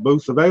got a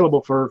booth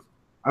available for.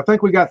 I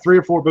think we got 3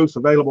 or 4 booths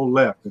available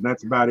left, and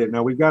that's about it.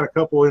 Now we've got a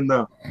couple in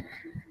the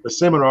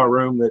seminar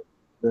room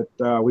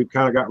that we've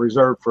kind of got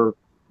reserved for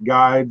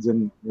guides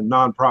and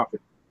nonprofit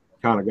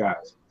kind of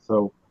guys.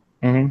 So.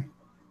 Mm-hmm.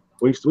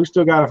 We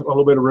still got a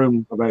little bit of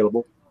room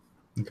available.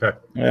 Okay.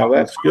 Yeah,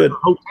 that's good.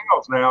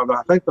 Hotels now.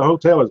 I think the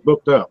hotel is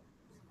booked up.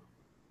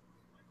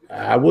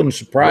 I wouldn't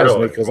surprise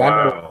me because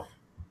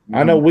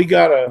I know we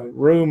got a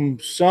room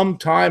some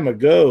time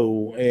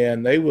ago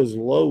and they was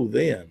low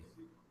then.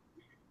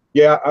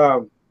 Yeah,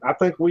 I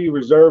think we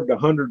reserved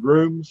 100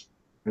 rooms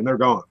and they're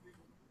gone.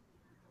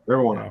 They're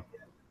gone.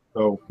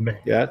 So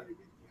yeah,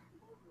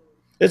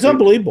 it's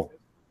unbelievable.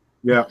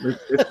 Yeah,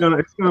 it's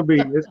gonna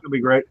be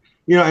great.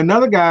 You know,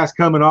 another guy's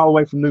coming all the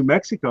way from New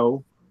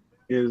Mexico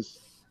is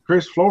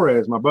Chris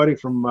Flores, my buddy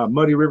from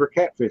Muddy River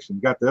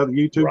Catfishing. Got the other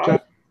YouTube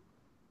channel.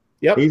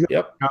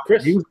 Yep.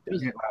 Chris, he was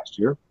last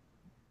year.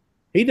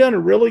 He done a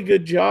really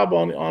good job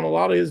on a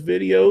lot of his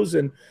videos,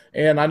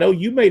 and I know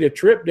you made a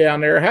trip down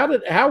there.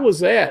 How was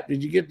that?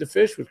 Did you get to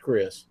fish with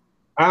Chris?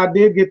 I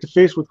did get to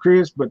fish with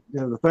Chris, but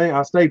you know, the thing,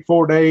 I stayed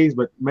 4 days.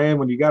 But man,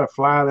 when you got to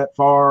fly that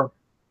far,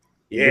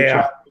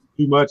 yeah,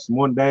 too much in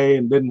one day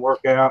and didn't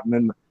work out, and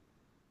then.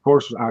 Of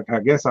course,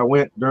 I guess I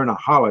went during a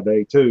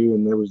holiday too,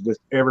 and there was just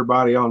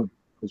everybody on.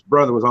 His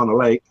brother was on the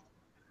lake,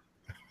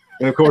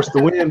 and of course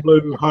the wind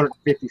blew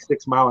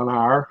 156 mile an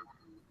hour.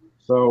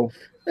 So,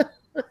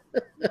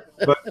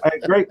 but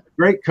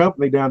great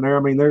company down there.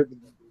 I mean,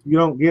 you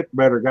don't get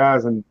better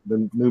guys than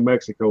New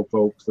Mexico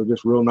folks. They're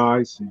just real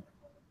nice. And,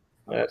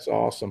 that's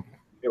awesome.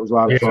 It was a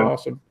lot of fun.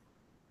 Awesome.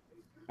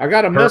 I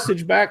got a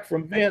message back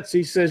from Vince.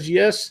 He says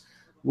yes,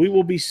 we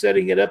will be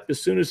setting it up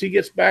as soon as he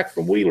gets back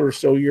from Wheeler.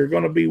 So you're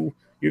going to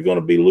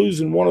be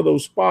losing one of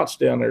those spots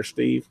down there,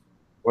 Steve.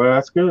 Well,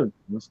 that's good.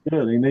 That's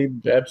good. He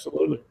needs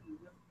absolutely.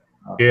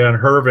 Yeah,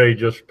 and Hervé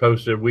just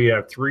posted we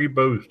have 3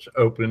 booths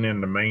open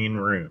in the main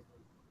room.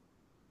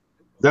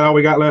 Is that all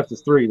we got left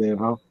is 3 then,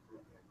 huh?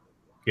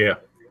 Yeah.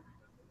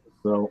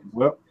 So,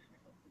 well,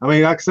 I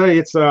mean, like I say,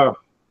 it's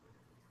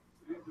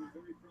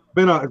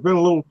been a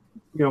little,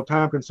 you know,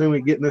 time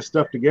consuming getting this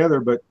stuff together,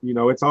 but you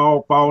know, it's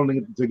all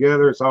falling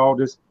together. It's all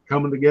just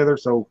coming together.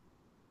 So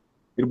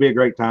it'll be a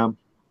great time.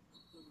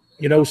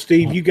 You know,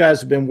 Steve, you guys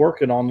have been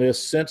working on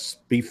this since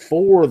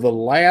before the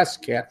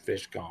last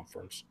Catfish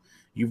Conference.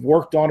 You've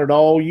worked on it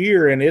all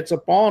year, and it's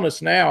upon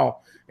us now.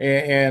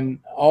 And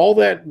all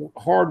that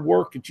hard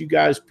work that you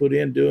guys put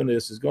in doing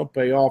this is going to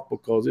pay off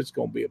because it's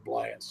going to be a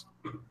blast.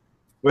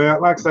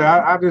 Well, like I say,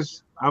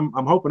 I'm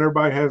hoping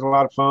everybody has a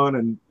lot of fun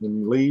and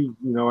leave.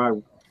 You know,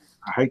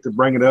 I hate to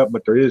bring it up,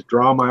 but there is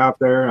drama out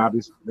there.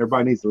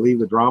 Everybody needs to leave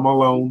the drama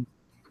alone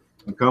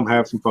and come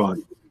have some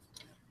fun.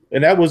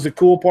 And that was the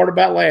cool part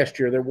about last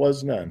year. There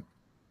was none.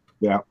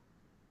 Yeah.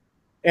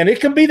 And it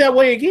can be that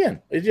way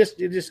again. You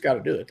just got to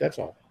do it. That's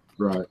all.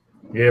 Right.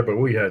 Yeah, but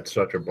we had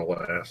such a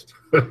blast.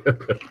 It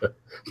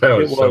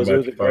was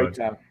a great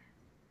time.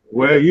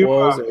 Well, it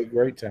was a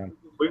great time.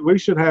 We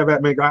should have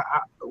that many.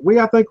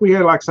 I think we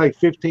had like say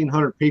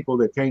 1,500 people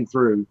that came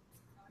through.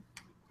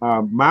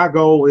 My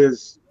goal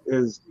is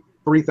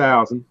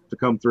 3,000 to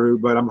come through,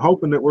 but I'm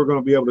hoping that we're going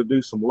to be able to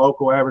do some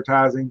local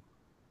advertising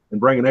and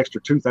bring an extra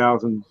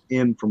 2,000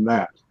 in from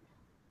that.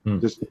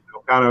 Just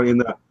kind of in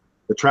the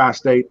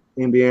tri-state,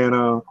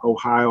 Indiana,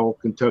 Ohio,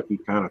 Kentucky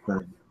kind of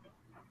thing.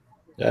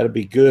 That'd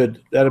be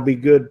good. That'd be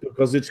good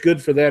because it's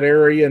good for that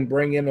area and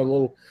bring in a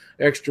little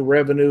extra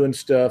revenue and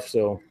stuff.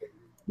 So,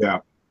 yeah,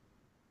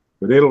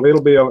 but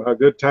it'll be a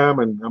good time,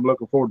 and I'm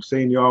looking forward to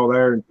seeing you all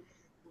there. And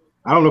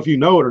I don't know if you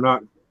know it or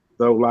not,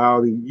 though,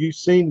 Lyle. You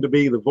seem to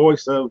be the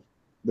voice of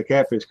the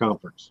Catfish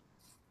Conference.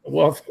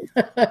 Well,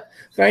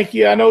 thank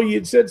you. I know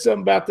you'd said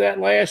something about that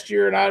last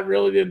year, and I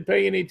really didn't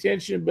pay any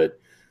attention, but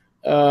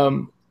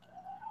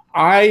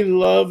I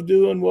love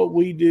doing what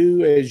we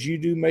do as you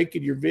do,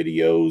 making your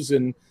videos,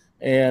 and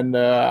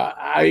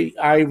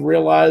I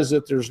realize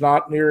that there's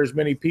not near as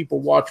many people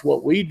watch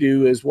what we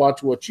do as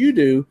watch what you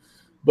do,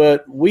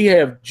 but we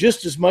have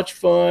just as much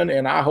fun,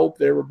 and I hope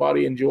that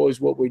everybody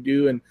enjoys what we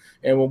do. And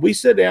when we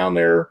sit down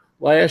there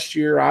last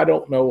year, I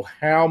don't know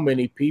how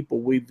many people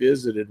we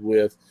visited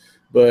with,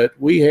 but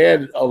we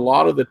had a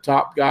lot of the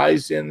top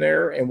guys in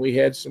there, and we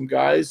had some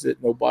guys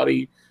that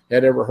nobody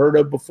had ever heard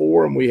of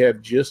before, and we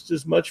have just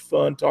as much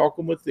fun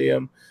talking with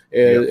them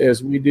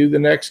as we do the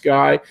next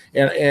guy.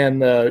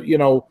 And you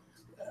know,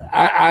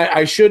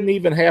 I shouldn't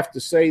even have to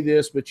say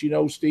this, but you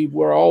know, Steve,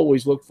 we're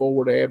always look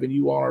forward to having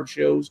you on our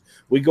shows.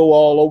 We go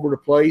all over the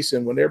place,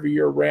 and whenever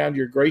you're around,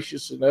 you're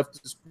gracious enough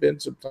to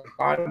spend some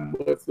time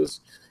with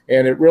us,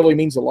 and it really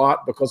means a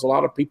lot because a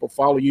lot of people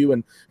follow you,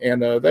 and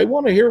they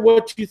want to hear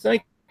what you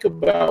think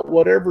about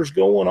whatever's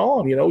going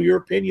on. You know, your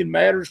opinion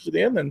matters to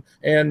them,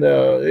 and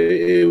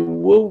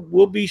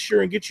we'll be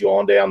sure and get you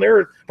on down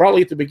there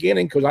probably at the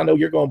beginning, because I know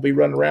you're going to be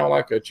running around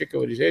like a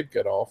chicken with his head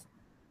cut off.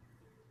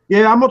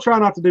 Yeah, I'm gonna try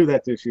not to do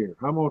that this year.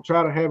 I'm gonna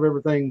try to have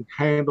everything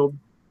handled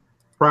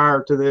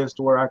prior to this,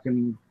 to where I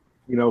can,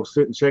 you know,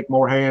 sit and shake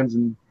more hands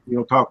and, you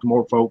know, talk to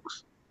more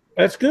folks.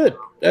 That's good.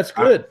 That's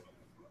good.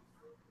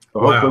 So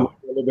hopefully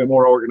we're a little bit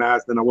more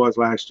organized than I was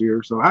last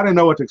year. So I didn't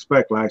know what to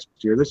expect last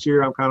year. This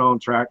year I'm kind of on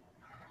track.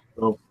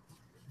 So,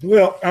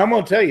 well, I'm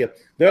going to tell you,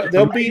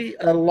 there'll be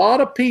a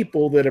lot of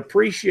people that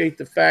appreciate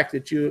the fact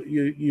that you're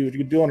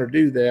doing or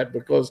do that,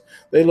 because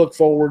they look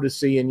forward to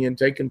seeing you and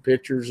taking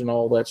pictures and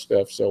all that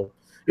stuff. So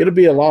it'll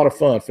be a lot of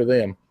fun for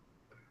them.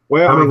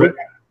 Well, I mean,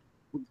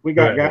 we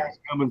got guys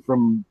coming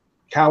from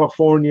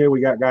California.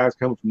 We got guys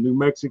coming from New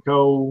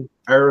Mexico,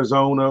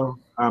 Arizona.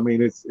 I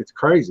mean, it's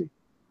crazy.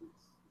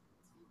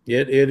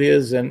 It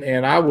is,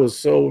 and I was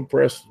so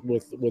impressed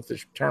with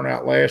the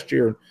turnout last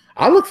year.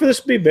 I look for this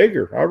to be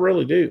bigger. I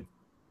really do.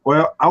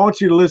 Well, I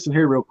want you to listen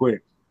here real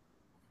quick.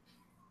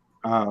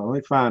 Let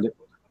me find it.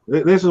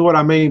 This is what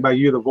I mean by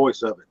you, the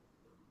voice of it.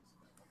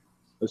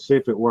 Let's see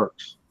if it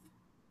works.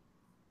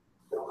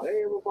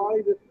 Hey,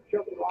 everybody, this is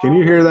Chuck. Can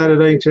you hear that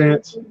at any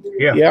chance?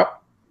 Yeah.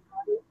 Yep.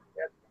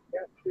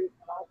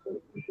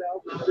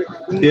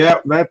 Yeah,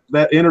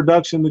 that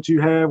introduction that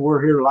you have,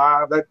 we're here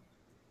live.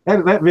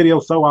 That video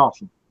is so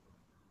awesome.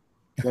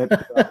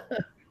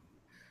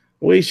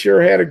 We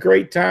sure had a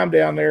great time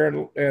down there,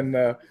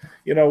 and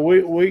you know,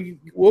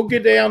 we'll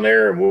get down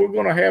there, and we're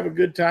going to have a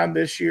good time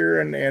this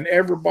year, and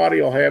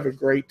everybody will have a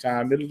great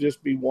time. It'll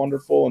just be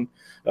wonderful, and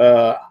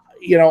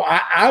you know,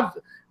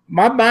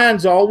 my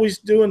mind's always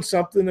doing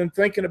something and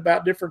thinking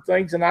about different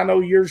things, and I know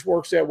yours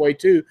works that way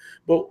too.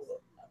 But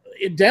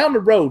down the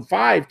road,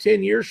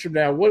 5-10 years from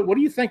now, what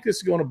do you think this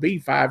is going to be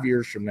 5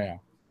 years from now?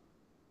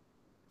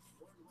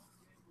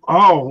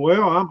 Oh,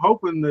 well, I'm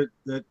hoping that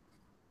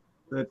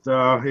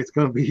it's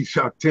going to be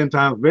 10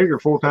 times bigger,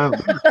 4 times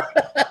bigger.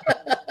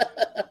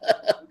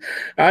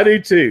 I do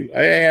too,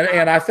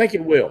 and I think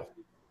it will.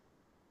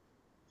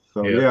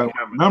 So yeah,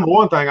 number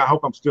one thing, I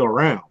hope I'm still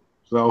around.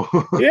 So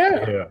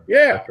yeah,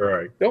 that's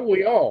right. Don't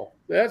we all?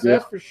 That's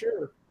for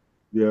sure.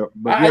 Yeah,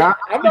 but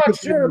I'm not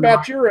sure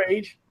about your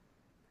age.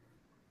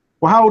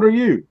 Well, how old are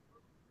you?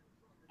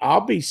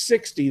 I'll be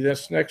 60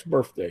 this next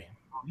birthday.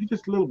 You're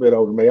just a little bit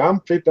older than me.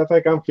 I'm 50. I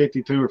think I'm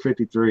 52 or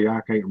 53.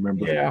 I can't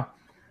remember. Yeah.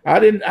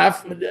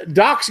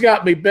 Doc's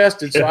got me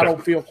bested, so I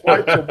don't feel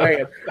quite so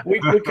bad. We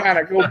kind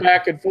of go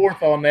back and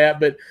forth on that,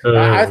 but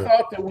I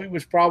thought that we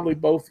was probably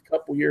both a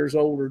couple years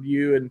older than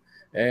you.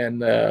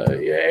 And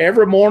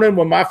every morning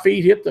when my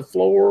feet hit the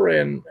floor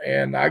and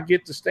I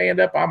get to stand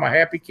up, I'm a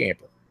happy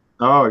camper.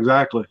 Oh,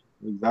 exactly.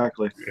 Yeah.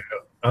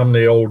 I'm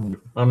the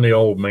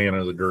old man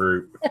of the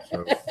group.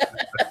 So.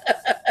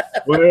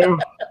 Well,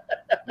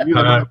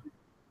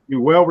 you're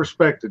well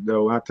respected,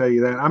 though. I tell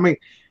you that. I mean,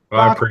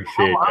 I appreciate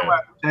that. I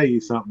have to tell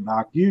you something,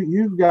 Doc.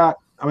 You've got.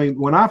 I mean,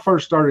 when I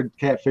first started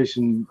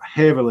catfishing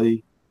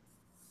heavily,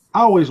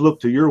 I always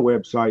looked to your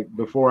website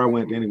before I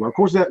went anywhere. Of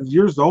course,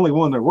 yours the only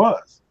one there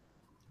was.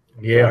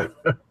 Yeah.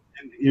 And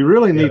you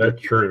really need to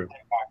get that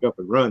back up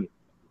and running.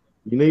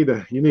 You need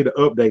to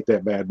update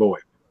that bad boy.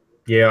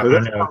 Yeah,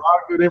 there's a lot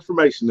of good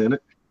information in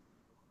it.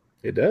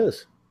 It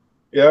does.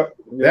 Yep.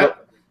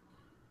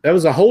 That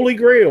was a holy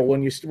grail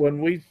when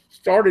we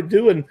started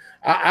doing.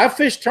 I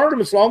fished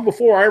tournaments long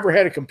before I ever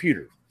had a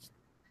computer,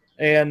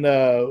 and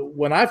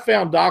when I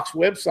found Doc's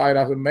website,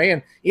 I said,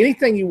 "Man,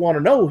 anything you want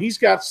to know, he's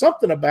got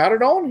something about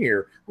it on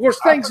here." Of course,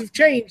 things have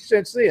changed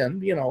since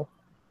then, you know.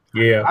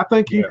 Yeah, I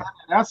think you've had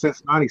it out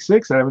since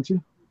 '96, haven't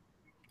you?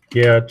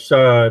 Yeah, it's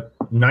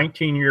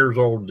 19 years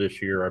old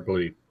this year, I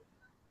believe.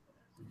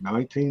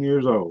 19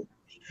 years old.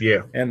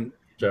 Yeah, and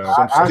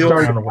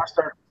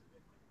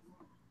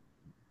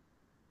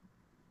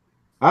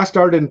I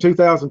started in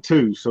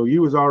 2002, so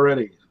you was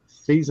already a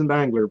seasoned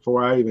angler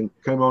before I even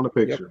came on the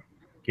picture.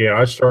 Yep. Yeah,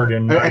 I started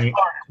in. As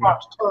far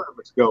as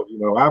tournaments go, you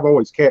know, I've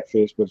always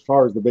catfished, but as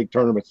far as the big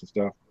tournaments and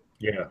stuff,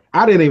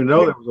 I didn't even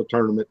know there was a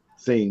tournament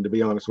scene, to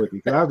be honest with you,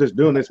 because I was just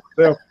doing this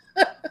myself.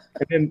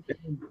 and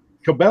then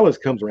Cabela's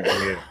comes around.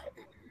 Yeah.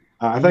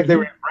 I think they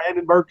were in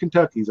Brandenburg,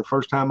 Kentucky. It's the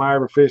first time I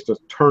ever fished a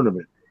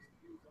tournament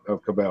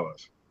of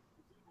Cabela's.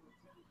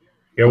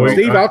 Yeah,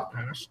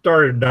 I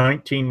started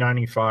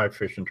 1995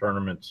 fishing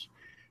tournaments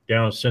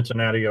down in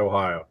Cincinnati,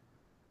 Ohio.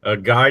 A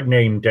guy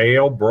named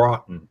Dale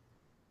Broughton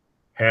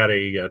had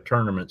a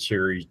tournament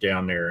series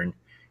down there, and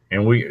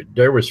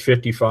there was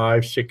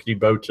 55, 60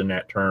 boats in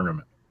that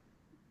tournament.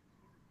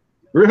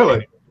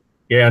 Really?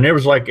 Yeah, and it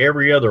was like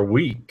every other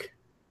week.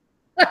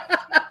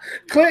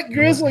 Clint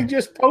Grizzly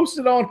just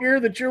posted on here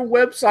that your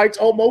website's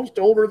almost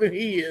older than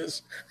he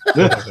is.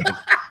 Yeah.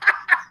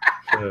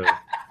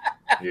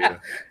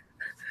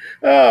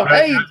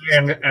 Hey.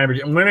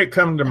 And when it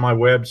comes to my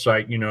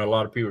website, you know, a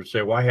lot of people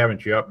say, why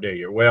haven't you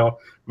updated it? Well,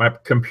 my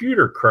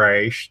computer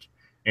crashed,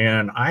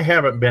 and I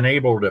haven't been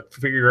able to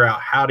figure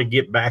out how to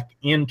get back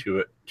into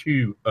it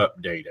to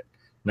update it.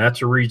 And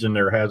that's the reason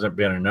there hasn't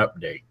been an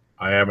update.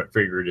 I haven't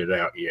figured it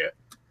out yet.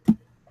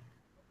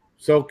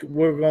 So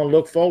we're going to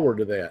look forward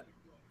to that.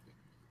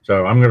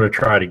 So I'm going to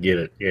try to get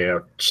it. Yeah.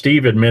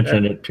 Steve had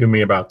mentioned it to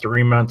me about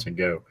 3 months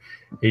ago.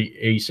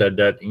 He said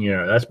that, you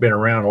know, that's been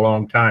around a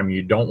long time.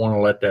 You don't want to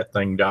let that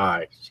thing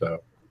die.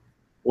 So,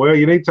 well,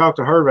 you need to talk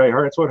to Hervé.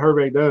 That's what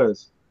Hervé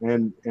does.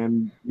 And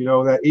you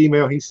know, that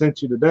email he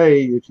sent you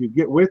today, if you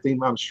get with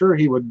him, I'm sure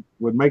he would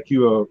make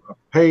you a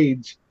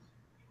page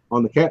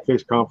on the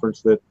Catfish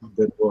Conference that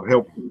will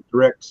help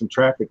direct some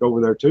traffic over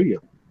there to you.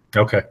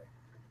 Okay.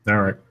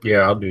 All right.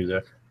 Yeah, I'll do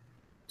that.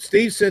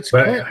 Steve, since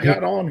Clint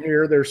got on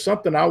here, there's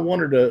something I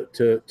wanted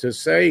to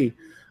say.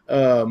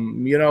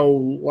 You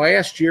know,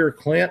 last year,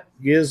 Clint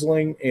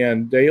Gisling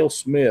and Dale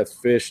Smith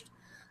fished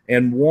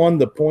and won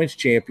the points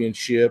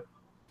championship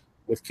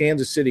with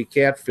Kansas City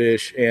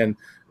Catfish, and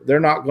they're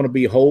not going to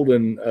be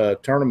holding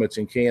tournaments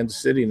in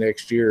Kansas City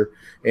next year.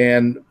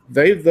 And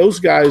those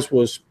guys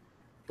was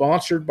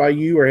sponsored by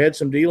you or had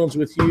some dealings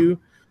with you,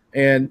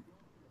 and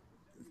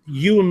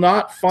you will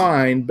not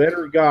find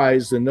better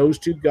guys than those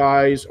two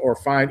guys, or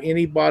find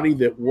anybody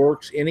that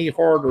works any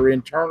harder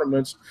in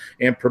tournaments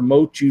and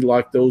promote you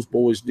like those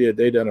boys did.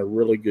 They done a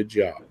really good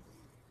job.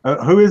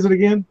 Who is it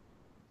again?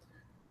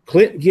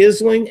 Clint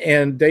Gisling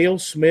and Dale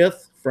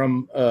Smith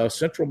from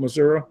Central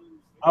Missouri.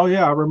 Oh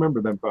yeah, I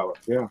remember them fellas.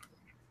 Yeah,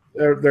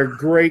 they're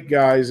great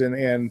guys,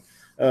 and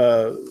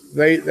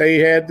they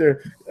had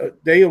their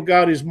Dale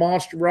got his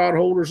monster rod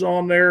holders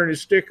on there and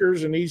his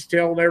stickers, and he's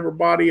telling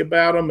everybody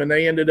about them, and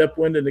they ended up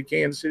winning the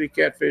Kansas City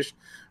Catfish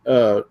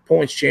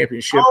points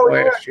championship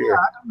last year. Yeah,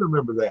 I do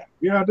remember that.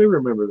 Yeah, I do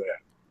remember that.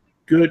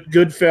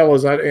 Good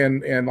fellas,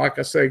 and like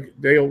I say,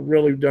 Dale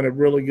really done a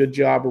really good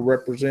job of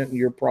representing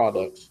your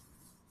products.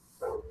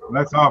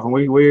 That's awesome.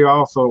 We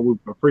also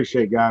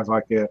appreciate guys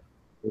like that.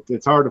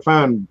 It's hard to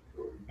find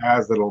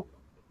guys that'll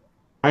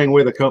hang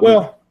with a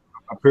company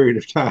a period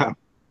of time.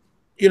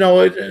 You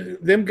know,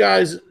 them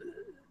guys,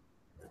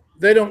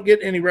 they don't get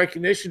any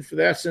recognition for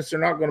that since they're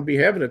not going to be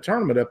having a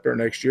tournament up there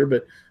next year.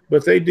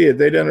 But they did.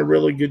 They done a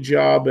really good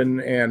job,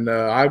 and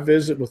I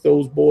visit with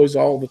those boys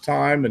all the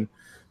time,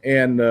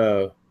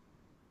 and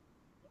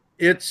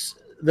it's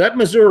that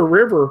Missouri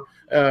River.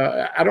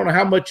 I don't know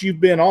how much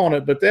you've been on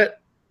it, but that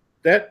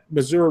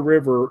Missouri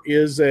River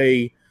is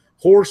a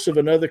horse of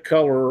another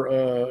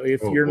color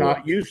if you're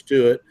not used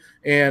to it.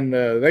 And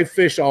they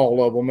fish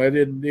all of them.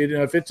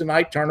 If it's a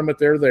night tournament,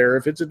 they're there.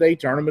 If it's a day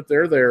tournament,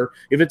 they're there.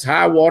 If it's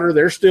high water,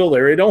 they're still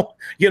there. They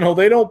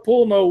don't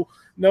pull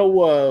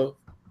no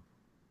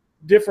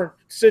different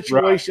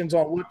situations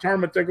on what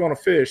tournament they're going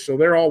to fish. So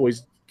they're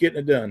always getting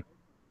it done.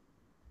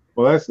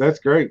 Well, that's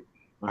great.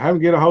 I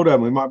haven't get a hold of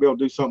them. We might be able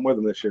to do something with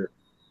them this year.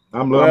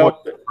 I'm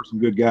looking for some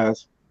good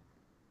guys.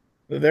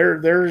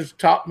 They're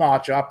top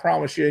notch. I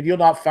promise you. You'll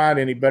not find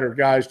any better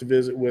guys to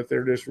visit with.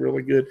 They're just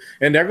really good,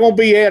 and they're going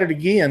to be at it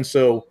again.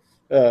 So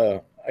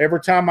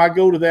every time I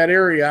go to that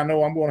area, I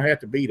know I'm going to have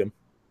to beat them.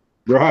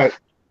 Right.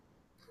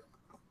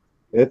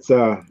 It's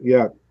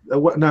yeah.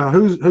 Now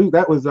who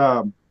that was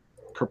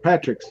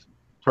Kirkpatrick's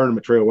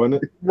tournament trail,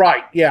 wasn't it?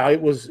 Right. Yeah.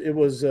 It was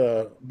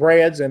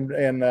Brad's,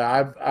 and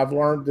I've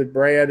learned that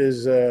Brad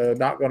is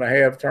not going to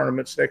have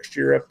tournaments next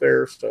year up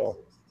there. So.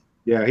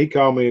 Yeah, he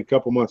called me a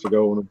couple months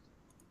ago and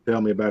tell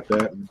me about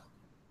that. And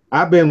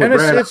I've been with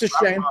Brad. It's a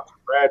shame.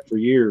 Brad for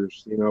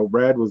years. You know,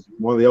 Brad was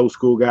one of the old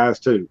school guys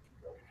too.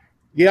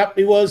 Yep,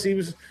 he was.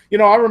 You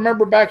know, I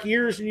remember back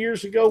years and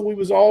years ago, we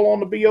was all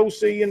on the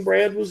BOC and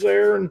Brad was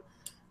there, and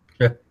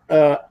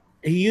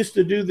he used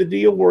to do the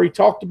deal where he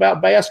talked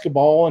about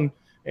basketball,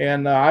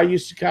 and I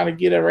used to kind of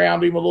get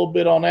around him a little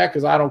bit on that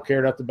because I don't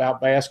care nothing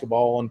about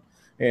basketball,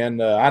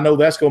 and I know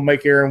that's going to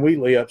make Aaron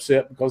Wheatley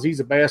upset because he's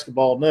a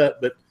basketball nut,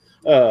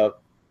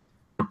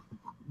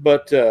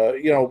 But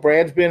you know,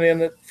 Brad's been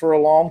in it for a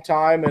long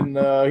time,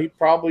 and he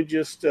probably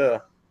just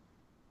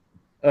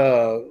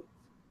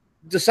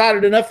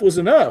decided enough was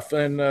enough.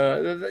 And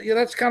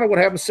that's kind of what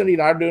happened. Cindy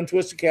and I are doing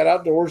Twisted Cat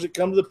Outdoors. It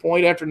come to the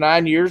point after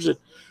 9 years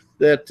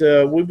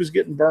that we was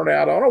getting burnt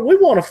out on it. We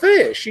want to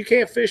fish. You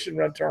can't fish and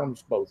run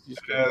tournaments both.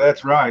 Yeah,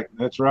 that's right.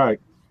 That's right.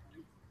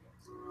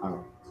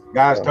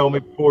 Guys told me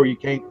before you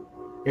can't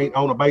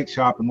own a bait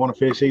shop and want to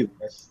fish either.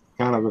 That's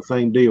kind of the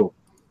same deal.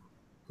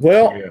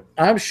 Well, yeah.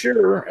 I'm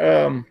sure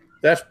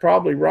that's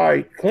probably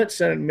right. Clint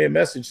sent me a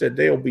message, said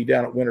they'll be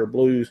down at Winter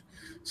Blues.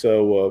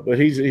 So, but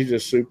he's a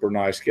super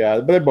nice guy.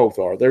 But they both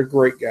are. They're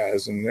great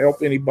guys and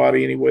help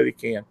anybody any way they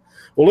can.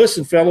 Well,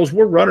 listen, fellas,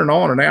 we're running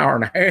on an hour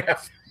and a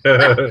half.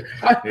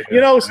 You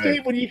know,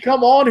 Steve, when you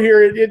come on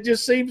here, it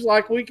just seems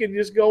like we can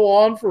just go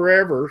on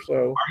forever.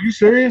 So, are you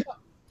serious?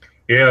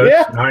 Yeah,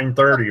 it's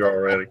 9:30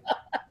 already.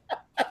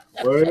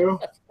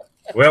 Well,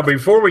 Well,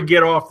 before we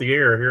get off the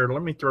air here,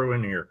 let me throw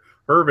in here.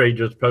 Hervé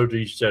just posted,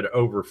 he said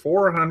over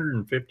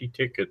 450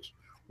 tickets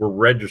were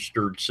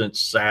registered since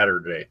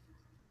Saturday.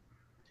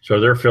 So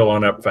they're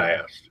filling up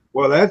fast.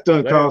 Well, that's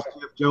done cost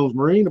Jeff Jones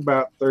Marine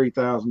about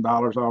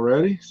 $30,000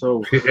 already.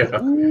 So yeah.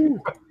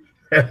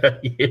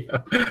 Yeah.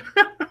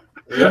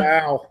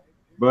 Wow.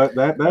 But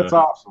that's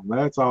awesome.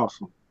 That's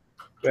awesome.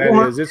 That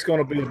is. It's going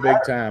to be a big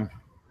time.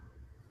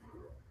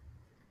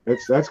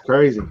 That's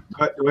crazy.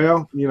 But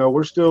well, you know,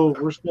 we're still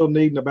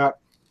needing about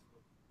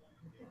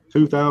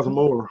 2,000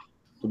 more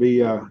to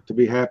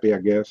be happy, I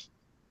guess.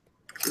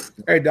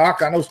 Hey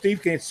Doc, I know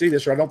Steve can't see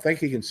this, or I don't think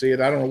he can see it.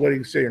 I don't know what he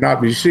can see or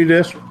not. But you see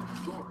this?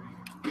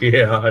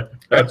 Yeah,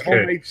 that's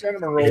homemade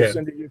cinnamon rolls. Yeah.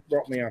 Cindy just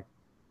brought me on.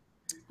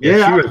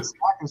 Yeah, I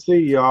can see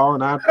y'all,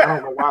 and I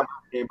don't know why my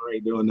camera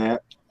ain't doing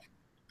that.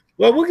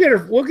 Well, we'll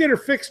get her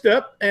fixed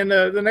up, and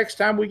the next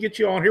time we get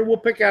you on here, we'll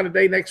pick out a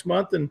day next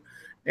month, and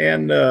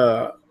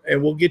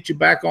we'll get you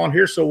back on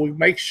here, so we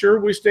make sure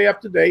we stay up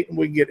to date, and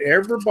we get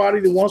everybody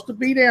that wants to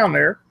be down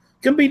there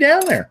can be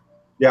down there.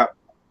 Yeah.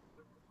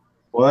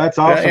 Well, that's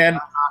awesome. And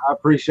I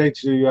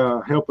appreciate you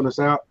helping us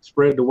out,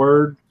 spread the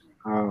word.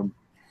 I'm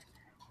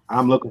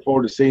looking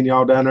forward to seeing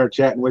y'all down there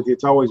chatting with you.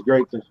 It's always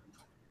great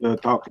to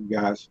talk to you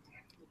guys.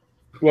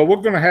 Well,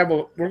 we're gonna have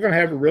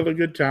a really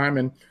good time,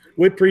 and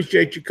we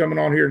appreciate you coming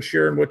on here and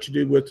sharing what you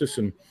do with us.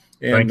 And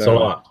thanks a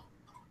lot.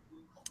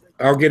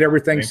 I'll get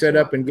everything set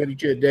up and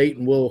get you a date,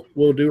 and we'll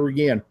do it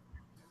again.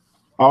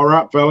 All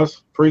right,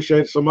 fellas.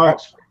 Appreciate it so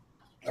much.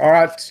 All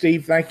right,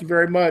 Steve. Thank you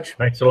very much.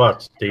 Thanks a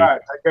lot, Steve. All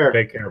right, take care.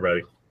 Take care,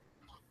 buddy.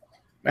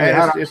 Man,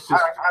 how do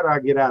I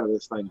get out of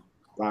this thing?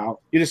 Wow.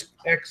 You just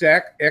X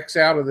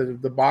out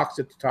of the box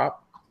at the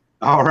top.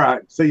 All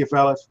right. See you,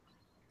 fellas.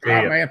 All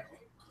right, man.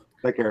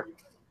 Take care.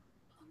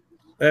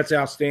 That's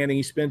outstanding.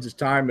 He spends his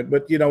time,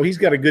 but you know, he's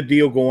got a good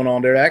deal going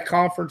on there. That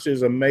conference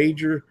is a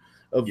major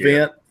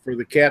event for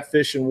the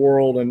catfishing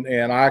world,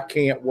 and I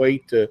can't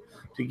wait to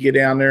get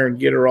down there and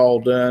get her all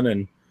done.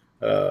 And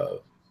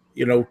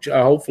you know,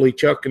 hopefully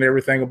Chuck and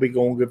everything will be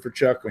going good for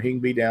Chuck, and he can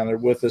be down there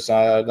with us.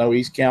 I know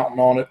he's counting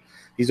on it.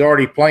 He's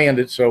already planned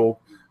it, so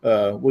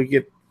we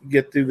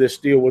get through this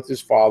deal with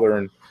his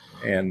father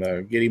and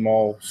get him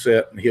all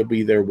set, and he'll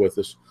be there with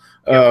us.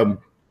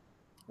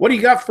 What do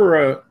you got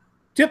for a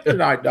tip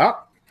tonight,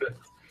 Doc?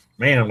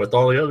 Man, with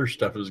all the other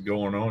stuff that's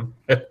going on.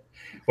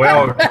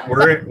 Well,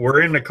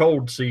 we're in the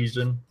cold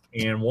season,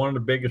 and one of the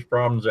biggest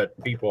problems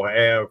that people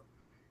have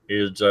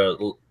is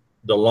the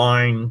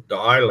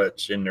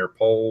eyelets in their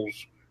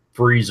poles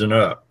freezing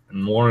up.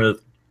 And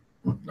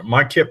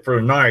my tip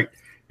for tonight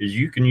is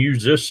you can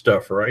use this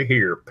stuff right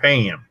here,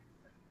 PAM,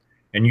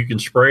 and you can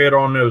spray it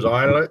on those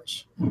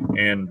eyelets,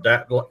 and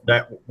that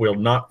will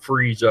not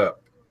freeze up.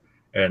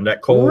 And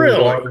that cold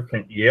water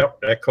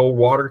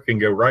can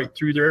go right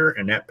through there,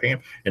 and that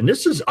PAM. And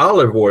this is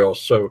olive oil,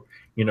 so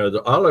you know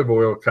the olive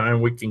oil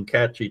kind. We can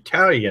catch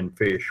Italian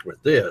fish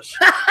with this.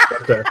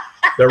 But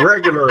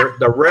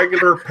the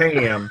regular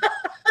PAM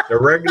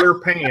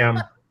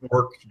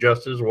works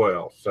just as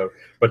well. So,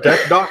 but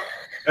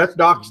that's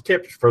Doc's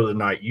tips for the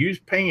night. Use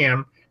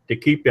PAM to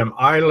keep them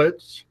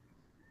eyelets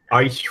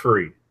ice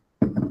free.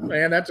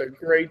 Man, that's a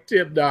great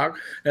tip, Doc.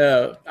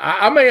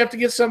 I may have to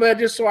get some of that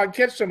just so I can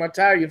catch some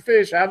Italian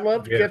fish. I'd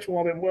love to catch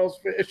one of them Wells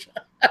fish.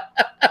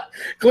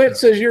 Clint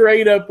says you're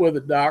ate up with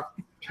it, Doc.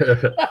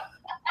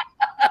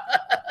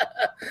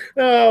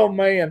 Oh,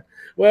 man.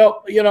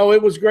 Well, you know,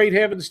 it was great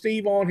having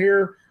Steve on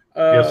here.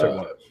 Yes, it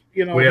was.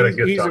 You know, we had a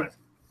good time.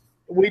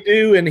 We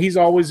do, and he's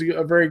always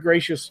a very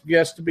gracious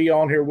guest to be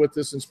on here with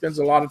us and spends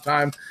a lot of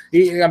time.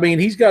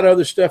 He's got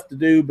other stuff to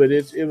do, but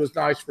it was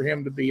nice for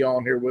him to be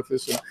on here with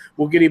us. And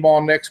we'll get him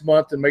on next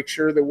month and make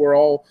sure that we're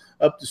all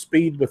up to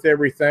speed with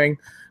everything.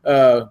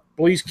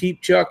 Please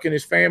keep Chuck and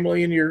his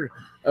family in your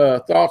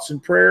thoughts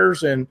and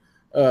prayers. And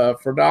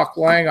for Doc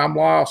Lang, I'm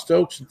Lyle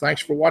Stokes, and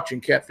thanks for watching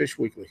Catfish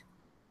Weekly.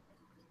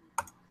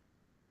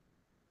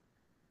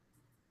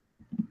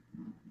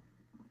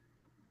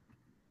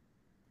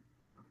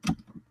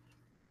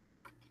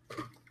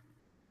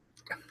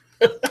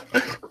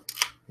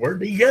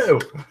 Where'd he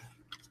go?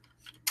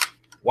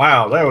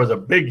 Wow, that was a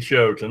big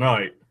show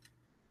tonight.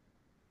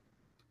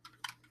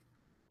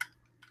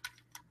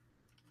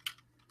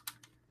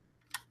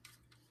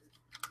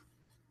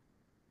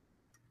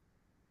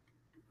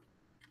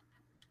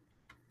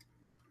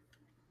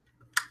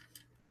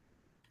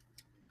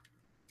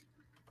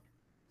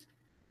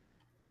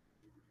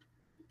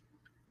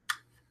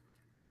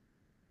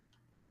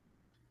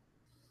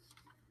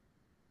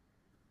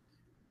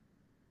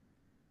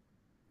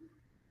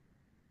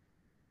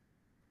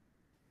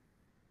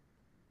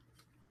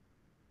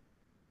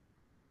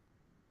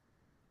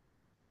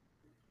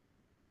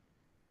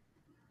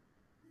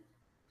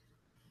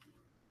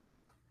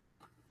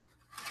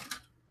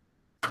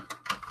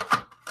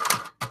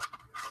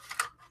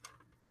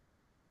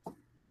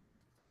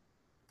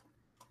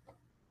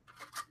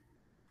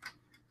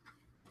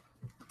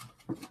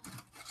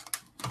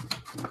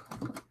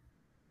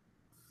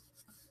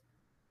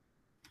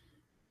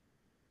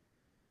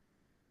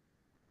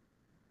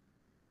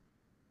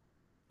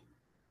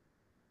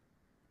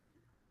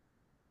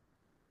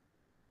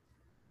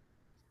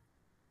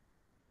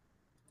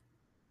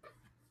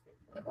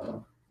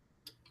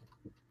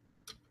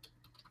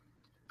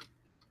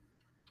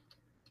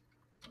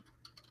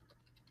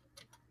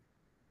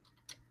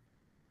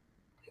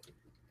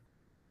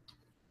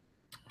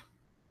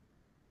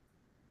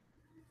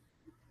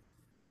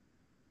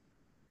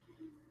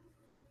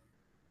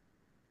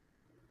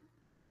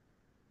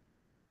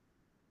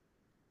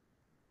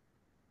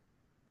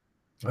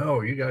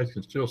 Oh, you guys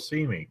can still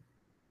see me.